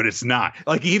romance, but it's not.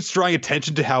 Like, he keeps drawing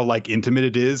attention to how, like, intimate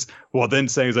it is, while then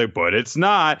saying, it's like, but it's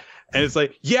not. And it's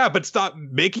like, yeah, but stop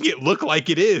making it look like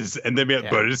it is. And then,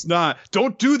 but it's not.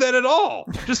 Don't do that at all.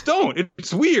 Just don't.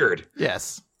 It's weird.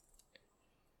 Yes.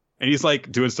 And he's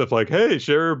like doing stuff like, hey,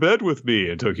 share a bed with me.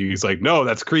 And Tokiyuki's like, no,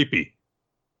 that's creepy.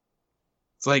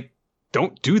 It's like,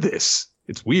 don't do this.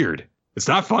 It's weird. It's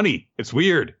not funny. It's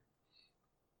weird.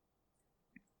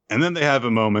 And then they have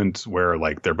a moment where,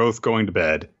 like, they're both going to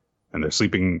bed and they're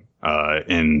sleeping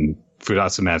in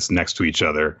futatsu mats next to each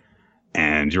other.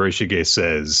 And Yorishige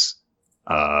says,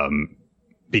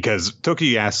 because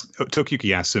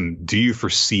Tokiyuki asks him, do you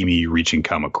foresee me reaching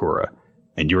Kamakura?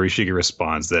 And Yorishige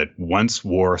responds that once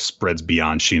war spreads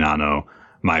beyond Shinano,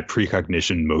 my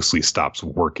precognition mostly stops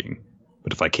working.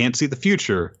 But if I can't see the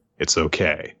future, it's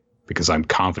okay, because I'm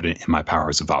confident in my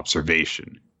powers of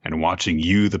observation. And watching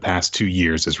you the past 2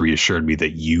 years has reassured me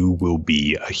that you will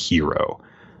be a hero.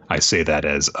 I say that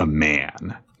as a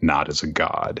man, not as a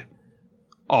god.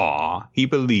 Aw, he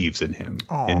believes in him.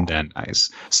 Aw. Isn't that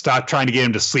nice? Stop trying to get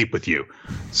him to sleep with you.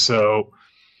 So,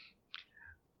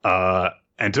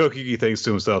 and Tokiyuki thinks to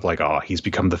himself, like, oh, he's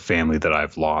become the family that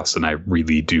I've lost, and I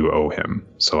really do owe him.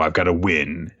 So I've got to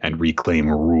win and reclaim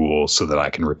rule so that I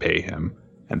can repay him.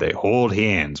 And they hold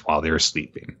hands while they're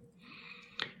sleeping.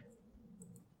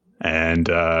 And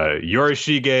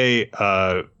Yorishige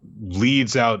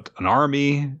leads out an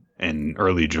army in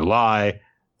early July,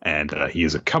 and he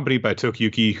is accompanied by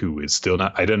Tokiyuki, who is still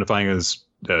not identifying as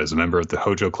a member of the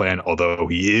Hojo clan, although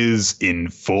he is in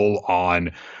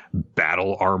full-on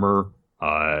battle armor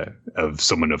of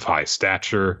someone of high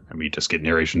stature. And we just get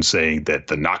narration saying that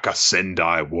the Naka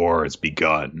Sendai War has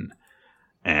begun.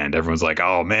 And everyone's like,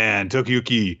 oh man,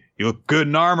 Tokiyuki, you look good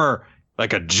in armor,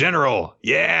 like a general.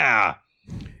 Yeah.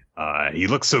 He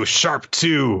looks so sharp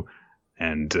too.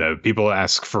 And people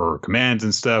ask for commands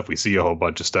and stuff. We see a whole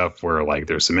bunch of stuff where like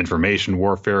there's some information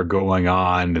warfare going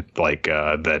on, like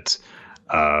that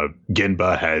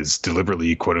Genba has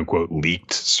deliberately, quote unquote,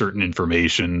 leaked certain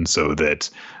information so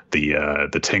that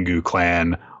the Tengu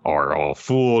clan are all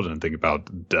fooled and think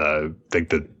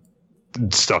that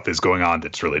stuff is going on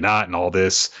that's really not, and all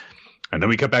this. And then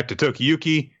we come back to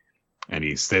Tokiyuki, and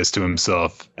he says to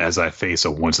himself, as I face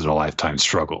a once-in-a-lifetime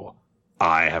struggle,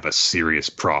 I have a serious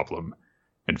problem.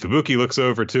 And Fubuki looks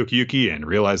over at Tokiyuki and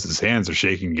realizes his hands are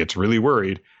shaking and gets really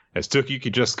worried, as Tokiyuki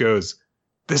just goes,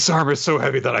 this armor is so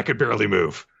heavy that I could barely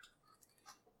move.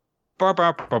 Bum,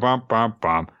 bum, bum, bum, bum,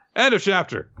 bum. End of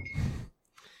chapter.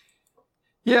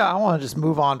 Yeah, I want to just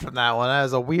move on from that one. That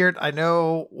is a weird, I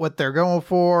know what they're going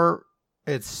for.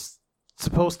 It's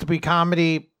supposed to be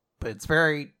comedy, but it's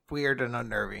very weird and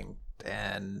unnerving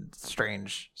and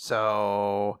strange.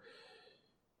 So,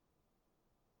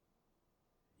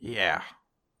 yeah.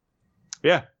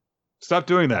 Yeah. Stop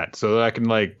doing that so that I can,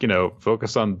 like,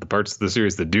 focus on the parts of the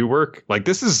series that do work. Like,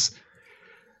 like,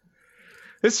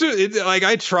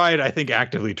 I tried, I think,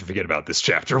 actively to forget about this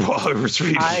chapter while I was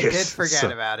reading it. I did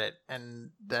forget about it.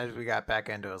 And as we got back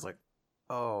into it, I was like,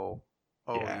 oh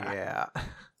yeah.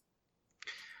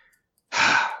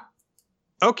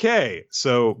 Okay,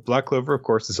 so Black Clover, of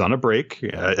course, is on a break,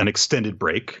 an extended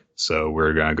break. So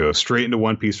we're going to go straight into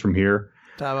One Piece from here.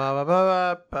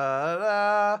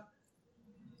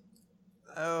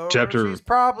 Oh, chapter, she's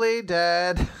probably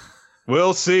dead.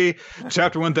 We'll see.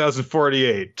 Chapter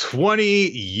 1048, 20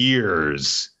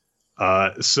 years.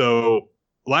 So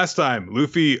last time,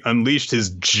 Luffy unleashed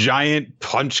his giant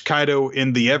punch Kaido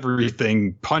in the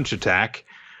everything punch attack,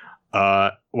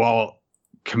 while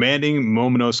commanding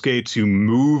Momonosuke to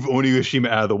move Onigashima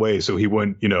out of the way so he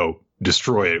wouldn't,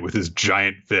 destroy it with his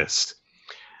giant fist.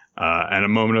 And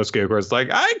Momonosuke, of course, is like,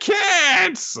 I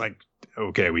can't! It's like,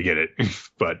 okay, we get it.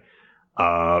 But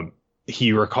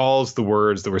he recalls the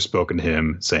words that were spoken to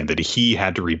him, saying that he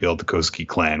had to rebuild the Kozuki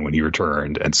clan when he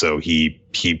returned. And so he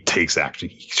takes action.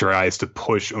 He tries to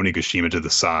push Onigashima to the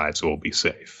side so we'll be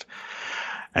safe.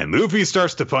 And Luffy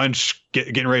starts to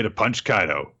getting ready to punch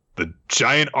Kaido. The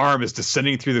giant arm is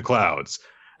descending through the clouds.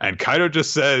 And Kaido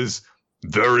just says,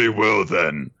 very well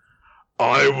then,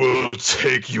 I will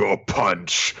take your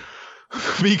punch.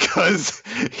 Because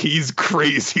he's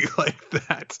crazy like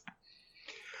that.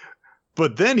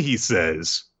 But then he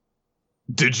says,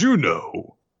 did you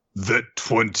know that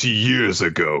 20 years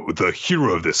ago the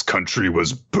hero of this country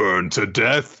was burned to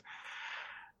death?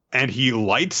 And he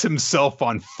lights himself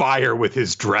on fire with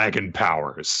his dragon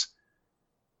powers,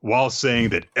 while saying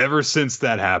that ever since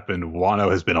that happened,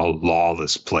 Wano has been a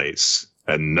lawless place.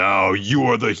 And now you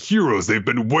are the heroes they've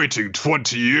been waiting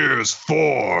 20 years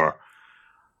for.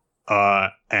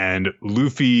 And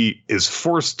Luffy is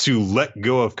forced to let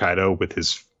go of Kaido with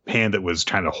his hand that was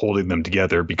kind of holding them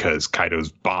together because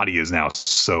Kaido's body is now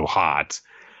so hot.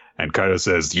 And Kaido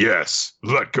says, yes,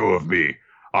 let go of me.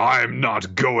 I'm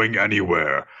not going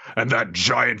anywhere. And that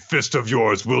giant fist of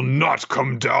yours will not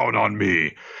come down on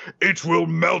me. It will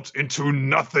melt into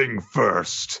nothing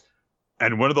first.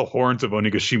 And one of the horns of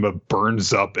Onigashima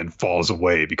burns up and falls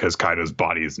away because Kaido's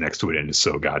body is next to it and is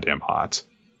so goddamn hot.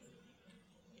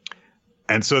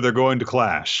 And so they're going to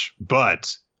clash.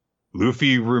 But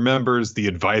Luffy remembers the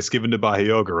advice given to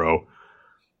Bahyogoro,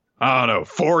 I don't know,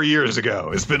 4 years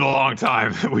ago. It's been a long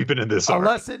time that we've been in this arc. A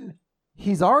lesson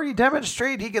he's already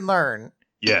demonstrated he can learn.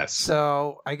 Yes.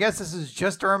 So I guess this is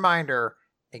just a reminder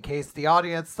in case the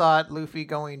audience thought Luffy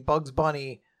going Bugs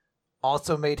Bunny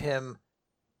also made him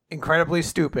incredibly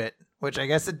stupid, which I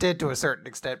guess it did to a certain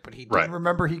extent, but he didn't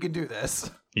remember he can do this.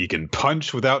 He can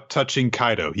punch without touching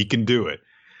Kaido. He can do it.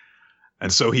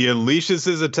 And so he unleashes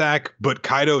his attack, but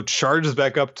Kaido charges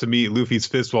back up to meet Luffy's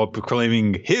fist while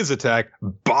proclaiming his attack,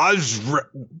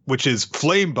 which is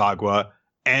Flame Bagua,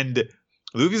 And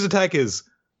Luffy's attack is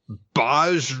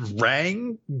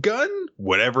Bajrang Gun,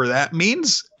 whatever that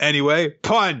means. Anyway,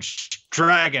 punch,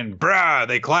 dragon, brah,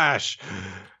 they clash.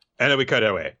 And then we cut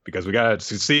away because we got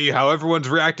to see how everyone's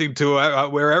reacting to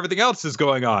where everything else is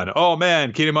going on. Oh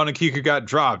man, Kinemon and Kiku got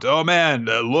dropped. Oh man,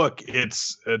 look,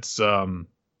 it's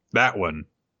that one.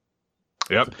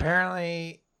 Yep. It's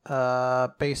apparently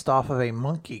based off of a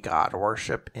monkey god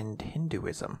worship in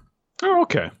Hinduism. Oh,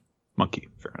 okay. Monkey,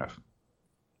 fair enough.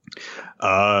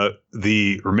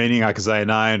 The remaining Akazaya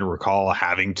 9 recall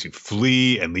having to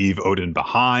flee and leave Oden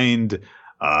behind.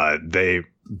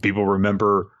 People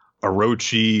remember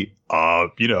Orochi,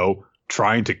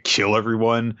 trying to kill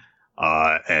everyone,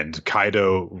 and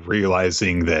Kaido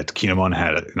realizing that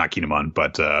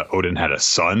Odin had a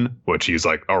son, which he's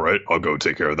like, all right, I'll go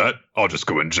take care of that. I'll just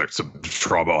go inject some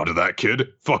trauma onto that kid.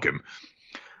 Fuck him.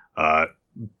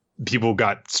 People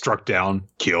got struck down,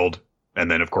 killed, and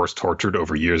then, of course, tortured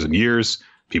over years and years.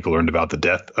 People learned about the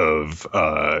death of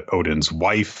Odin's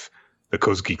wife, the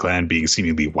Kozuki clan being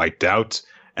seemingly wiped out.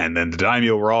 And then the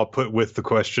daimyo were all put with the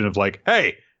question of like,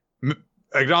 hey,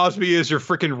 acknowledge me as your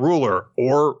freaking ruler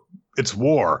or it's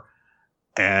war.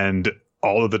 And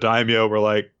all of the daimyo were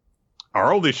like,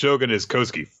 our only shogun is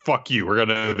Kozuki. Fuck you. We're going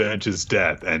to avenge his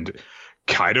death. And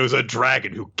Kaido's a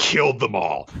dragon who killed them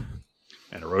all.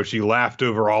 And Orochi laughed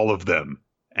over all of them.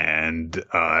 And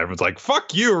everyone's like,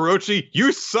 fuck you, Orochi.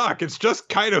 You suck. It's just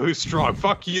Kaido who's strong.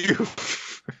 Fuck you.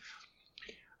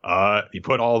 He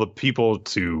put all the people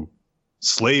to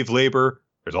slave labor.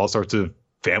 There's all sorts of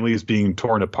families being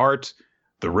torn apart.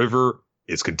 The river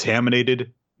is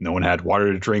contaminated. No one had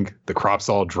water to drink. The crops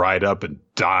all dried up and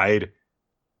died.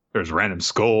 There's random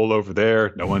skull over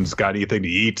there. No one's got anything to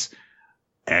eat.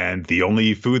 And the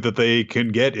only food that they can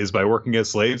get is by working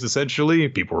as slaves, essentially.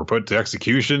 People were put to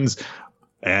executions.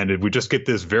 And we just get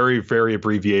this very, very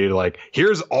abbreviated, like,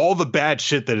 here's all the bad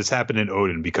shit that has happened in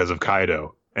Oden because of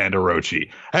Kaido and Orochi.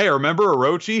 Hey, remember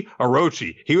Orochi?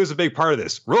 Orochi, he was a big part of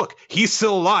this. Look, he's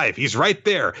still alive. He's right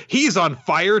there. He's on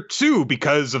fire too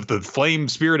because of the flame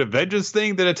spirit of vengeance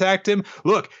thing that attacked him.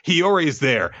 Look, Hiyori's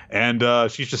there, and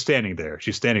she's just standing there.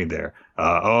 She's standing there.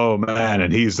 Oh man,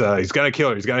 and he's gonna kill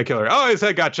her. He's gonna kill her. Oh, his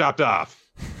head got chopped off.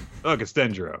 Look, it's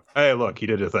Denjiro. Hey, look, he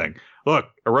did a thing. Look,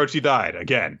 Orochi died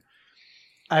again.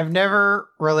 I've never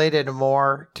related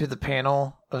more to the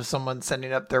panel of someone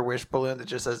sending up their wish balloon that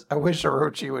just says, I wish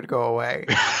Orochi would go away.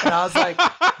 And I was like,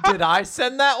 did I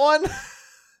send that one?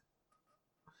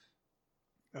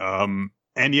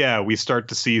 And yeah, we start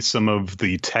to see some of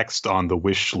the text on the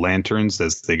wish lanterns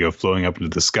as they go flowing up into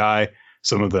the sky.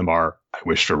 Some of them are, I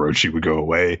wish Orochi would go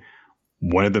away.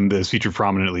 One of them that's featured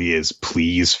prominently is,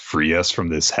 please free us from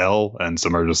this hell. And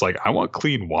some are just like, I want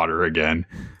clean water again.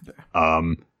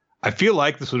 I feel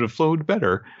like this would have flowed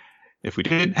better if we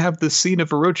didn't have this scene of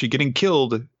Orochi getting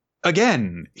killed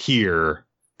again here.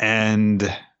 And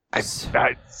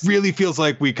it really feels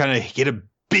like we kind of hit a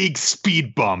big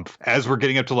speed bump as we're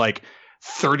getting up to like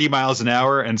 30 miles an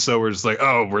hour. And so we're just like,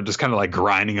 oh, we're just kind of like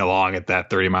grinding along at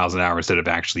that 30 miles an hour instead of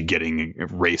actually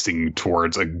racing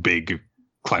towards a big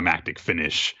climactic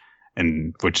finish,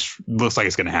 and which looks like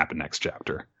it's going to happen next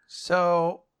chapter.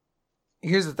 So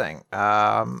here's the thing.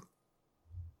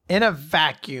 In a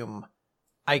vacuum,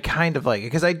 I kind of like it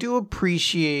because I do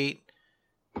appreciate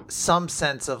some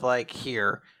sense of like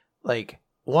here, like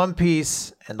One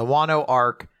Piece and the Wano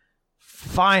arc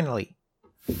finally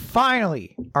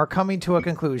are coming to a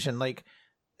conclusion. Like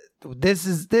this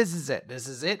is it. This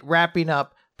is it wrapping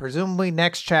up. Presumably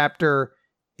next chapter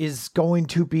is going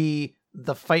to be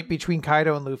the fight between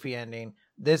Kaido and Luffy ending.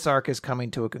 This arc is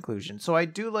coming to a conclusion. So I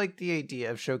do like the idea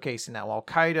of showcasing that while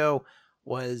Kaido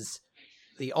was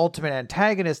the ultimate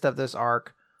antagonist of this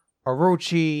arc,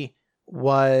 Orochi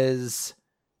was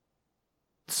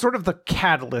sort of the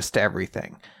catalyst to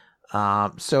everything.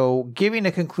 So giving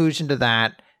a conclusion to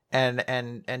that and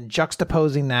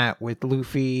juxtaposing that with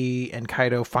Luffy and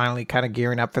Kaido finally kind of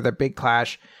gearing up for their big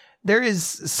clash, there is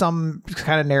some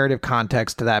kind of narrative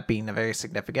context to that being a very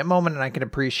significant moment, and I can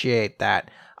appreciate that.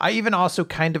 I even also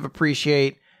kind of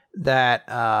appreciate that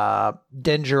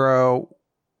Denjiro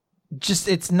just,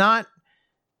 it's not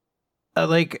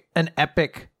like an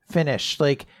epic finish.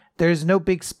 Like there's no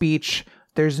big speech.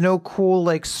 There's no cool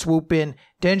like swoop in.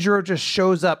 Denjiro just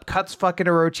shows up, cuts fucking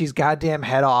Orochi's goddamn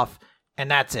head off,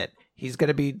 and that's it. He's going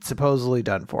to be supposedly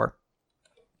done for.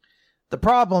 The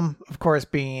problem, of course,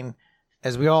 being,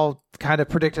 as we all kind of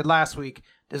predicted last week,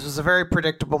 this was a very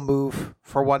predictable move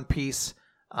for One Piece.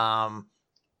 And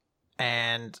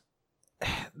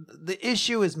the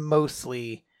issue is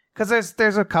mostly because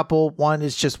there's a couple. One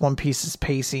is just One Piece's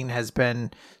pacing has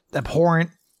been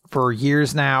abhorrent for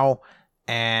years now.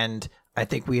 And I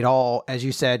think we'd all, as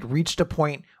you said, reached a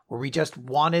point where we just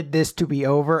wanted this to be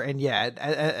over. And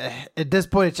yeah, at this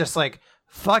point, it's just like,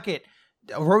 fuck it.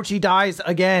 Orochi dies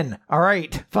again. All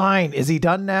right, fine. Is he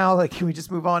done now? Like, can we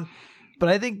just move on? But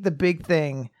I think the big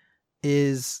thing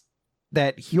is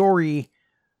that Hiyori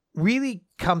really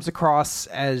comes across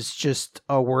as just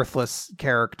a worthless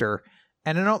character.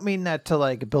 And I don't mean that to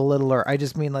like belittle her. I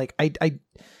just mean like, I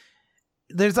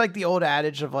there's like the old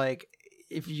adage of like,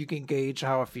 if you can gauge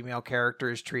how a female character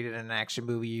is treated in an action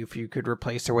movie, if you could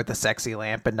replace her with a sexy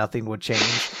lamp and nothing would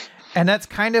change. And that's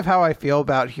kind of how I feel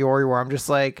about Hiyori, where I'm just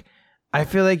like, I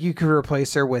feel like you could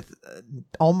replace her with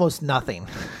almost nothing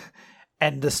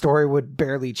and the story would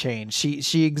barely change.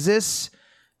 She exists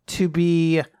to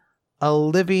be a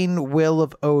living will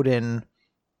of Odin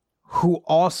who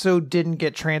also didn't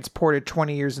get transported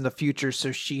 20 years in the future.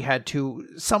 So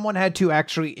someone had to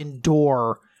actually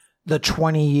endure the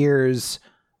 20 years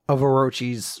of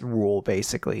Orochi's rule,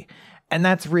 basically. And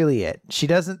that's really it. She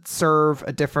doesn't serve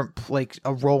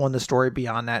a role in the story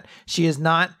beyond that. She is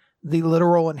not the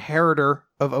literal inheritor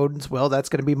of Odin's will. That's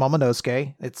going to be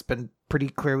Momonosuke. It's been pretty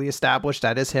clearly established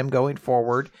that is him going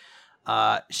forward.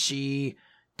 She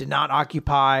did not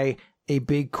occupy a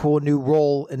big, cool new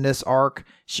role in this arc.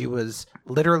 She was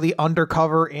literally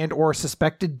undercover and or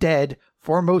suspected dead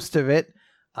for most of it.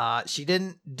 She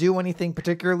didn't do anything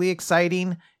particularly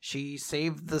exciting. She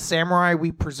saved the samurai,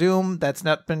 we presume. That's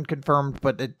not been confirmed,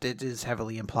 but it is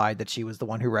heavily implied that she was the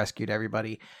one who rescued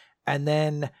everybody. And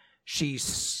then she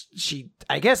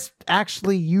I guess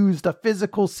actually used a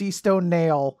physical sea stone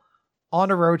nail on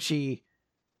Orochi,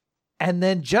 and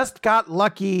then just got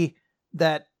lucky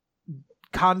that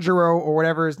Kanjuro or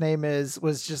whatever his name is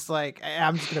was just like,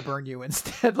 I'm just gonna burn you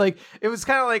instead. Like, it was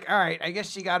kind of like, all right, I guess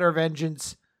she got her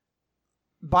vengeance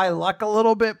by luck a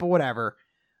little bit, but whatever.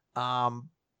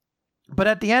 But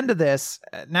at the end of this,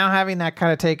 now having that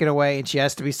kind of taken away, and she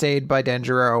has to be saved by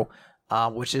Denjiro,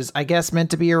 which is, I guess,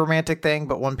 meant to be a romantic thing,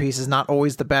 but One Piece is not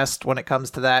always the best when it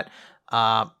comes to that.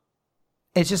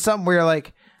 It's just something where,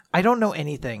 like, I don't know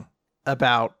anything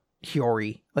about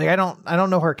Hiyori. Like, I don't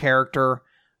know her character.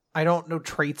 I don't know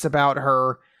traits about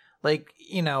her. Like,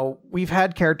 you know, we've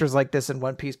had characters like this in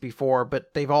One Piece before,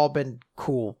 but they've all been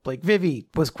cool. Like, Vivi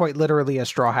was quite literally a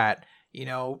Straw Hat. You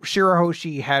know,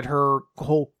 Shirahoshi had her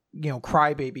whole,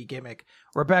 crybaby gimmick.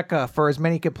 Rebecca, for as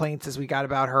many complaints as we got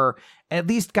about her, at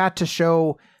least got to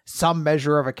show some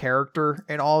measure of a character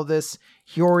in all of this.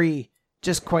 Hiyori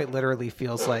just quite literally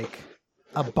feels like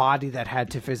a body that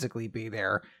had to physically be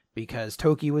there because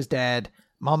Toki was dead.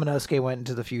 Momonosuke went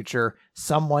into the future.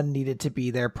 Someone needed to be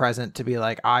there present to be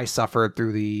like, I suffered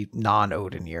through the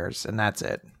non-Odin years, and that's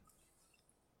it.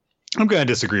 I'm going to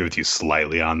disagree with you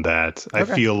slightly on that. Okay. I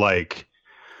feel like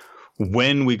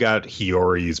when we got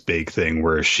Hiyori's big thing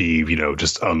where she,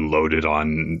 just unloaded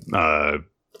on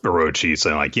Orochi,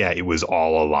 saying like, yeah, it was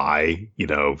all a lie,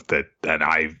 that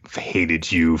I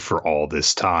hated you for all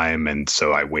this time, and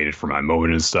so I waited for my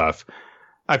moment and stuff.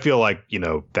 I feel like,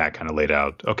 that kind of laid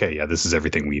out, okay, yeah, this is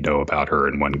everything we know about her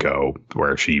in one go,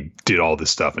 where she did all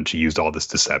this stuff and she used all this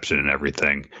deception and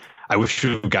everything. I wish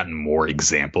we had gotten more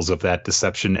examples of that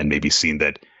deception and maybe seen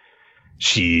that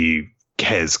she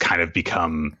has kind of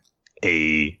become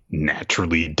a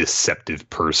naturally deceptive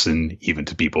person, even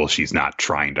to people she's not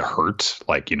trying to hurt,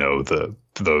 like,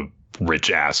 the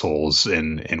rich assholes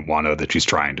in Wano that she's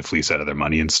trying to fleece out of their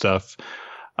money and stuff.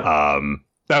 That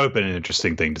would have been an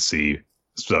interesting thing to see.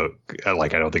 So,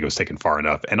 like, I don't think it was taken far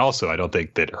enough. And also, I don't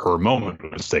think that her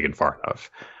moment was taken far enough.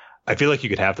 I feel like you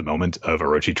could have the moment of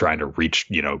Orochi trying to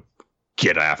reach,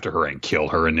 get after her and kill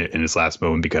her in his last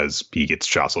moment because he gets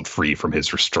jostled free from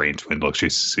his restraint when, look,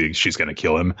 she's going to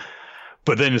kill him.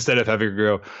 But then instead of having her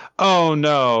go, oh,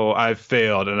 no, I've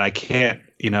failed and I can't,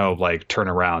 turn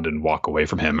around and walk away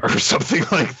from him or something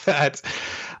like that,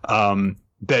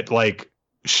 that, like,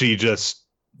 she just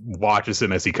watches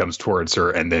him as he comes towards her,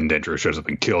 and then Denjiro shows up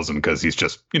and kills him because he's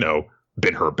just,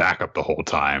 been her backup the whole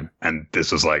time. And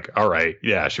this was like, all right,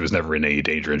 yeah, she was never in any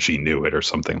danger and she knew it or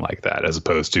something like that, as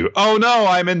opposed to, oh no,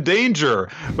 I'm in danger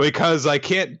because I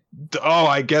can't. Oh,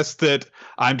 I guess that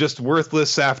I'm just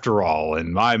worthless after all.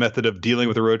 And my method of dealing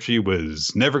with Orochi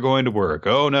was never going to work.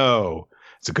 Oh no,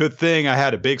 it's a good thing I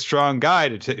had a big, strong guy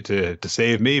to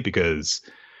save me because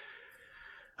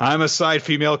I'm a side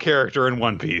female character in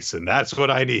One Piece, and that's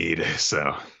what I need.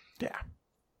 So, yeah.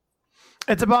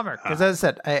 It's a bummer, because as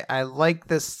I said, I like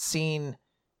this scene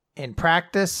in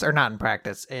practice, or not in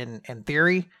practice, in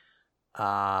theory.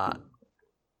 I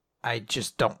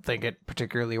just don't think it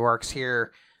particularly works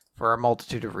here for a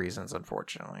multitude of reasons,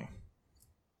 unfortunately.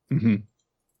 Mm-hmm.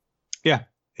 Yeah,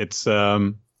 it's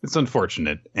It's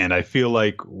unfortunate, and I feel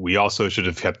like we also should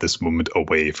have kept this moment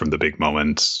away from the big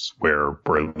moments where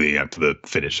we're leading up to the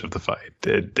finish of the fight.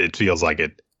 It feels like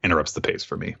it interrupts the pace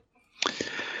for me.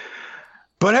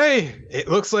 But hey, it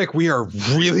looks like we are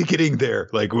really getting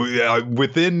there. Like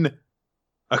within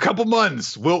a couple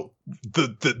months,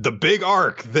 the big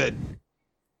arc that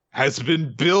has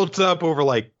been built up over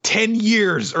like 10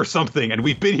 years or something, and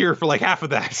we've been here for like half of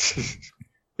that.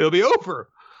 It'll be over.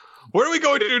 What are we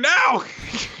going to do now?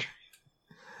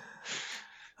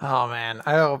 Oh man,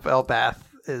 I hope Elbath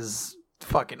is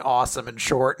fucking awesome and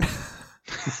short.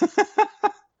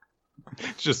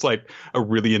 It's just like a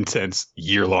really intense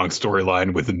year-long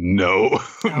storyline with no.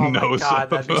 Oh my god,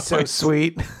 that'd be so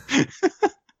sweet.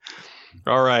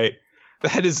 All right.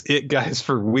 That is it, guys,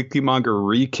 for Weekly Manga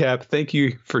Recap. Thank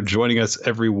you for joining us,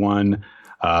 everyone.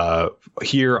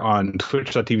 Here on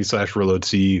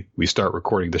twitch.tv/RoloT, we start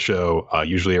recording the show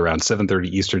usually around 7:30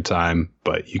 Eastern time,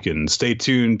 but you can stay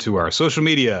tuned to our social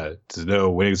media to know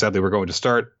when exactly we're going to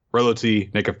start.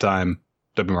 RoloT, Nick of Time,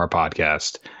 WMR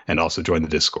Podcast, and also join the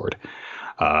Discord.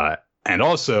 And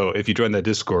also, if you join that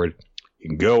Discord, you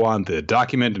can go on the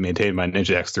document maintained by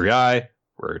Ninja X3i,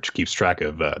 which keeps track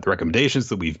of the recommendations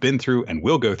that we've been through and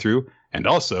will go through, and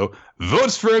also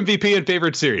votes for MVP and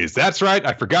favorite series. That's right.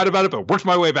 I forgot about it, but worked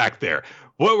my way back there.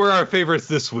 What were our favorites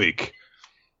this week?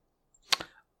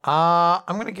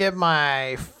 I'm going to give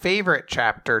my favorite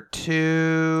chapter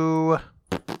to...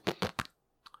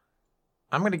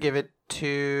 I'm going to give it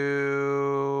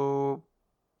to...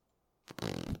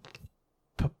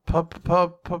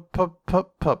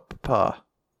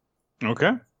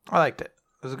 Okay. I liked it.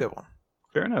 It was a good one.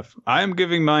 Fair enough. I'm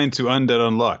giving mine to Undead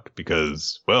Unluck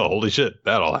because, well, holy shit,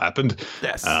 that all happened.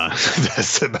 Yes.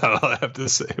 That's about all I have to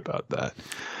say about that.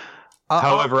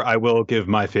 However, I will give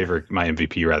my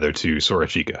MVP rather to Sora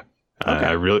Chica. Okay.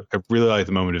 I really like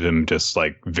the moment of him just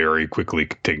like very quickly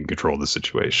taking control of the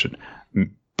situation.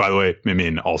 By the way,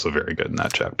 Mimin also very good in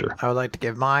that chapter. I would like to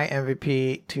give my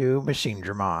MVP to Machine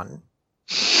Dramon,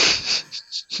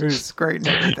 who's great in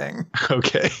everything.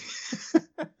 Okay.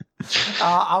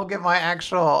 I'll give my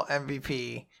actual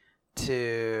MVP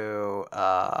to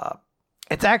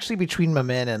it's actually between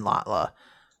Mamin and Latla.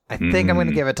 I think I'm going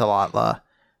to give it to Latla.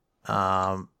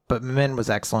 But Mamin was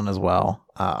excellent as well.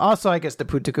 Also, I guess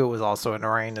Naputaku was also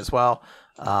annoying as well,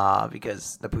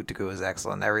 because Naputaku was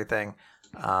excellent in everything.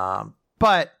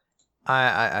 But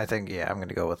I think, yeah, I'm going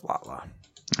to go with Latla.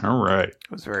 All right.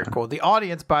 It was very cool. The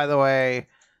audience, by the way,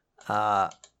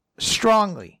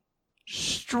 strongly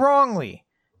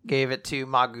gave it to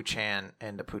Magu-chan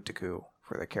and Naputaku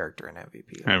for the character in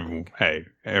MVP. Hey,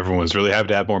 everyone was really happy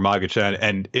to have more Magu-chan,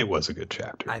 and it was a good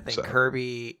chapter. I think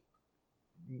Kirby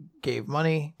gave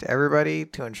money to everybody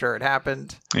to ensure it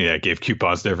happened. Yeah, gave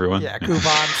coupons to everyone. Yeah,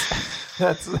 coupons.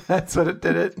 That's what it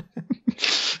did it.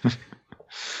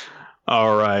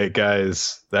 All right,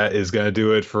 guys, that is going to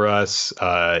do it for us.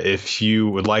 If you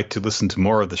would like to listen to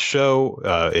more of the show,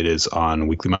 it is on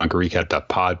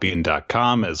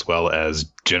weeklymangarecap.podbean.com, as well as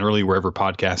generally wherever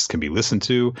podcasts can be listened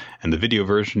to. And the video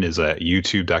version is at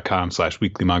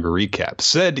youtube.com/weeklymangarecap.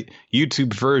 Said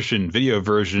YouTube video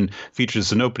version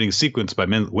features an opening sequence by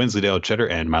Wensleydale Cheddar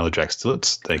and Milo Jack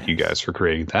Stillitz. Thank you guys for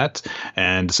creating that.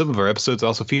 And some of our episodes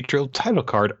also feature a title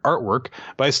card artwork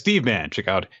by Steve Man. Check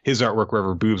out his artwork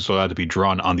wherever boobs are allowed to be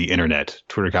drawn on the internet.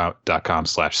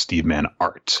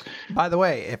 Twitter.com/SteveManArt. By the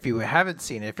way, if you haven't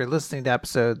seen it, if you're listening to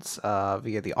episodes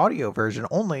via the audio version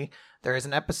only, there is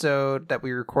an episode that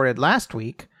we recorded last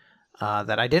week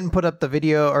that I didn't put up the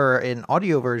video or an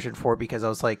audio version for because I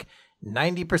was like,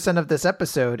 90% of this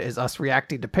episode is us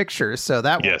reacting to pictures, so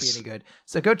that won't be any good.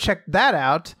 So go check that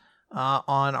out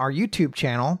on our YouTube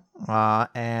channel,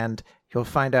 and you'll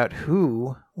find out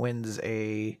who wins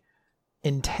a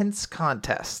intense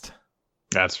contest.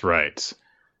 That's right.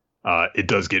 It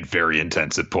does get very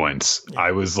intense at points. Yeah.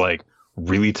 I was like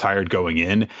really tired going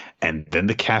in, and then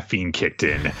the caffeine kicked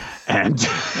in, and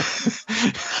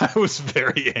I was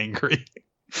very angry.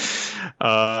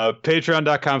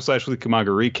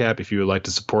 Patreon.com/weeklymangarecap if you would like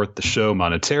to support the show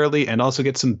monetarily and also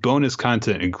get some bonus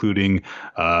content, including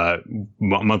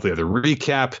monthly other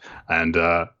recap and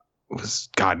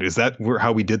is that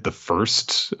how we did the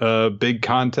first big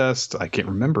contest? I can't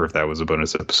remember if that was a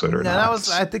bonus episode or not.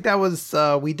 I think that was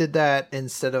we did that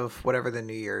instead of whatever the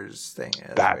New Year's thing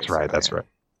is. That's right.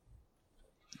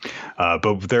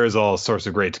 But there's all sorts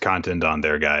of great content on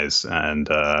there, guys, and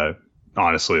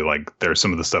honestly, like there's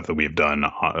some of the stuff that we've done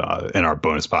in our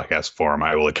bonus podcast form.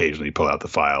 I will occasionally pull out the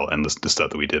file and listen to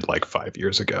stuff that we did like 5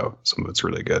 years ago. Some of it's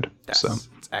really good. Yes, so it's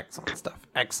excellent stuff.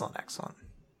 Excellent.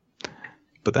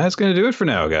 But that's going to do it for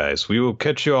now, guys. We will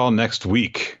catch you all next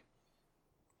week.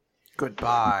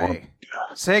 Goodbye.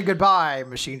 Say goodbye,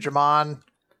 Machine Dramon.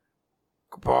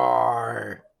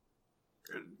 Goodbye.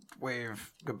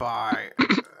 Wave. Goodbye.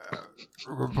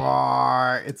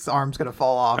 Goodbye. Its arm's gonna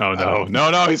fall off. Oh no!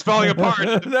 No! He's falling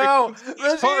apart. No,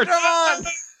 Machine Dramon.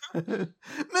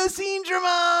 Machine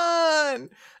Dramon.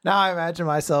 Now I imagine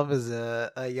myself as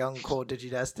a young cool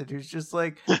Digidestined who's just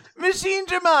like, Machine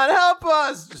Dramon, help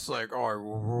us! Just like, I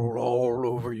will roll all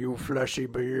over you fleshy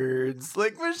beards.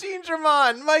 Like, Machine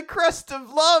Dramon, my crest of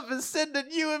love is said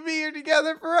that you and me are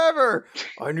together forever.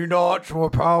 I need not your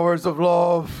powers of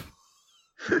love.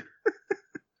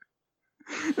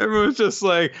 Everyone's just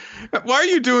like, why are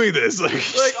you doing this?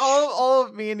 Like all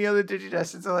of me and the other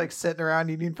Digidestins are like sitting around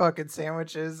eating fucking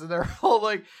sandwiches, and they're all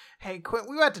like, hey Quint,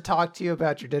 we want to talk to you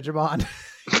about your Digimon.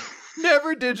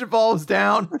 Never digivolves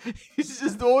down. He's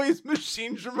just always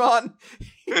Machine Dramon.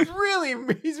 He's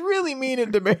really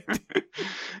meaning to me.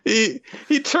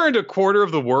 He turned a quarter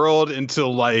of the world into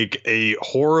like a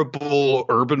horrible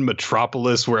urban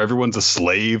metropolis where everyone's a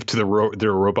slave to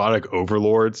their robotic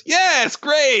overlords. Yes,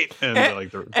 great.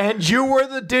 And you were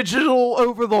the digital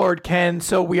overlord, Ken.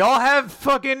 So we all have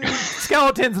fucking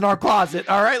skeletons in our closet.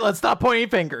 All right, let's stop pointing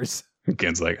fingers.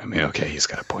 Ken's like, I mean, okay, he's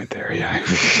got a point there. Yeah.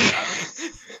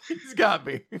 He's got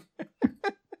me.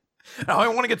 Now I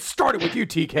want to get started with you,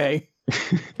 TK.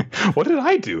 What did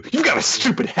I do? You got a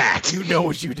stupid hat. You know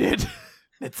what you did.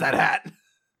 It's that hat.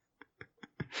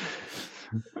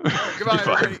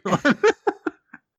 Goodbye, everybody.